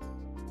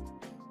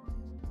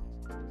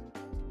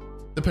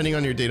 Depending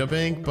on your data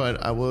bank,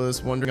 but I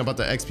was wondering about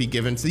the XP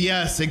given. So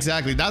yes,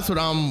 exactly. That's what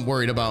I'm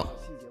worried about.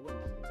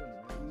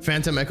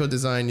 Phantom Echo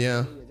design,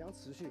 yeah.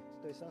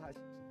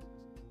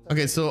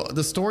 Okay, so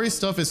the story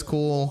stuff is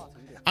cool.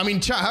 I mean,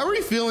 chat, how are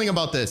you feeling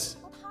about this?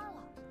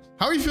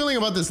 How are you feeling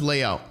about this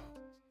layout?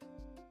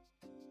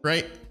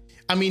 Right?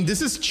 I mean,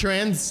 this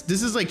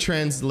is like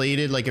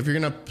translated. Like if you're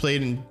gonna play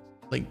it in,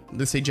 like,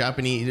 let's say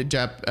Japanese,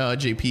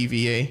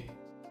 JPVA,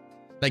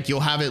 like you'll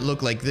have it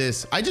look like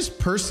this. I just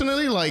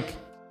personally like,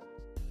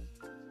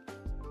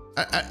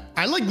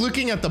 I like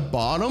looking at the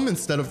bottom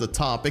instead of the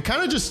top. It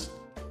kind of just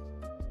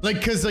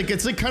like, cause like,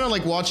 it's like kind of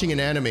like watching an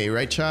anime,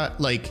 right, chat?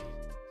 Like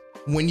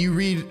when you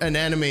read an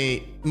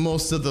anime,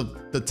 most of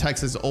the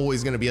text is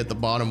always going to be at the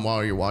bottom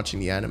while you're watching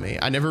the anime.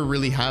 I never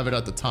really have it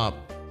at the top.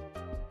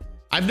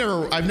 I've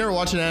never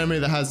watched an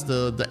anime that has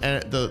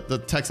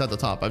the text at the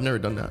top. I've never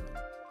done that.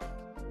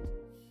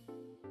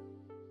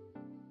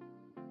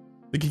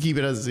 We can keep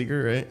it as a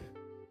secret, right?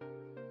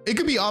 It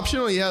could be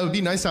optional. Yeah, it would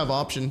be nice to have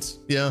options.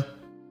 Yeah.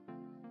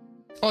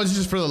 Oh, it's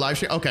just for the live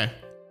stream. Okay,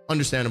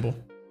 understandable.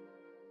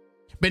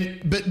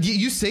 But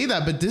you say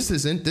that, but this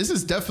isn't. This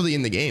is definitely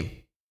in the game.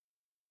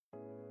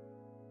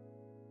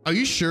 Are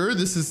you sure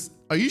this is?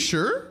 Are you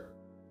sure?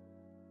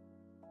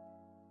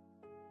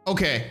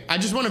 Okay, I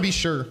just want to be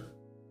sure.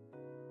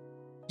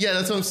 Yeah,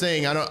 that's what I'm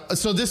saying. I don't.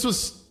 So this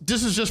was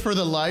just for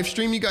the live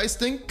stream, you guys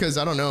think? Because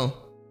I don't know.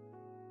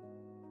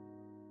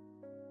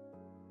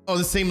 Oh,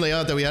 the same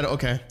layout that we had.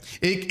 Okay,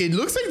 it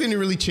looks like they didn't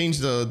really change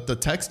the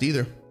text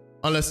either.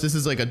 Unless this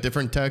is like a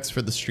different text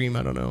for the stream,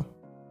 I don't know.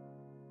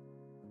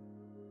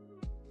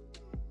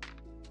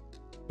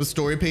 The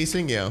story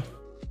pacing, yeah.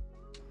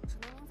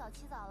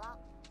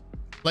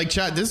 Like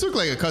chat, this looked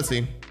like a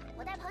cutscene.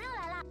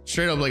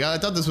 Straight up, like I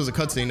thought this was a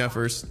cutscene at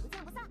first.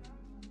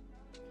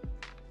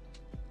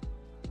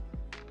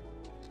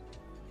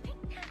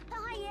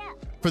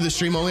 For the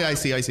stream only, I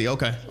see.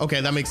 Okay,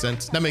 that makes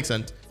sense. That makes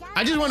sense.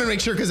 I just wanted to make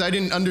sure because I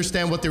didn't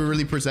understand what they were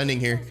really presenting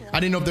here. I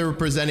didn't know if they were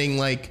presenting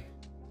like.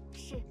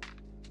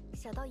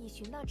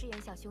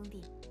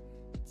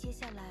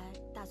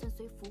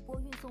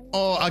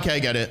 Oh, okay, I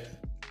get it.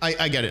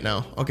 I get it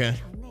now. Okay.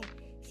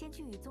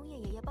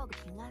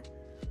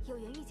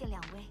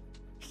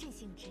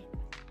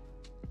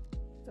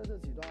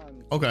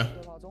 Okay,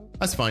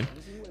 that's fine.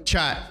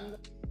 Chat.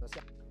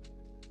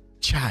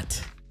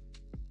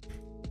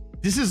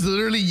 This is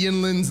literally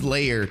Yinlin's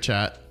lair,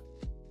 chat.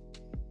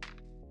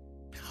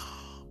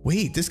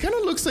 Wait, this kind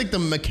of looks like the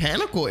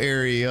mechanical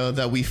area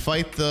that we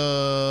fight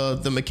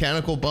the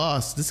mechanical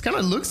boss. This kind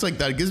of looks like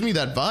that. It gives me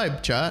that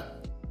vibe,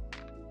 chat.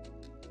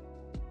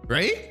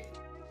 Right?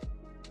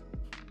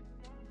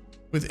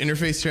 With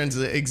interface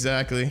translate,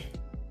 exactly.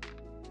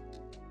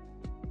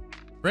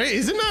 Right?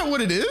 Isn't that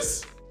what it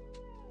is?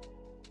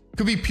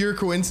 Could be pure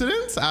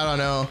coincidence? I don't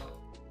know.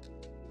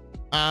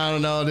 I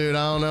don't know, dude.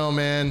 I don't know,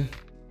 man.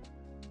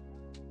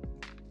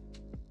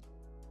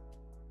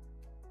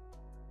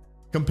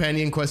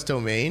 Companion quest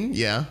domain,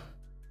 yeah.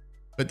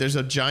 But there's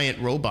a giant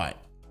robot.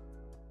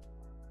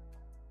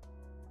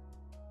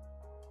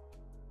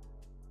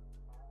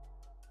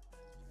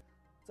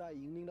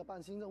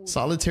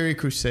 Solitary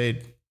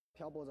Crusade.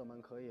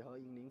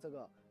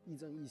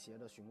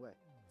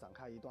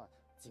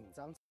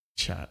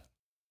 Chat.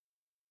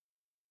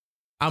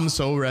 I'm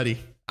so ready.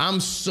 I'm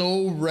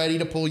so ready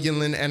to pull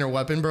Yinlin and her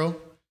weapon, bro.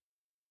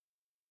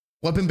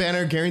 Weapon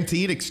banner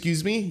guaranteed,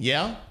 excuse me.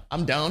 Yeah,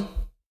 I'm down.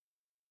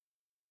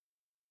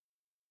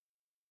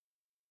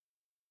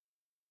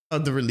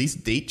 The release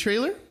date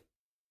trailer?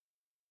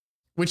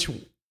 Which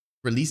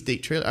release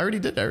date trailer? I already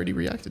did. I already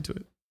reacted to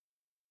it.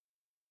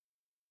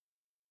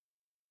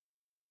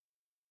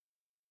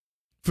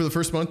 For the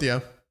first month,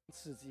 yeah.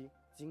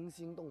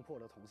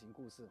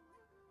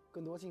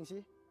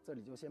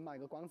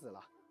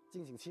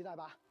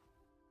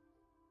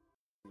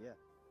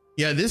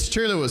 Yeah, this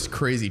trailer was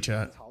crazy,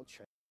 chat.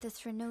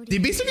 They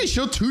basically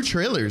showed 2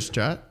 trailers,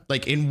 chat,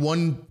 like in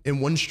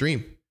one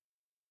stream.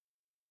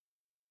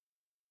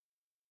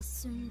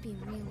 Soon be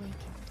reawakened.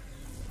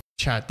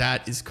 Chat,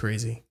 that is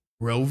crazy.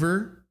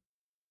 Rover?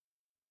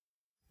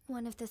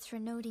 One of the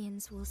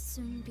Threnodians will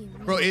soon be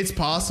reawakened. Bro, it's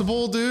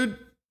possible, dude,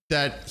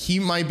 that he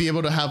might be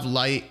able to have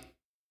Light,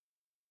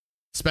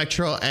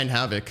 Spectral, and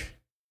Havoc.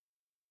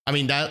 I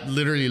mean, that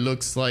literally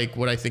looks like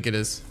what I think it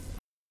is.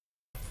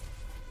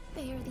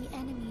 They are the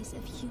enemies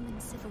of human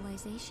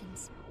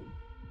civilizations.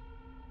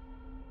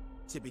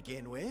 To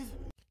begin with,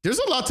 There's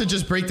a lot to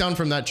just break down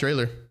from that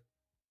trailer.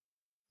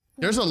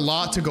 There's a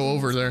lot to go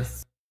over there.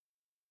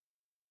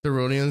 The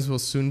Rhodians will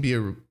soon be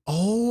a...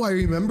 Oh, I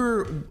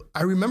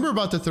remember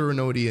about the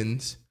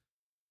Theronodians.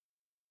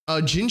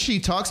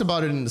 Jinshi talks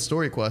about it in the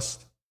story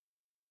quest.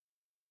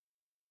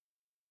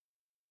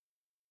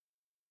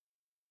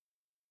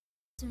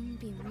 Soon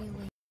be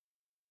reawakened.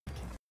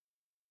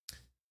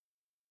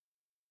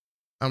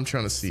 I'm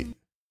trying to see.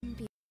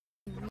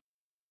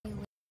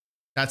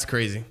 That's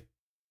crazy.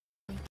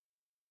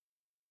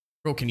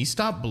 Bro, can you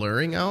stop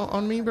blurring out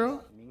on me,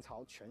 bro? 明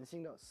朝全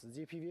新的实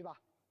际 PV 吧。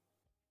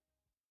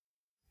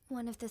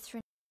 One of the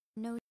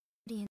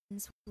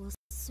Threnodians will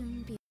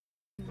soon be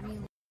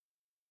reawakened.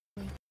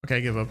 Okay, I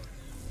give up.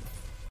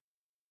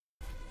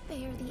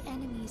 They are the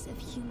enemies of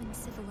human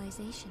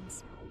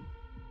civilizations.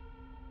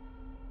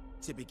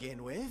 To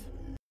begin with,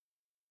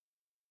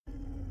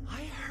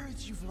 I heard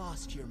you've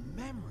lost your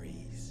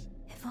memories.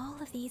 If all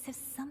of these have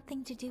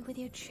something to do with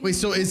your true... Wait,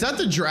 so is that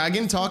the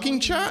dragon talking,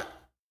 chat?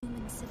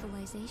 Human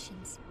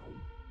civilizations.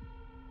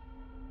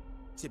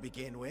 To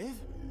begin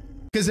with,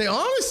 Because they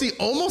honestly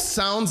almost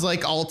sounds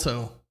like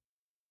Alto.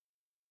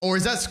 Or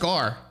is that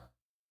Scar?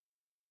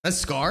 That's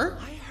Scar?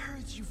 I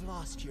heard you've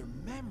lost your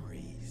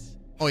memories.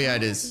 Oh yeah, it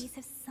All of is. these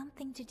have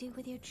something to do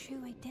with your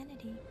true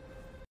identity.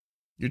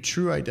 Your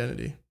true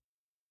identity.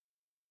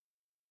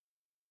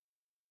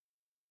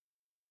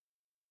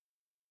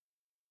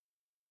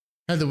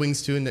 Had the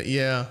wings too, and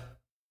yeah.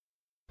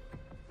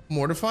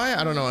 Mortify?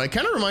 I don't know. It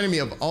kind of reminded me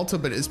of Alto,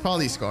 but it's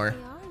probably Scar.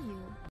 Who are you?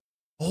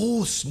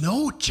 Oh,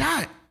 Snow,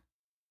 chat.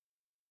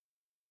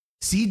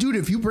 See, dude,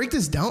 if you break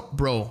this down,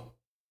 bro.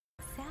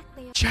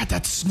 Exactly. Chat,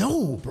 that's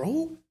Snow,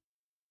 bro.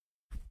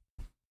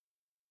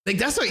 Like,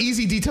 that's an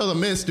easy detail to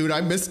miss, dude. I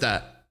missed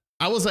that.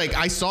 I was like,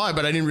 I saw it,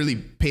 but I didn't really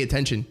pay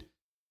attention.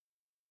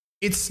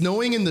 It's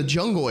snowing in the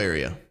jungle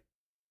area.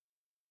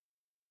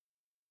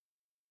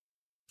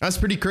 That's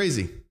pretty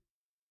crazy.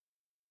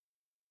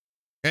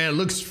 And it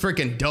looks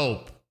freaking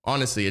dope.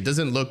 Honestly, it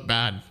doesn't look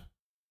bad.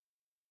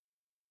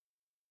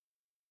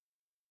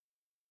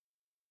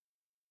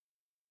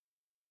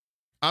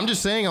 I'm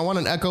just saying I want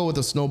an Echo with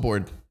a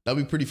snowboard.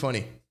 That'd be pretty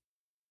funny.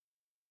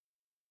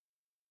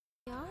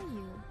 Who are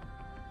you?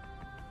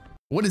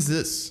 What is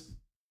this?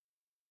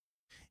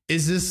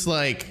 Is this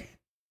like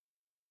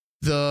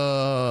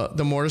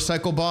the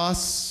motorcycle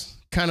boss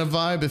kind of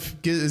vibe? If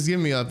it's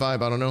giving me that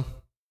vibe, I don't know.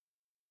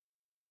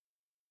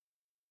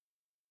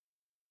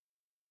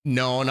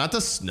 No, not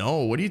the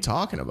snow. What are you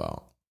talking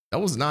about? That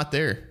was not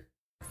there.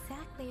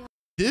 Exactly.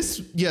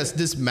 This, yes,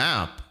 this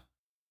map.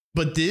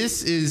 But this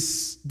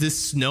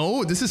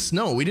snow. This is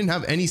snow. We didn't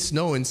have any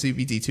snow in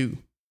CBT2.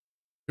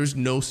 There's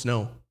no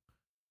snow.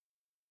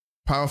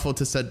 Powerful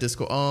to set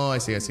disco. Oh, I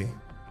see, I see.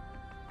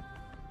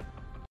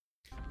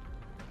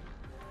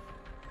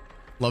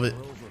 Love it.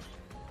 Moreover,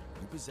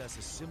 you possess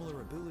a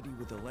similar ability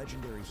with the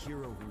legendary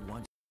hero who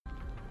once...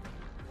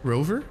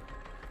 Rover?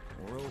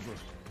 Moreover,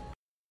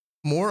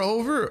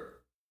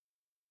 Moreover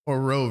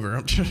or Rover?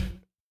 I'm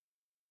trying.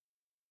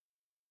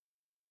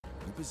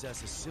 you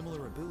possess a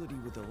similar ability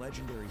with the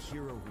legendary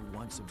hero who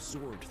once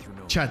absorbed through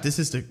no... Chat, this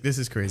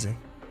is crazy.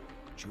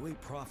 Jue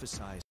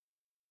prophesied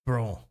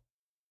Bro.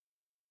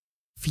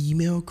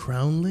 Female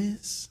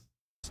crownless?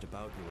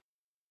 about your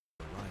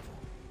arrival.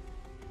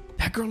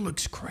 That girl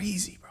looks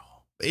crazy, bro.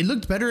 It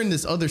looked better in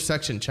this other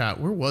section, chat.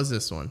 Where was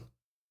this one?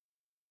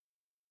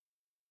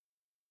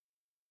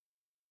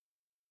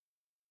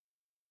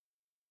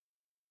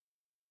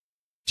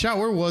 Chat,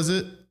 where was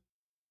it?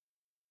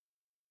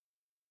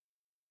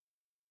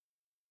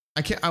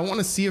 I want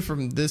to see it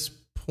from this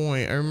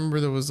point. I remember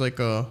there was like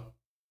a...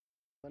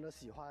 我们的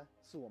喜欢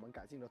是我们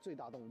改进的最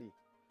大动力。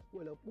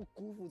为了不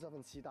辜负这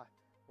份期待，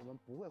我们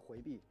不会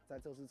回避在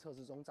这次测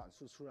试中展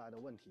示出来的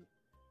问题，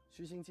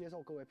虚心接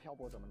受各位漂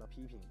泊者们的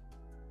批评。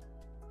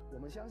我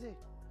们相信，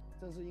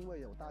正是因为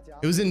有大家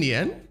It was in the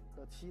end?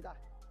 的期待，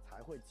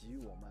才会给予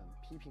我们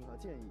批评和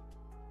建议，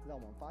让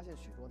我们发现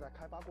许多在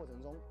开发过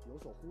程中有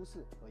所忽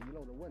视和遗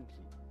漏的问题，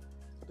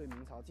对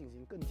明朝进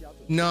行更加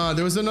准确。 Nah,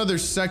 there was another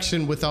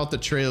section without the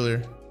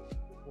trailer.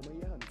 我们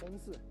也很珍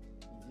视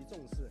以及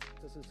重视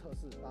这次测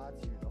试大家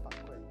给予的反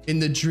馈。 In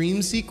the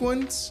dream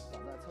sequence? 早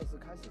在测试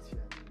开始前，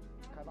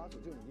开发组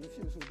就已经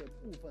迅速对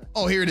部分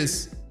Oh, here it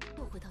is.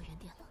 又回到原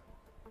点了。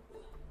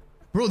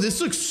 Bro,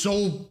 this looks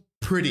so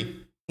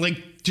pretty.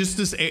 Like, just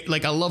this,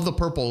 like, I love the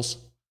purples.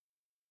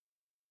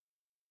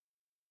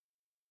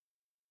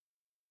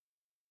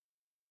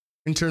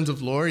 In terms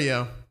of lore,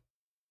 yeah.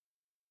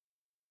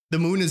 The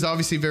moon is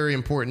obviously very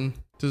important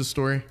to the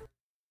story.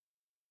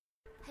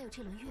 还有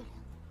这轮月亮，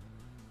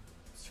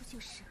究竟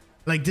是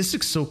Like, this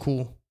looks so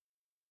cool.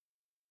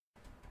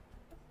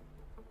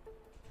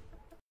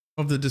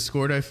 Of the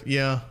Discord,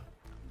 yeah.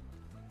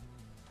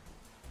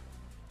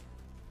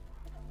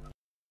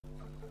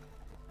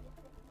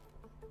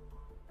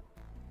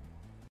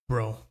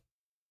 Bro.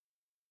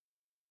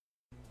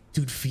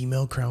 Dude,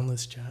 female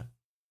crownless chat.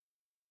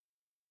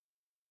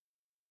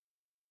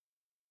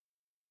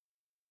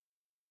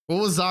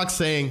 What was Zoc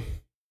saying?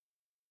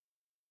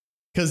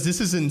 Because this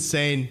is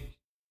insane.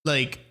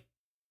 Like,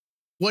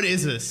 what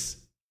is this?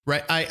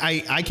 Right?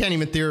 I can't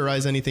even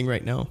theorize anything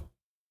right now.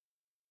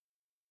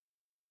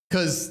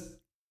 Because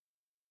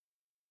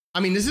I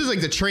mean, this is like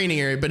the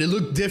training area, but it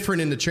looked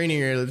different in the training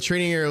area. The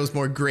training area was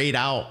more grayed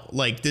out.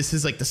 Like this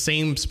is like the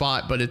same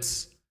spot, but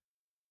it's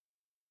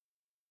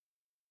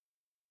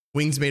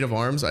wings made of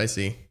arms. I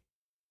see.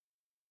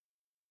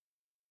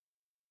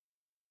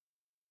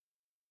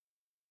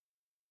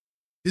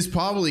 This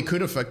probably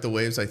could affect the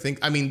waves, I think.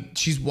 I mean,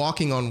 she's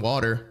walking on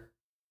water.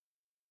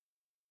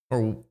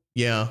 Or,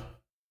 yeah.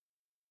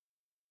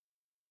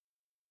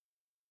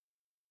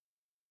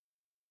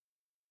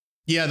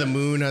 Yeah, the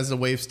moon has the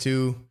waves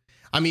too.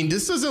 I mean,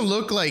 this doesn't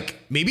look like,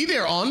 maybe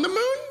they're on the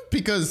moon?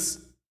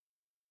 Because,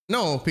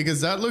 no,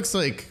 because that looks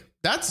like,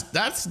 that's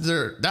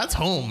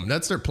home.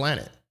 That's their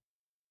planet.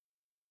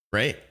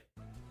 Right?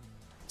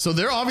 So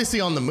they're obviously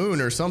on the moon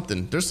or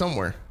something. They're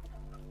somewhere.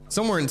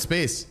 Somewhere in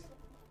space.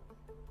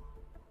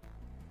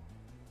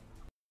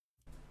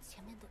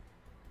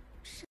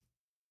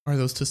 Are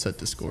those to set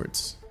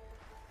discords?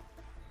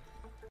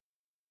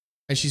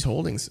 And she's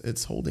holding,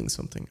 it's holding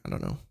something. I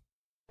don't know.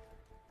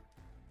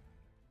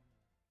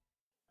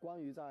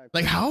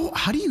 Like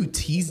how do you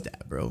tease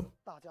that, bro?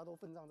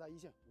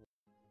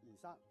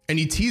 And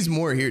you tease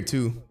more here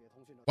too.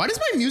 Why does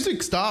my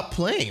music stop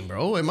playing,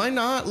 bro? Am I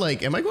not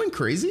like, am I going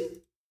crazy?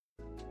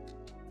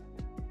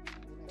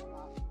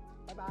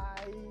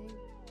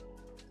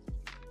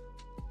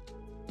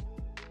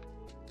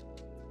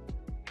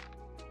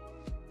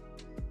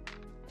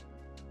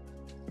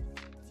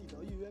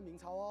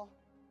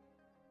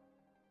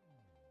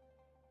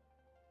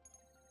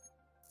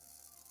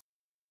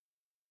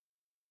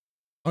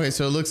 Okay,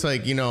 so it looks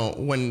like, you know,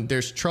 when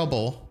there's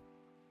trouble,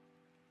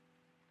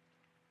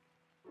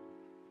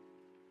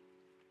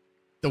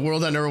 the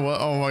world that never was.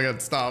 Oh my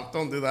God, stop.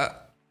 Don't do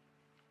that.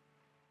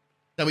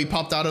 That we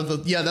popped out of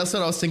the, yeah, that's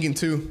what I was thinking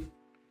too.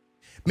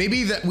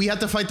 Maybe that we had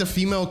to fight the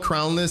female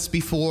crownless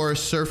before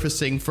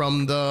surfacing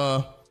from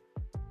the,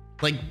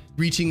 like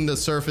reaching the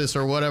surface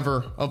or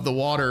whatever of the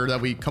water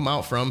that we come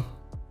out from.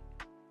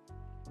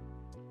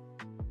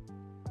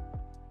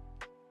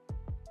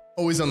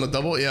 Always on the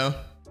double, yeah.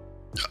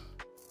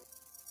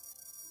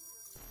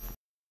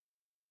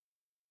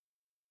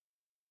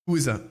 Who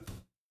is that?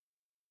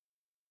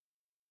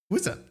 Who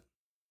is that?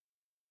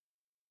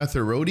 A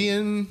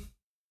Therodian?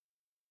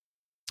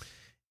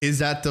 Is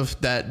that the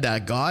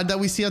that god that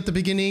we see at the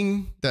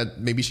beginning? That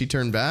maybe she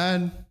turned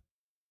bad?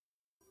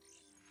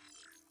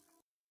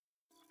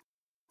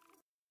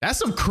 That's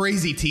some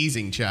crazy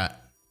teasing,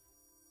 chat.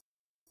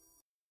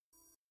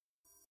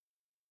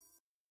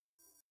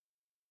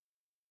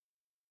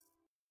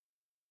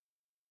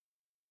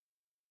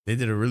 They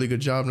did a really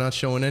good job not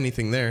showing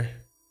anything there.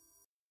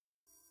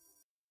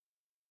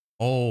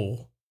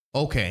 Oh,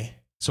 okay.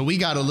 So we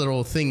got a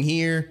little thing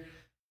here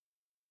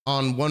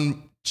on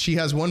one. She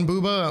has one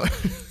booba.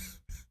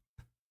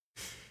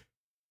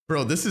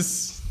 Bro, this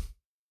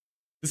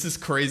is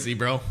crazy,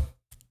 bro.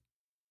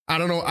 I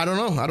don't know.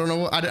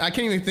 I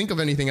can't even think of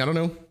anything. I don't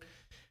know.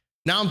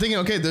 Now I'm thinking,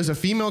 okay, there's a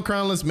female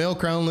crownless, male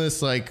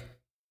crownless. Like,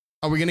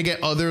 are we going to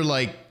get other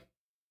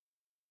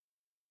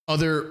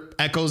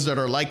echoes that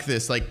are like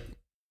this? Like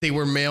they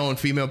were male and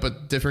female,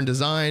 but different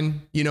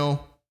design, you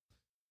know?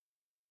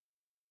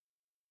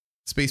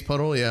 Space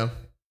puddle, yeah.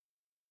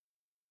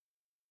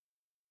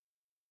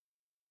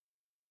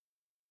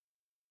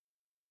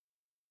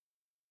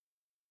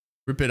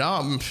 Rip it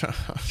out.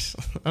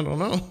 I don't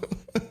know.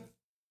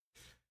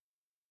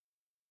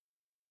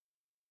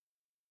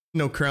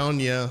 No crown,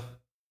 yeah.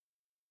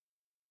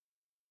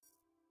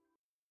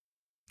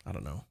 I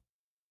don't know.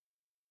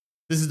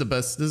 This is the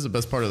best. This is the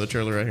best part of the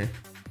trailer right here.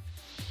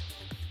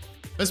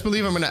 Best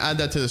believe I'm gonna add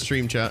that to the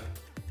stream, chat.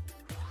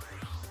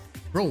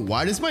 Bro,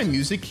 why does my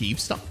music keep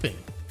stopping?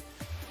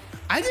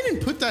 I didn't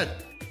put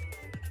that.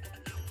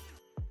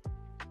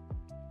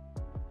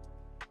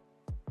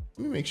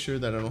 Let me make sure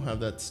that I don't have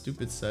that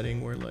stupid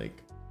setting where like.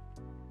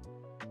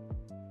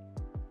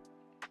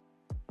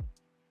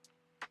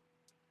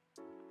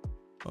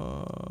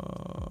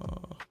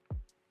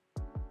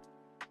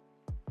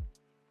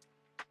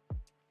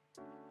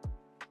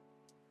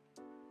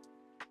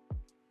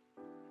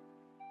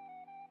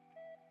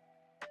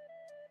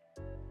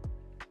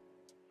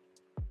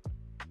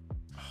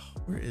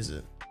 Where is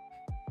it?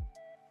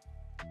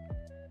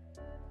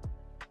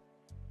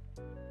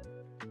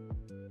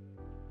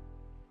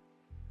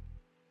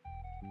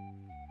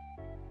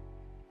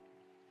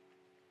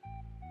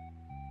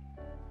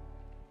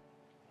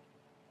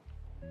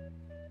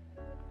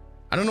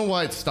 I don't know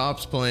why it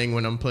stops playing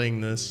when I'm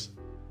playing this.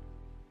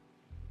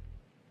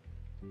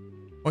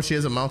 Oh, she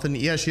has a mouth in,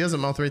 yeah, she has a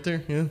mouth right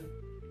there. Yeah.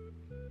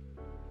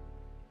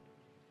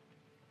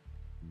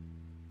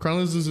 Crown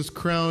loses his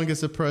crown,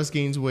 gets depressed,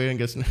 gains weight, and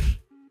gets.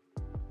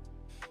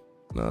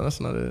 No,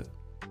 that's not it.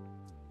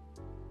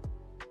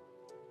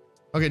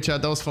 Okay,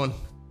 chat, that was fun.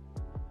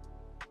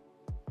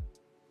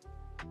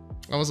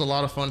 That was a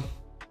lot of fun.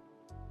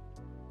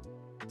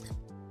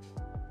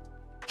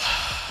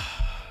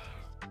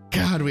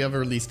 God, we have a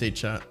release date,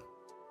 chat.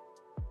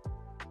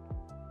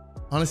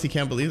 Honestly,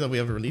 can't believe that we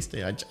have a release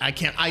date.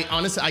 I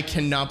honestly, I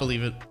cannot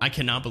believe it. I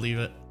cannot believe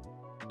it.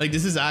 Like,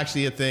 this is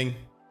actually a thing.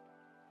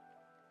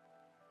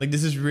 Like,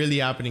 this is really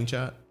happening,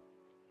 chat.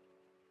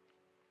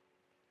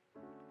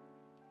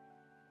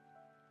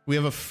 We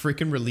have a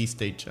freaking release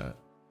date, chat.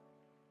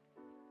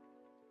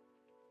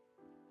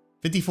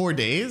 54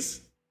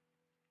 days?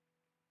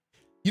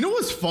 You know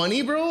what's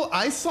funny, bro?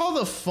 I saw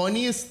the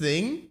funniest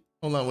thing.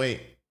 Hold on,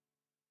 wait.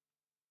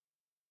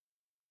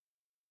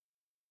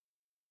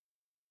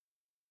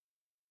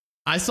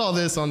 I saw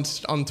this on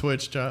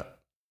Twitch, chat.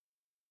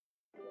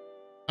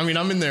 I mean,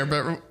 I'm in there,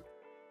 but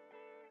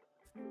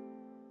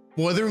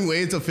Wuthering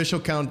Waves official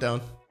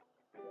countdown.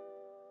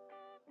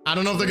 I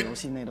don't know if they're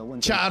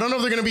gonna, chat, I don't know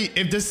if they're gonna be,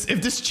 if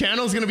this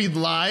channel is gonna be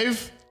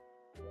live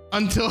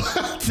until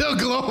until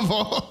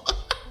global.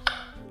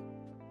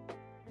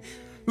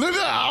 Look at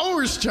the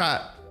hours,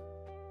 chat.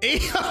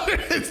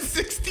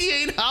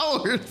 868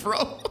 hours,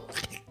 bro.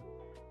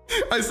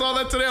 I saw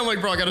that today. I'm like,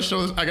 bro, I gotta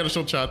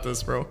show chat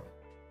this, bro.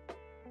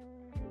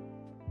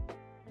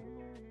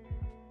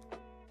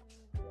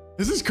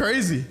 This is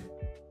crazy.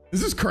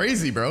 This is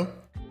crazy, bro.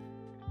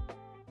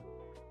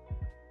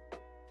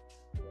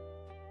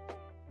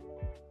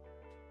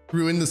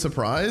 Ruined the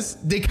surprise?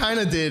 They kind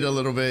of did a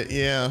little bit.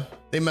 Yeah,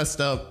 they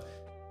messed up.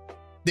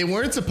 They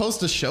weren't supposed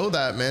to show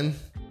that, man.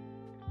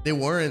 They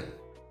weren't.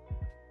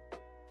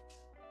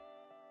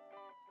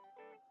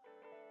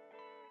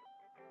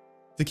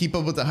 To keep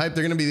up with the hype,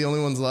 they're gonna be the only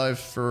ones live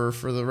for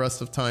the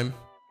rest of time.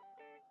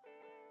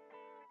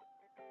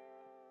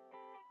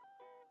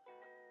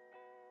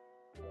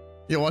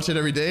 You watch it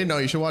every day? No,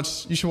 you should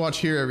watch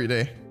here every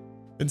day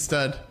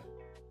instead.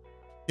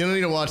 You don't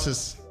need to watch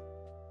this.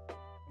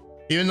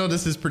 Even though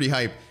this is pretty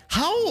hype.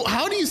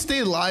 How do you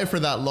stay live for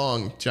that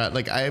long, chat?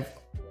 Like I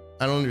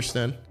don't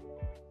understand.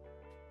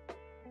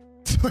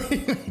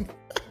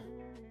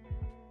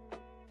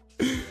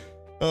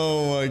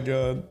 Oh my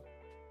god.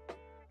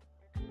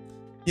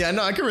 Yeah,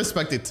 no, I can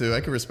respect it too. I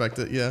can respect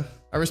it, yeah.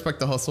 I respect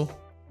the hustle.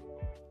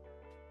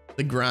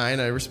 The grind,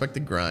 I respect the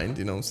grind,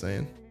 you know what I'm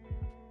saying?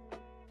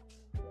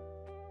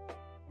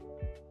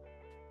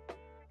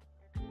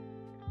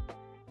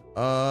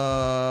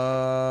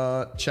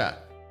 Chat.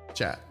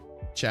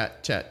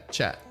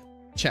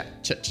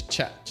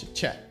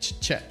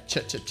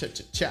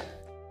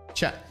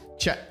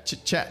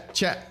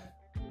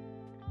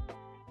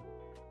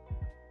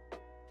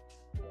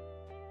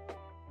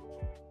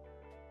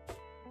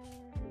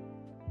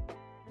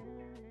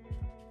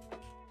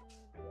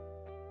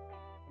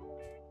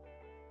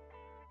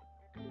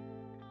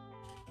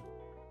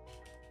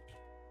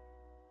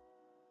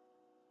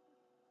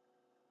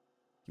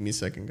 Give me a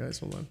second, guys.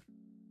 Hold on.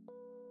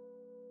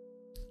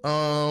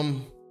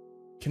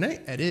 Can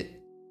I edit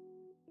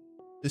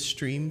the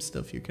stream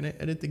stuff here? Can I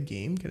edit the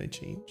game? Can I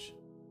change?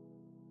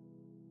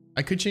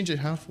 I could change it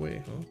halfway,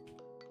 huh?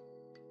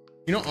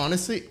 You know,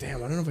 honestly,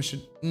 damn, I don't know if I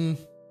should.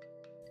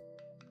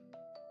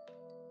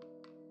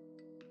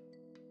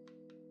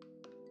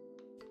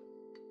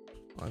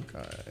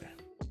 Okay.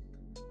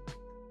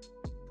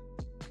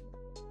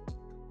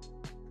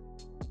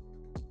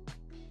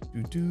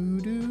 Do.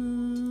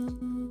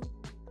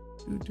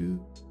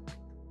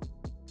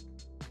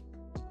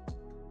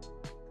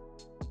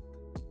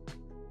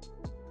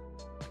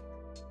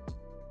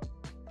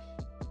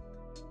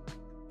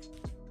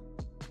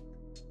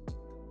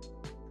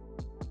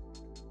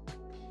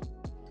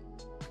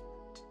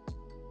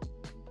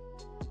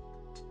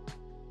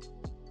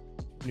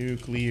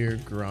 Nuclear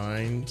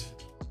grind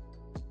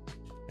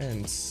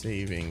and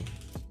saving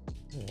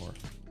more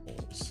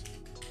holes.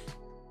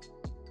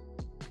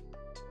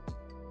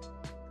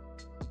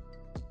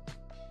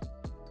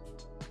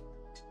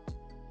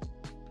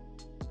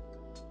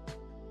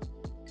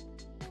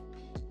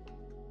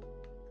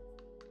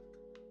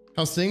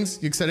 How's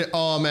things? You excited?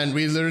 Oh man,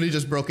 we literally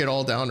just broke it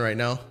all down right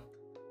now.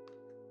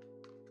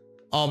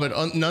 Oh,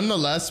 but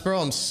nonetheless, bro,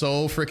 I'm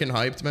so freaking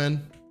hyped,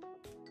 man.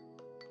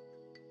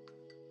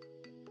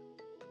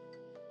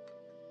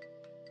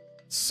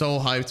 So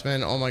hyped,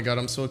 man. Oh my god,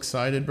 I'm so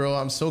excited, bro.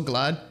 I'm so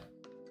glad.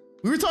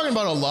 We were talking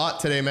about a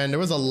lot today, man. There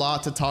was a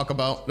lot to talk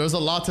about. There was a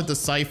lot to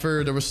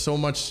decipher. There was so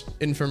much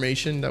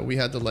information that we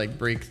had to like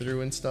break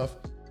through and stuff.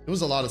 It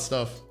was a lot of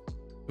stuff.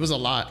 It was a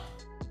lot.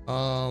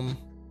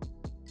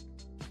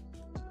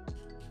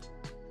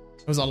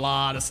 It was a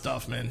lot of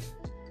stuff, man.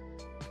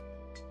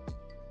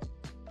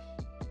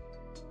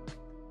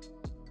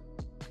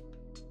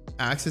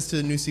 Access to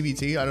the new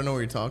CBT? I don't know what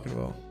you're talking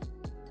about.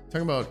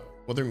 Talking about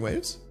Wuthering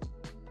Waves?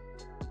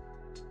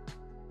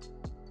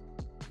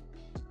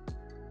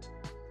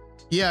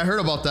 Yeah, I heard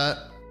about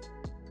that.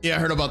 Yeah, I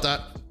heard about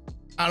that.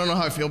 I don't know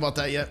how I feel about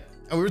that yet.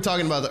 And we were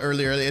talking about it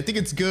earlier. I think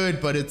it's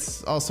good, but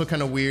it's also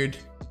kind of weird.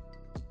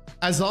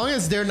 As long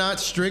as they're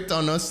not strict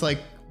on us, like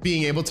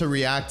being able to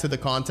react to the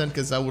content,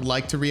 because I would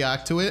like to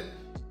react to it.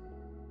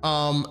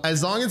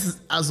 As long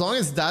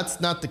as that's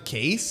not the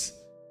case,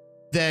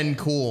 then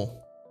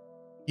cool,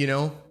 you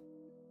know.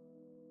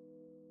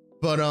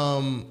 But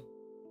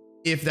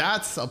if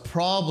that's a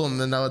problem,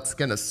 then that's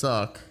gonna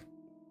suck.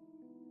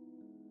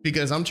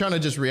 Because I'm trying to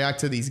just react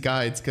to these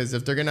guides, because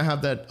if they're gonna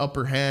have that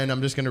upper hand,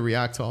 I'm just gonna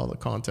react to all the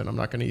content. I'm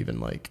not gonna even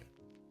like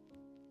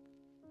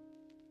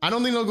I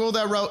don't think they'll go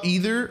that route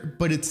either,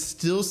 but it's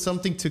still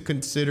something to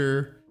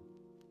consider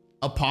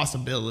a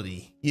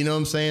possibility. You know what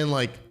I'm saying?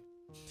 Like,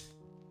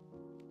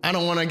 I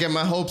don't want to get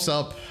my hopes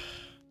up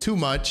too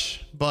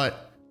much,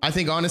 but I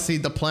think honestly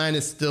the plan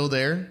is still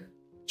there,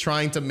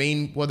 trying to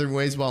main Wuthering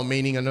Waves while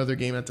maining another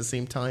game at the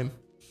same time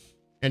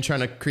and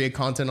trying to create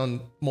content on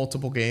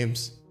multiple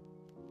games.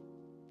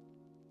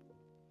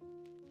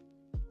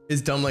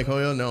 Is dumb like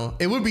Hoyo? No,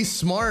 it would be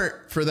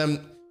smart for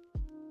them.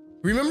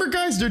 Remember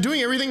guys, they're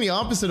doing everything the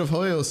opposite of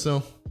Hoyo,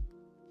 so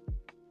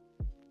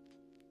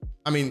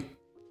I mean,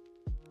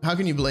 how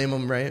can you blame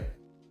them, right?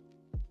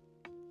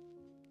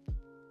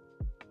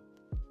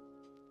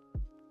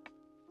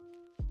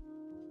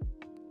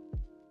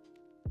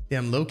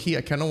 Damn, low-key,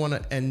 I kind of want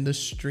to end the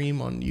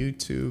stream on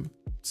YouTube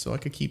so I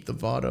could keep the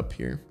VOD up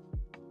here.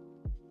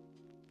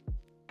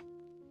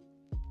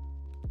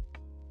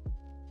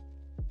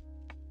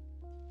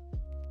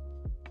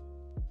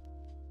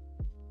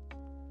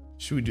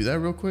 Should we do that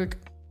real quick?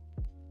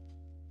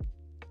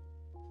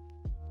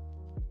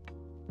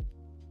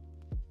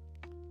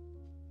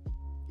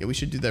 Yeah, we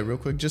should do that real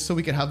quick just so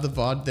we could have the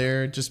VOD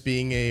there, just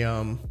being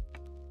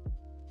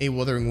a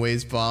Wuthering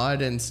Waves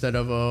VOD instead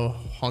of a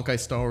Honkai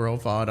Star Rail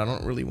VOD. I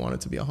don't really want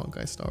it to be a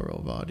Honkai Star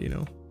Rail VOD, you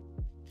know?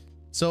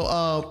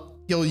 So,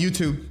 yo,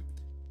 YouTube,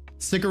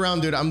 stick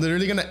around, dude. I'm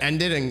literally gonna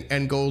end it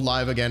and go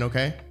live again,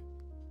 okay?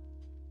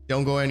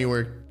 Don't go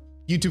anywhere.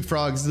 YouTube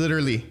frogs,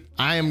 literally.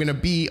 I am gonna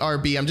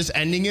BRB. I'm just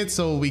ending it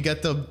so we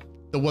get the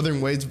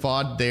Wuthering Waves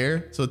VOD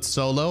there, so it's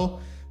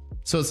solo,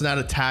 so it's not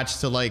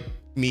attached to like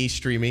me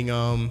streaming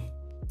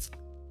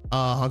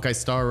Honkai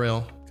Star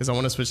Rail, because I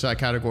want to switch that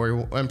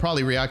category and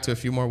probably react to a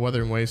few more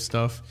Wuthering Waves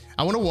stuff.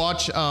 I want to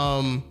watch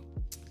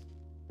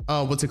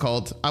what's it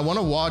called? I want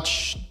to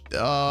watch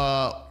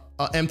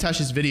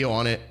Mtash's video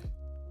on it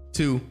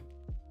too.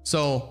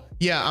 So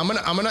yeah, I'm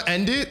gonna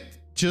end it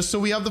just so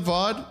we have the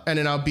VOD, and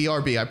then I'll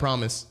BRB. I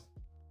promise.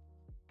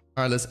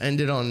 All right, let's end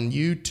it on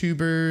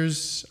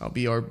YouTubers. I'll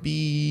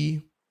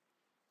BRB.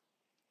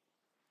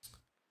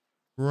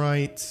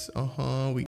 Right. We